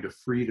that kind of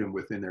freedom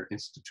within their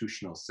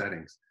institutional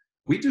settings.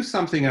 We do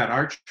something at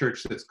our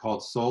church that's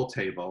called Soul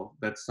Table,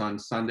 that's on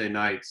Sunday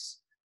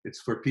nights.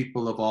 It's for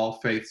people of all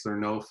faiths or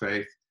no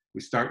faith. We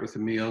start with a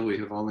meal. We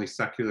have only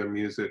secular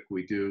music.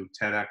 We do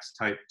TEDx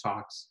type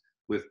talks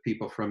with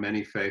people from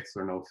any faiths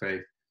or no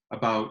faith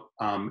about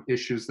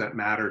issues that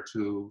matter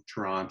to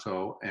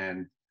Toronto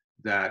and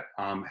that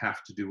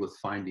have to do with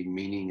finding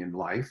meaning in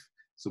life.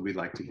 So we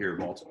like to hear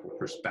multiple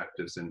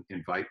perspectives and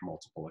invite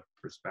multiple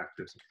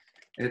perspectives.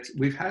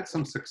 We've had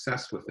some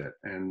success with it.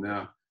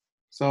 And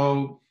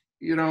so,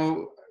 you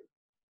know,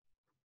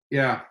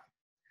 yeah.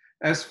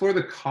 As for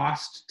the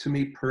cost to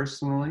me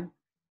personally,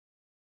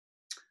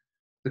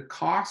 the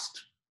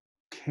cost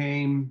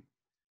came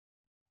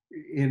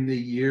in the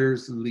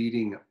years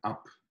leading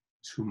up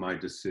to my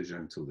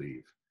decision to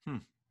leave.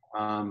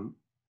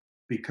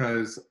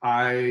 Because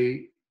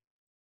I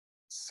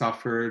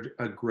suffered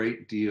a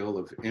great deal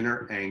of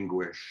inner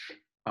anguish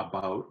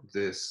about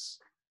this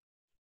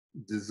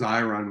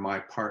desire on my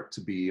part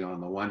to be,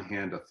 on the one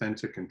hand,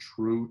 authentic and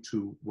true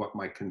to what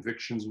my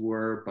convictions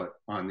were, but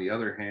on the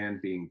other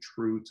hand, being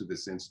true to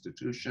this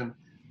institution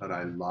that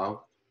I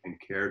loved and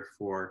cared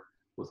for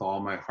with all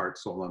my heart,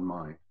 soul, and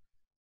mind.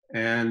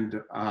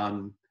 And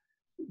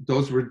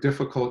those were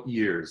difficult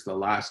years, the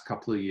last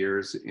couple of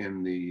years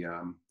in the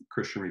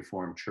Christian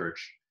Reformed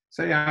Church.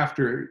 Say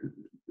after,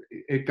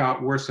 it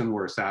got worse and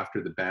worse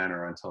after the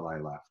banner until I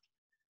left.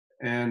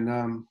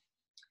 And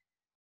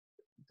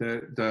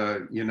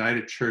the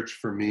United Church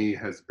for me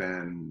has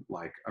been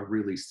like a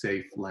really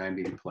safe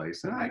landing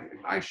place. And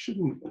I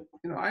shouldn't,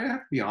 you know, I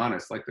have to be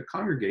honest, like the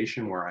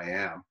congregation where I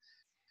am,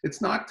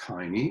 it's not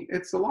tiny.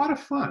 It's a lot of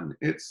fun.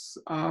 It's,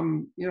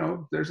 you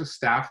know, there's a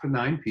staff of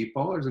 9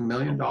 people. There's $1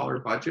 million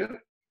budget.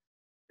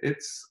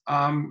 It's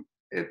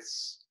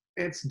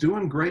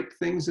doing great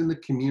things in the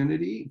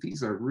community.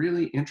 These are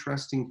really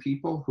interesting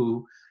people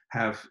who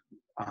have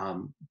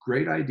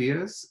great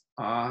ideas.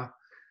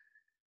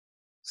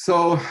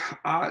 So,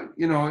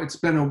 you know, it's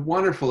been a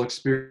wonderful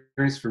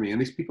experience for me. And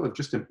these people have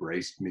just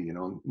embraced me. You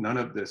know, none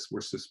of this,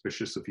 we're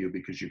suspicious of you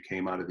because you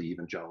came out of the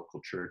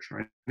evangelical church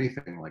or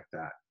anything like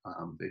that.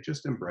 They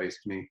just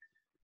embraced me.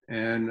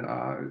 And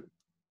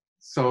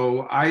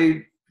so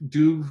I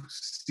do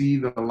see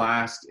the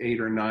last 8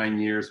 or 9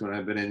 years when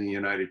I've been in the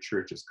United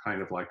Church as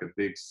kind of like a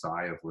big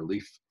sigh of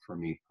relief for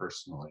me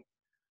personally,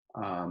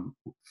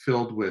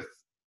 filled with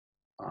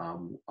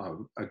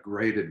a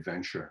great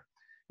adventure.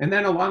 And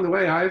then along the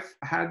way, I've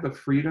had the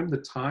freedom, the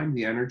time,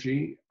 the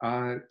energy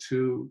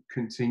to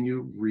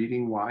continue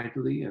reading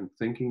widely and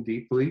thinking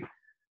deeply,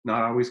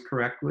 not always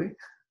correctly.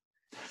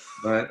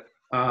 But,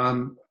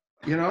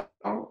 you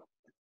know,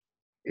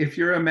 if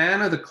you're a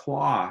man of the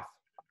cloth,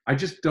 I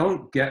just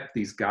don't get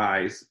these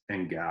guys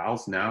and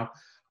gals now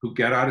who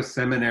get out of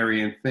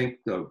seminary and think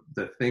the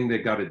thing they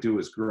got to do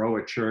is grow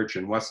a church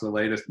and what's the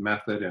latest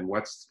method and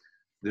what's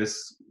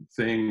this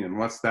thing and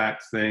what's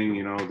that thing,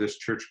 you know, this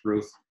church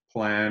growth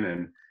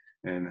plan.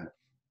 And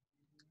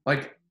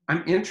like,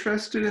 I'm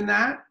interested in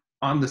that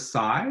on the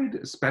side,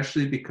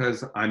 especially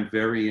because I'm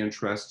very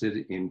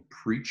interested in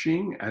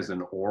preaching as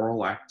an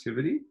oral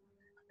activity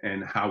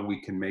and how we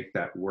can make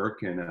that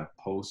work in a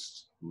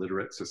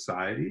post-literate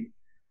society.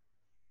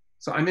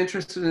 So I'm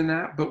interested in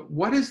that. But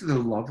what is the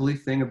lovely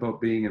thing about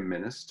being a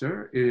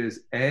minister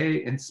is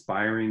A,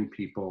 inspiring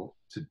people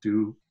to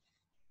do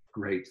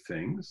great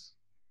things,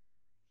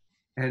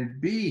 and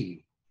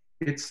B,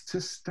 it's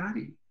to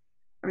study.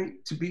 I mean,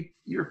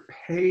 you're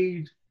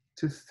paid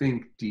to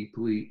think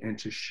deeply and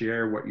to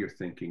share what you're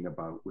thinking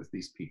about with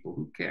these people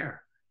who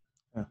care.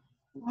 Yeah.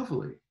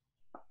 Lovely.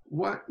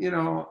 What, you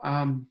know,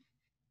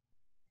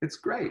 it's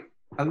great.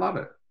 I love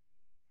it.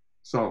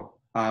 So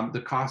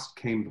the cost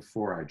came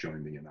before I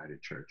joined the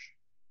United Church.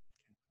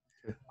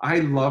 I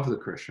love the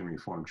Christian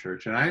Reformed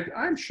Church. And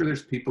I'm sure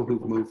there's people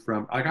who've moved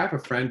from, like I have a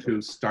friend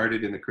who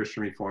started in the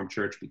Christian Reformed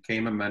Church,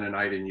 became a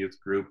Mennonite in youth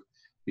group,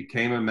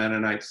 became a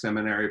Mennonite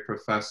seminary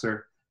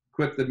professor,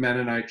 quit the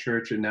Mennonite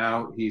church, and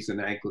now he's an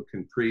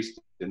Anglican priest,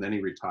 and then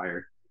he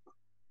retired.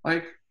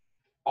 Like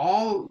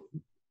all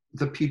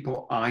the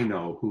people I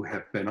know who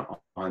have been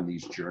on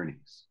these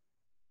journeys,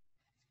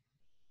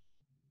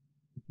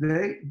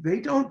 they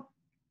don't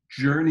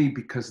journey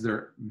because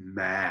they're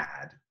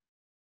mad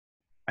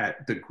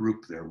at the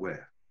group they're with.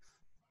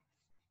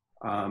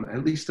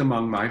 At least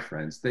among my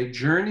friends, they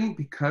journey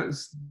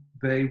because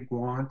they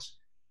want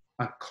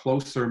a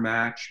closer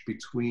match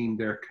between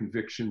their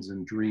convictions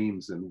and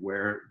dreams and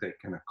where they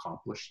can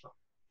accomplish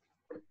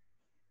them.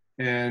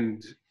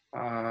 And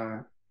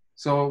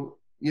so,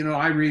 you know,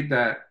 I read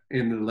that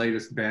in the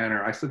latest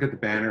banner. I still get the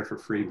banner for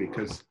free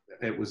because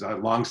it was a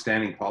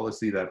long-standing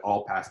policy that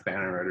all past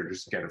banner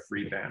editors get a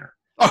free banner.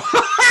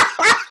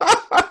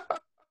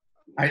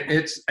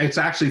 It's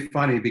actually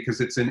funny because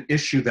it's an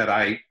issue that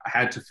I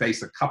had to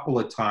face a couple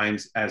of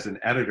times as an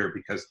editor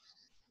because,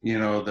 you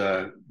know,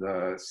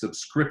 the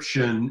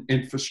subscription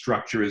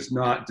infrastructure is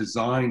not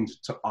designed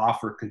to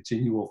offer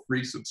continual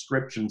free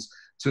subscriptions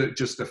to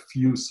just a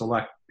few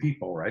select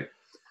people, right?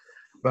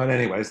 But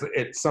anyways,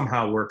 it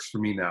somehow works for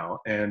me now.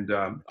 And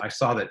I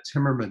saw that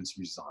Timmermans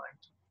resigned.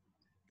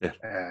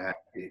 Yeah.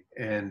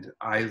 And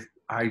I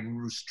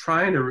was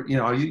trying to, you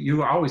know,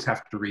 you always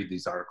have to read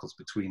these articles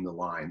between the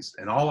lines.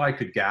 And all I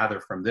could gather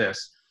from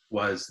this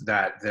was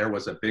that there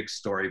was a big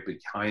story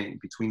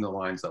between the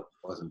lines that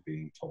wasn't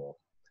being told.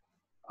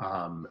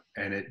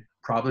 And it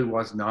probably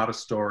was not a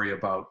story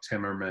about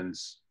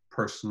Timmermans'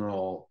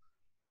 personal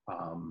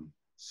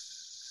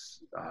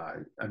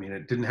I mean,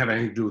 it didn't have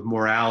anything to do with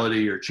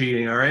morality or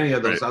cheating or any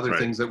of those other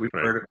things that we've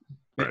heard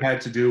of. It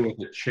had to do with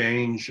a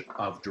change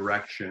of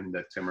direction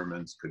that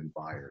Timmermans couldn't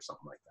buy or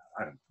something like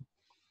that. I don't know.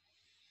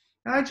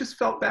 And I just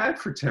felt bad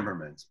for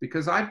Timmermans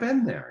because I've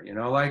been there, you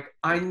know, like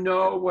I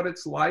know what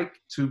it's like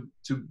to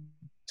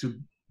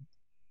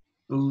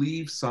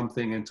believe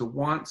something and to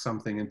want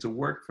something and to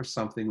work for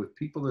something with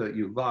people that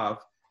you love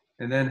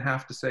and then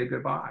have to say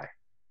goodbye.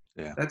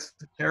 Yeah. That's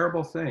a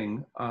terrible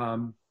thing.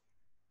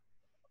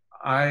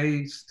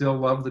 I still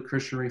love the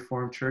Christian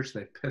Reformed Church.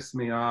 They piss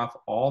me off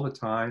all the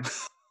time.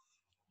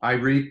 I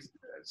read,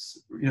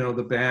 you know,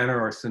 the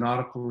banner or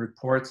synodical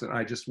reports and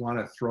I just want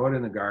to throw it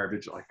in the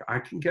garbage. Like I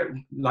can get,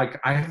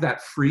 like I have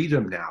that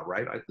freedom now,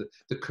 right?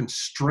 The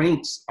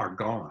constraints are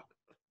gone.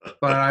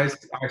 But I,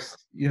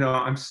 you know,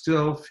 I'm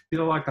still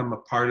feel like I'm a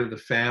part of the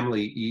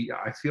family.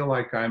 I feel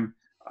like I'm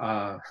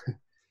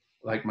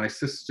like my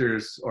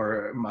sisters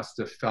or must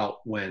have felt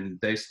when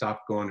they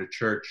stopped going to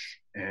church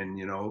and,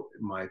 you know,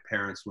 my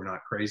parents were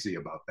not crazy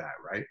about that,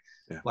 right?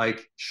 Yeah.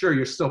 Like, sure,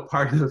 you're still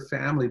part of the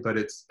family, but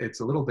it's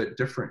a little bit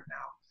different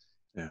now.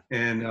 Yeah.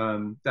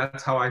 And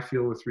that's how I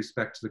feel with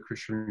respect to the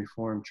Christian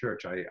Reformed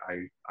Church. I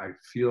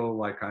feel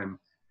like I'm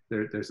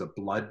there's a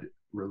blood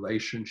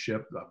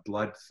relationship, a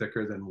blood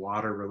thicker than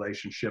water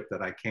relationship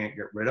that I can't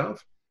get rid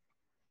of.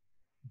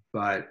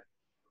 But,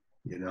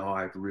 you know,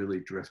 I've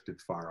really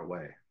drifted far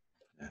away.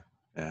 Yeah.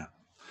 Yeah.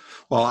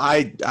 Well,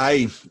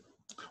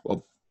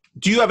 well,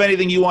 do you have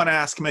anything you want to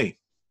ask me?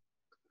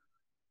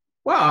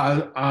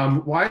 Well,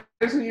 why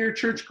isn't your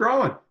church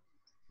growing?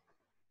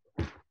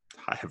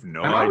 I have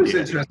no I'm idea. always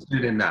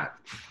interested in that.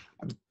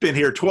 I've been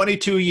here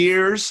 22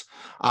 years.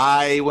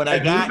 Have you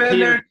been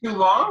there too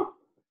long?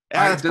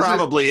 That's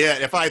probably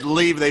it. If I'd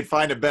leave, they'd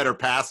find a better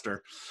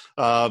pastor.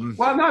 Well,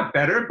 not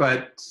better,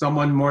 but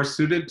someone more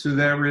suited to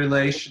their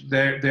relation,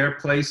 their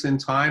place in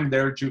time,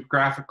 their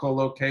geographical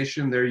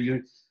location.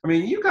 I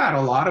mean, you got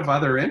a lot of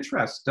other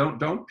interests.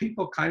 Don't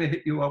people kind of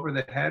hit you over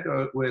the head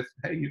with,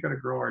 hey, you got to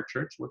grow our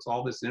church? What's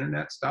all this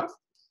internet stuff?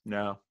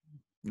 No.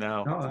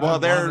 Well,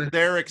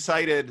 they're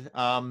excited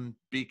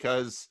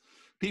because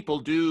people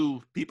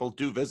do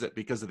visit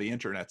because of the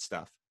internet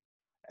stuff.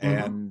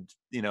 And,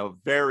 you know,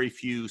 very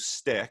few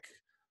stick.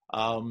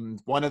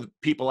 One of the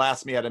people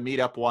asked me at a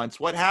meetup once,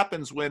 what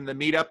happens when the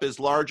meetup is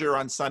larger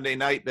on Sunday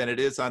night than it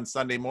is on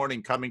Sunday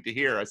morning coming to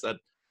here? I said,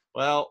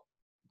 well,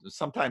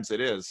 sometimes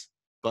it is,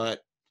 but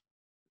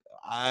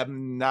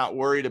I'm not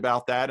worried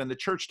about that. And the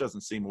church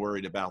doesn't seem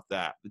worried about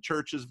that. The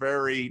church is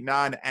very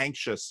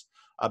non-anxious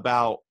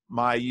about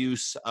my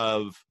use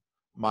of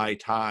my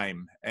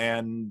time.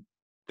 And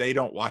they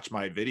don't watch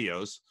my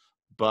videos,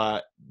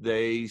 but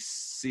they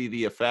see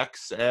the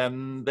effects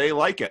and they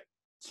like it.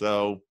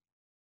 So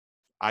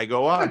I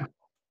go on.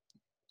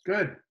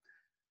 Good.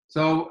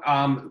 So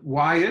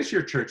why is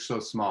your church so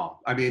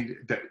small? I mean,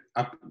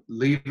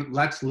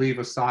 let's leave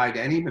aside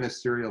any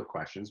ministerial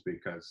questions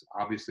because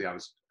obviously I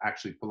was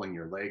actually pulling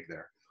your leg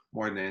there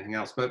more than anything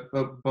else. But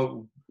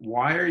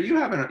why are you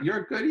you're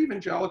a good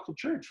evangelical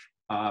church,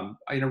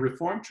 in a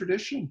Reformed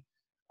tradition.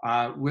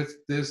 With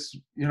this,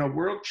 you know,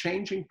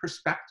 world-changing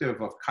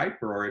perspective of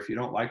Kuyper, or if you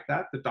don't like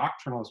that, the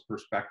doctrinalist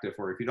perspective,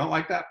 or if you don't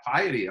like that,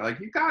 piety. Like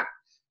you got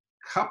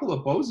a couple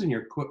of bows in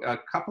a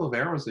couple of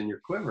arrows in your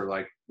quiver.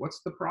 Like,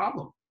 what's the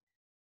problem?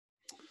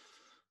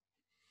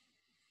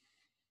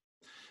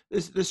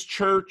 This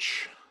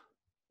church,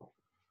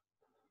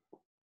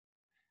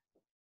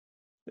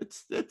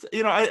 it's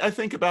you know, I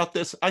think about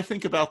this. I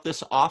think about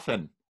this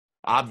often.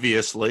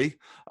 Obviously,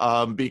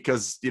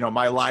 because, you know,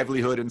 my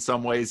livelihood in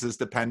some ways is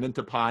dependent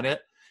upon it.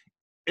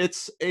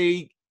 It's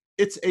a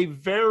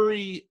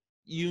very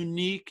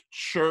unique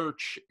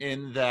church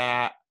in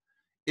that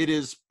it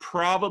is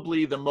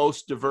probably the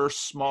most diverse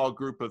small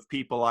group of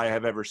people I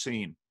have ever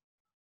seen.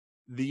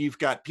 You've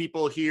got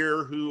people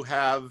here who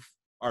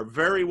are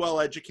very well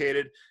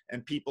educated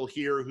and people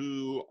here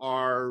who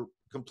are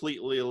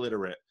completely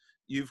illiterate.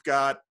 You've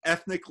got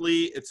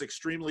ethnically, it's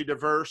extremely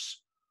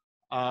diverse.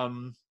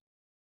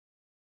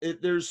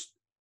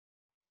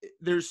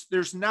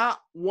 There's not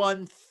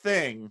one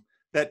thing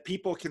that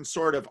people can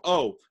sort of,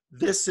 oh,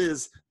 this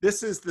is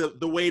the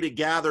way to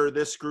gather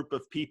this group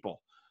of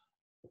people.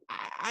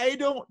 I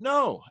don't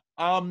know.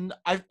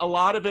 A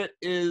lot of it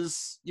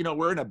is, you know,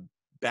 we're in a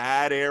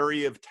bad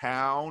area of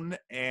town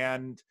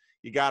and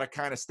you got to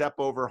kind of step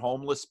over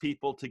homeless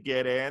people to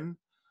get in.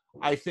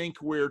 I think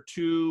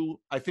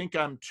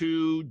I'm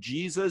too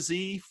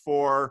Jesus-y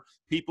for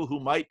people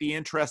who might be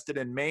interested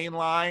in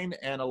mainline,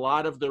 and a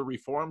lot of the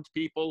Reformed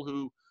people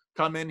who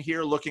come in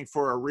here looking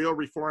for a real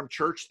Reformed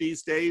church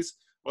these days,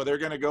 well, they're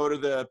going to go to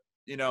the,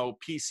 you know,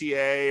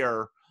 PCA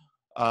or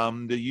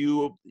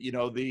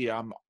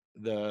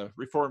the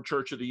Reformed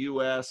Church of the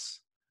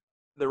U.S.,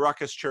 the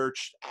Ruckus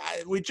Church.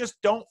 We just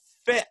don't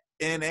fit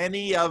in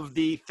any of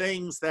the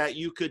things that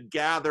you could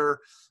gather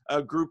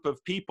a group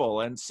of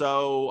people. And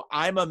so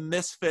I'm a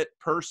misfit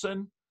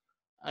person,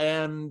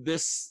 and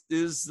this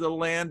is the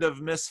land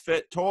of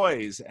misfit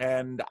toys.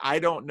 And I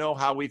don't know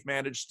how we've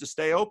managed to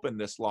stay open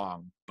this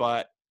long,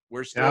 but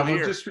we're Yeah, still well,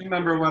 here. just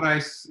remember what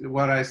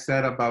I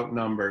said about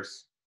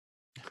numbers.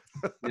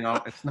 You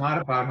know, it's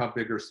not about how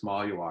big or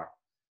small you are.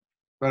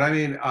 But I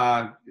mean,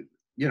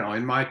 you know,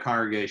 in my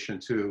congregation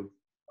too,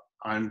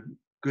 on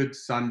good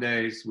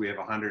Sundays, we have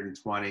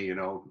 120, you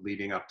know,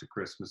 leading up to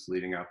Christmas,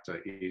 leading up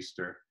to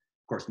Easter.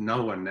 Of course,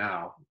 no one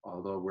now,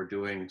 although we're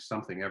doing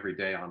something every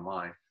day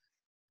online.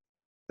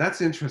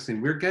 That's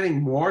interesting. We're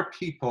getting more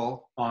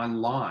people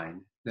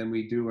online than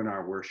we do in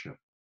our worship.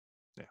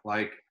 Yeah.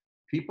 Like,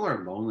 people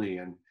are lonely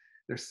and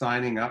they're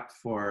signing up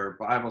for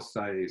Bible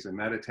studies and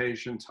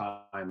meditation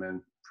time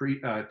and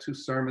two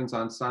sermons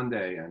on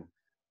Sunday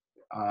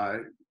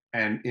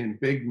and in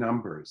big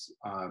numbers.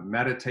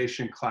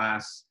 Meditation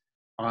class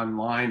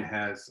online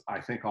has, I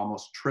think,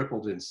 almost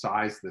tripled in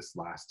size this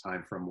last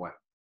time from what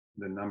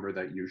the number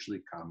that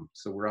usually come.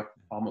 So we're up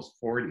almost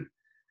 40.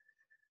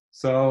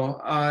 So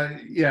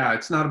yeah,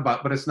 it's not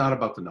about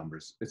the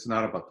numbers. It's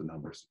not about the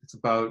numbers. It's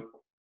about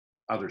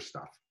other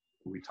stuff.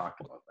 We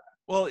talked about that.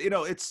 Well, you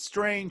know, it's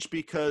strange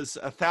because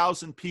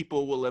 1,000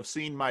 people will have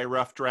seen my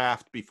rough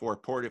draft before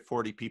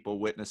 40 people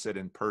witness it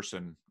in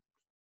person,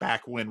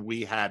 back when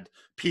we had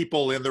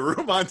people in the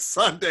room on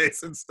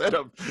Sundays instead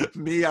of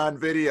me on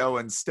video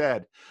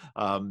instead,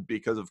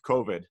 because of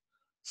COVID.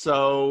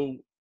 So,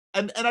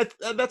 and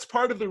that's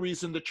part of the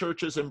reason the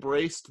church has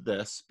embraced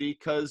this,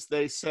 because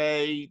they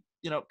say,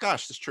 you know,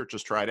 gosh, this church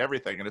has tried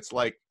everything. And it's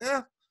like,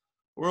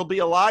 we'll be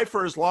alive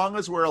for as long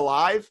as we're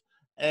alive.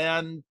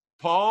 And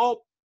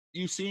Paul,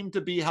 you seem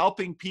to be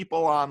helping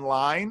people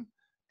online.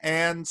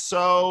 And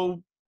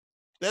so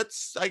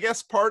that's, I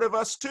guess, part of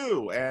us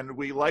too. And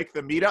we like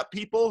the meetup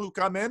people who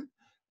come in,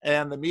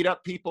 and the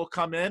meetup people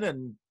come in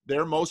and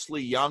they're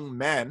mostly young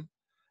men.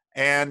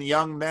 And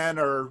young men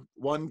are,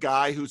 one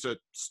guy who's a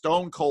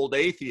stone cold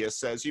atheist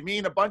says, you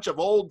mean a bunch of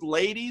old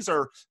ladies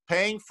are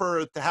paying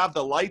to have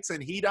the lights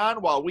and heat on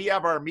while we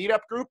have our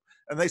meetup group?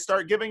 And they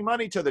start giving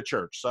money to the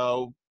church.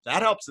 So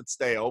that helps it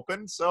stay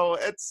open. So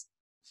it's,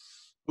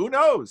 who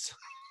knows?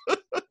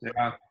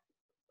 Yeah.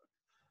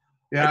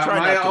 I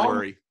try not to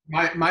worry.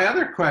 My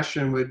other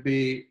question would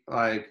be,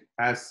 like,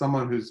 as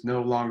someone who's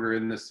no longer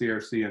in the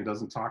CRC and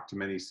doesn't talk to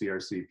many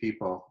CRC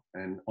people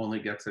and only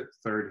gets it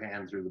third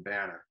hand through the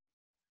banner,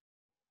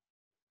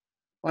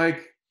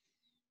 like,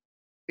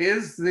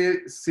 is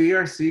the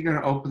CRC going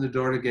to open the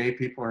door to gay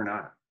people or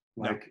not?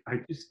 Like, no.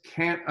 I just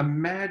can't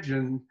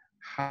imagine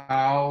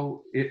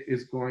how it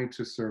is going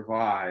to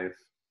survive,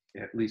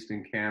 at least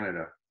in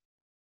Canada,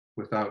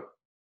 without,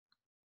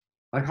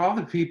 like, all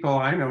the people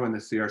I know in the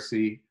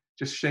CRC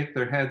just shake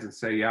their heads and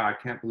say, yeah, I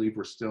can't believe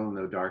we're still in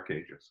the dark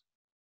ages.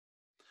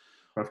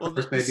 But of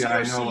course, maybe the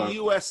CRC, I know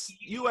of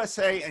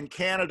USA and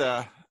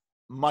Canada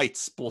might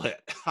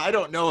split. I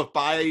don't know if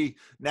by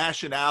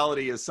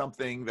nationality is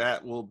something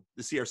that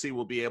the CRC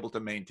will be able to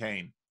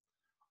maintain,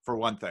 for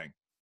one thing.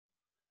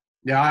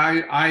 Yeah,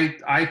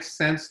 I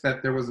sense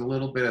that there was a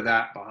little bit of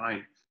that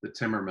behind the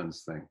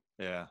Timmermans thing.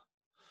 Yeah.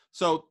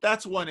 So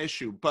that's one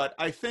issue. But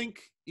I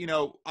think, you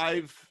know,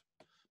 I've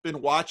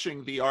been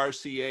watching the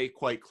RCA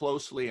quite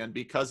closely, and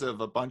because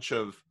of a bunch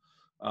of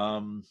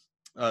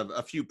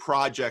a few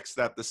projects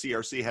that the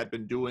CRC had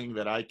been doing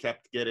that I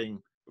kept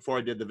getting, before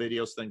I did the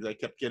videos things, I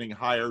kept getting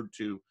hired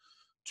to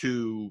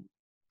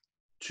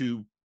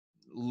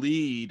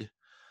lead.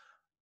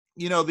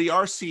 You know, the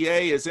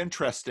RCA is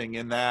interesting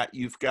in that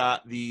you've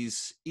got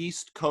these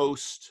East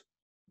Coast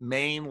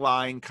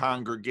mainline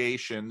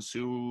congregations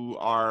who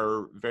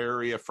are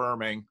very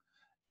affirming,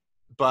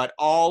 but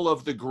all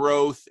of the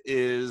growth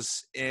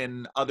is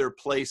in other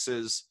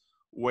places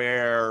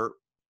where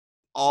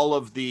all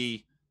of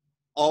the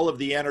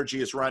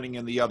energy is running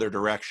in the other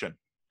direction.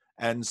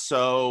 And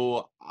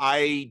so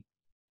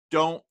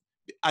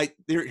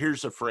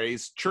here's a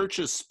phrase: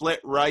 churches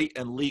split right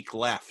and leak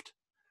left.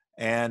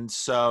 And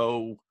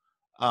so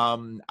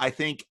I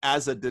think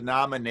as a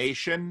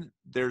denomination,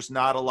 there's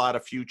not a lot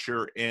of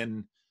future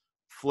in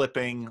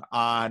flipping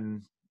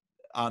on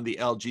the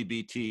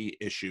LGBT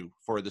issue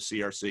for the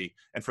CRC.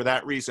 And for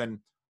that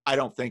reason, I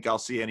don't think I'll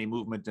see any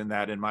movement in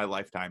that in my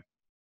lifetime.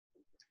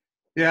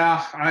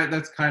 Yeah,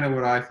 that's kind of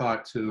what I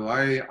thought too.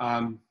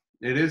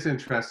 It is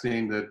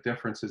interesting, the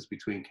differences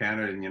between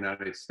Canada and the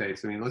United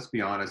States. I mean, let's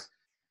be honest,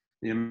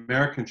 the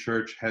American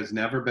church has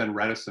never been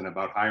reticent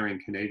about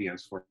hiring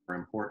Canadians for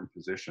important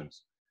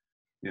positions.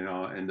 You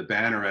know, and the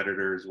banner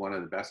editor is one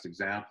of the best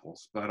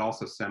examples, but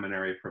also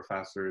seminary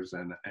professors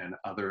and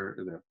other,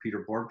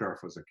 Peter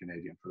Borgdorf was a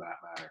Canadian for that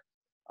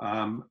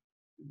matter.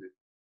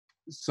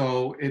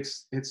 So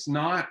it's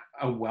not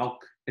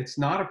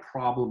a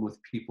problem with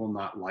people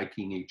not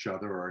liking each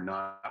other or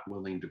not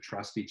willing to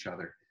trust each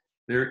other.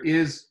 There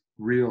is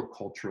real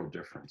cultural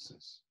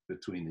differences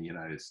between the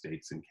United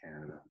States and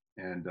Canada.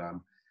 And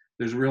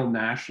there's real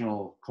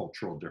national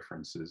cultural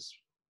differences.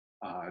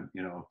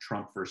 You know,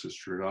 Trump versus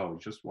Trudeau.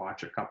 Just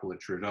watch a couple of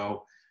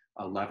Trudeau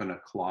 11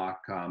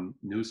 o'clock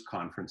news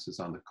conferences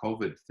on the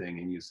COVID thing,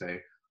 and you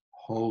say,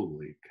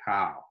 holy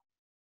cow,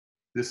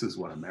 this is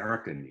what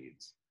America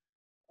needs.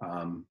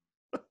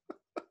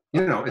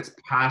 You know, it's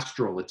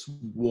pastoral, it's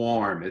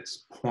warm,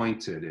 it's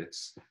pointed,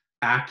 it's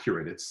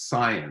accurate. It's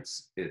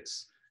science.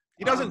 It's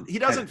he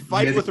doesn't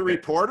fight with the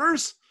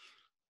reporters.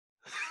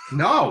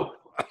 No,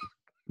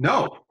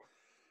 no.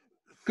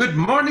 Good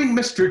morning,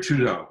 Mr.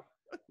 Trudeau.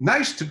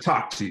 Nice to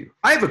talk to you.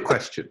 I have a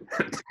question.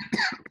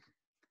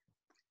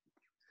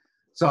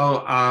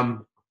 So,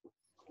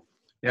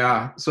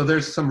 yeah, so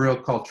there's some real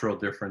cultural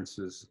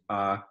differences.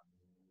 Yeah,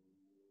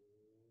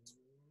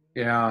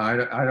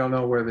 I don't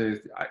know where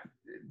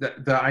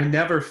I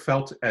never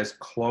felt as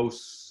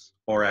close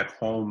or at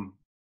home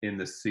in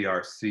the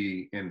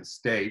CRC in the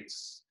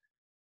States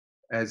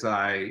as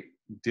I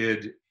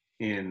did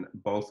in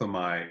both of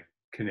my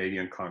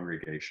Canadian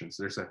congregations.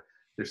 There's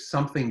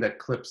something that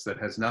clips that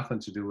has nothing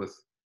to do with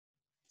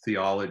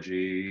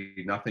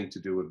theology, nothing to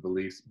do with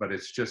beliefs, but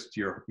it's just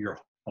your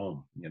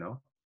home, you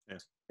know?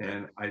 Yes.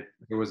 And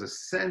there was a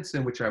sense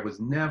in which I was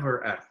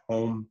never at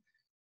home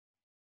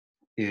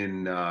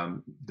in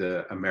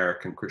the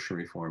American Christian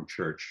Reformed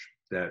Church,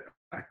 that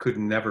I could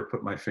never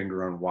put my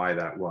finger on why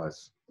that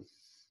was.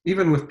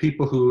 Even with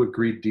people who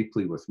agreed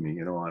deeply with me,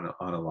 you know,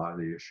 on a lot of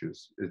the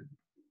issues.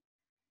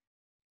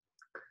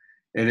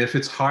 And if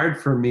it's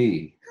hard for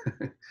me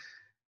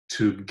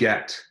to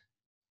get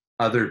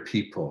other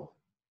people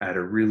at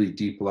a really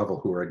deep level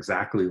who are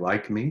exactly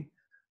like me,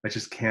 I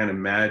just can't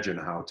imagine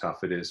how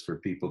tough it is for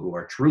people who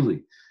are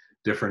truly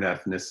different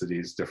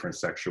ethnicities, different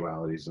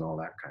sexualities, and all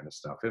that kind of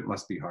stuff. It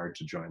must be hard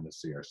to join the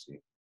CRC.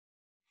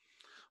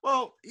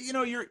 Well, you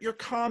know, your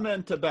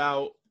comment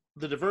about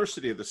the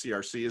diversity of the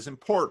CRC is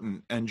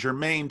important and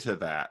germane to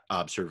that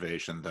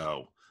observation,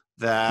 though,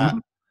 that,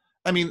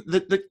 I mean,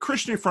 the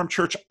Christian Reformed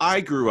Church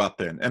I grew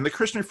up in and the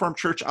Christian Reformed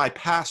Church I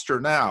pastor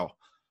now,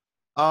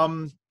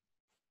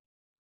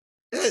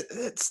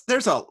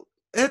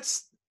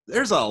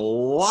 there's a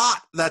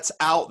lot that's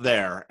out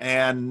there,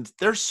 and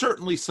there's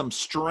certainly some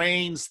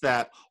strains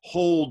that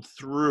hold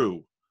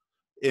through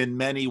in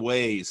many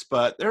ways,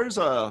 but there's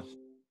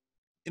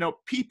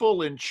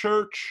people in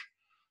church,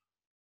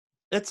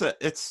 it's a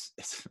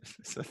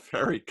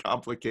very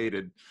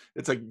complicated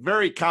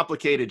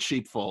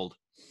sheepfold.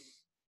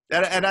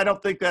 And I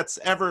don't think that's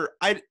ever,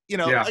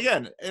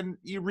 again, and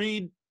you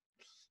read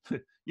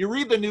you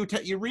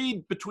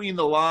read between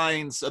the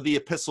lines of the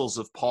epistles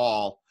of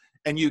Paul,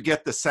 and you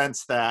get the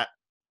sense that,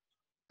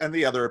 and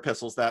the other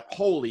epistles, that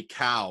holy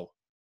cow,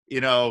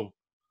 that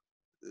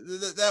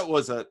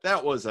was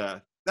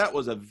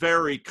a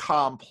very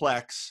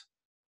complex,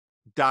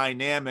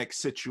 dynamic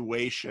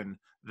situation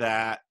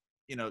that,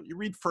 you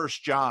read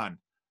First John,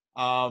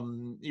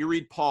 you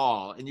read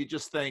Paul, and you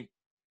just think,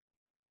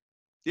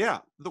 yeah,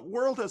 the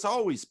world has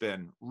always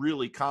been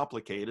really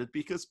complicated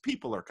because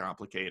people are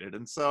complicated.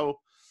 And so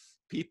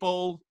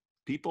people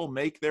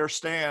make their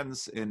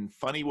stands in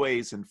funny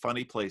ways in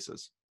funny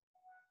places.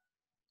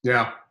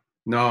 Yeah,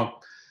 no,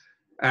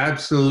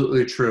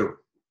 absolutely true.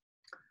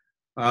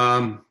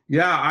 I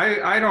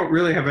don't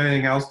really have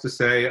anything else to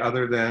say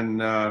other than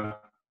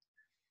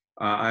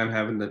I'm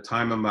having the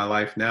time of my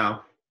life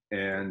now,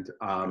 and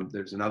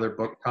there's another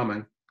book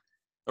coming.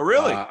 Oh,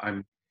 really?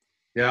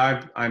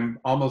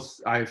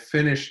 I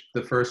finished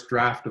the first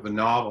draft of a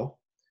novel.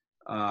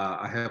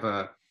 I have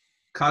a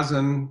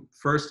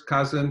first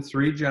cousin,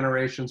 3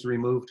 generations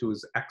removed, who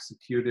was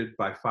executed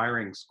by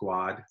firing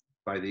squad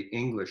by the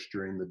English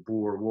during the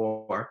Boer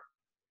War.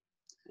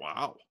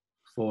 Wow.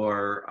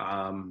 For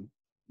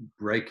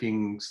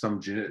breaking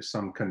some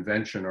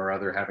convention or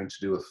other having to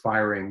do with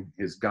firing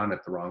his gun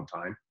at the wrong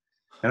time.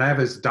 And I have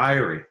his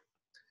diary.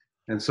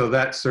 And so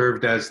that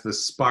served as the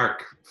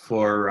spark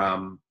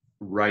for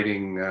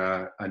writing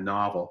a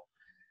novel.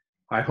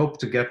 I hope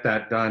to get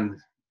that done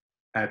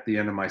at the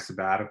end of my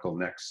sabbatical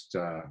next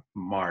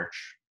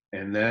March.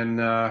 And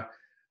then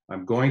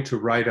I'm going to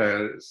write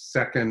a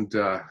second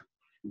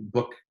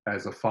book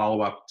as a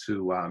follow-up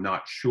to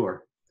Not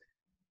Sure.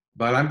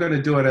 But I'm going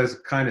to do it as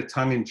a kind of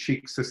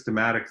tongue-in-cheek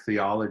systematic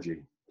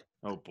theology.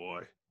 Oh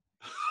boy!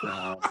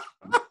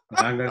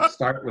 I'm going to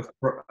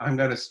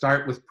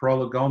start with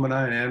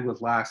Prolegomena and end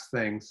with Last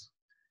Things,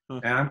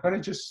 and I'm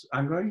going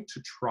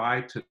to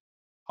try to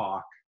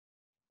talk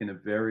in a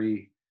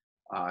very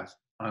on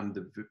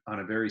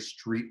a very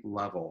street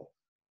level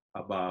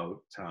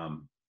about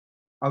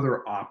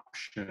other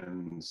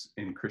options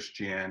in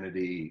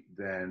Christianity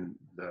than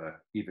the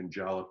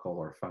evangelical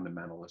or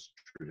fundamentalist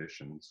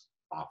traditions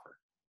offer.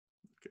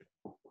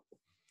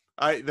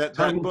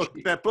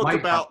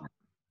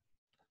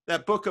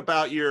 That book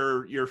about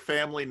your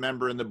family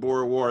member in the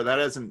Boer War, that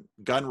isn't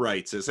gun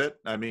rights, is it?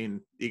 I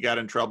mean, he got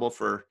in trouble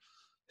for.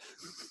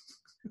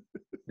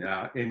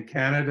 Yeah, in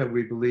Canada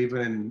we believe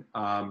in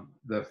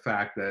the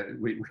fact that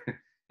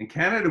in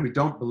Canada we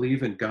don't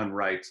believe in gun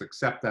rights,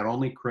 except that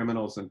only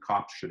criminals and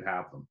cops should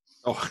have them.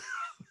 Oh,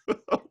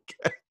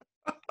 okay.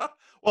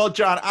 Well,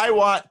 John, I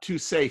want to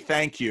say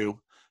thank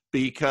you,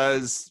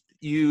 because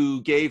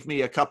you gave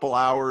me a couple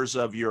hours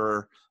of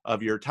your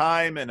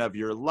time and of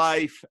your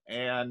life,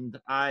 and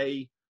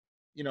I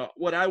you know,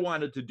 what I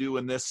wanted to do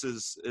in this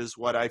is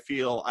what I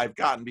feel I've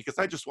gotten, because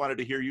I just wanted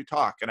to hear you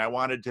talk, and I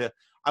wanted to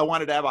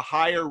have a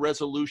higher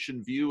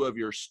resolution view of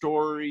your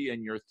story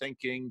and your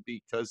thinking,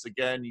 because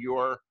again,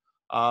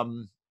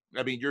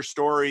 I mean, your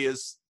story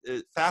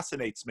it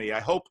fascinates me. I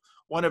hope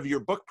one of your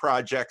book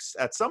projects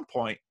at some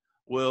point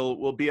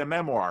will be a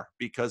memoir,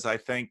 because I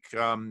think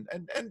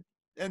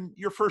and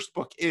your first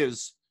book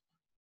is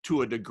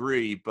to a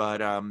degree, but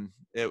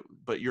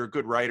but you're a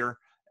good writer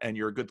and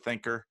you're a good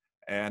thinker,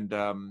 and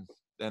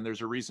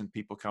there's a reason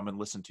people come and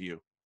listen to you.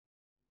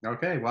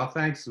 Okay, well,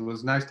 thanks. It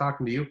was nice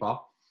talking to you,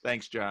 Paul.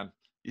 Thanks, John.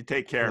 You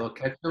take care. We'll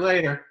catch you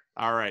later.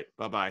 All right.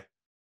 Bye-bye.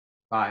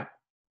 Bye.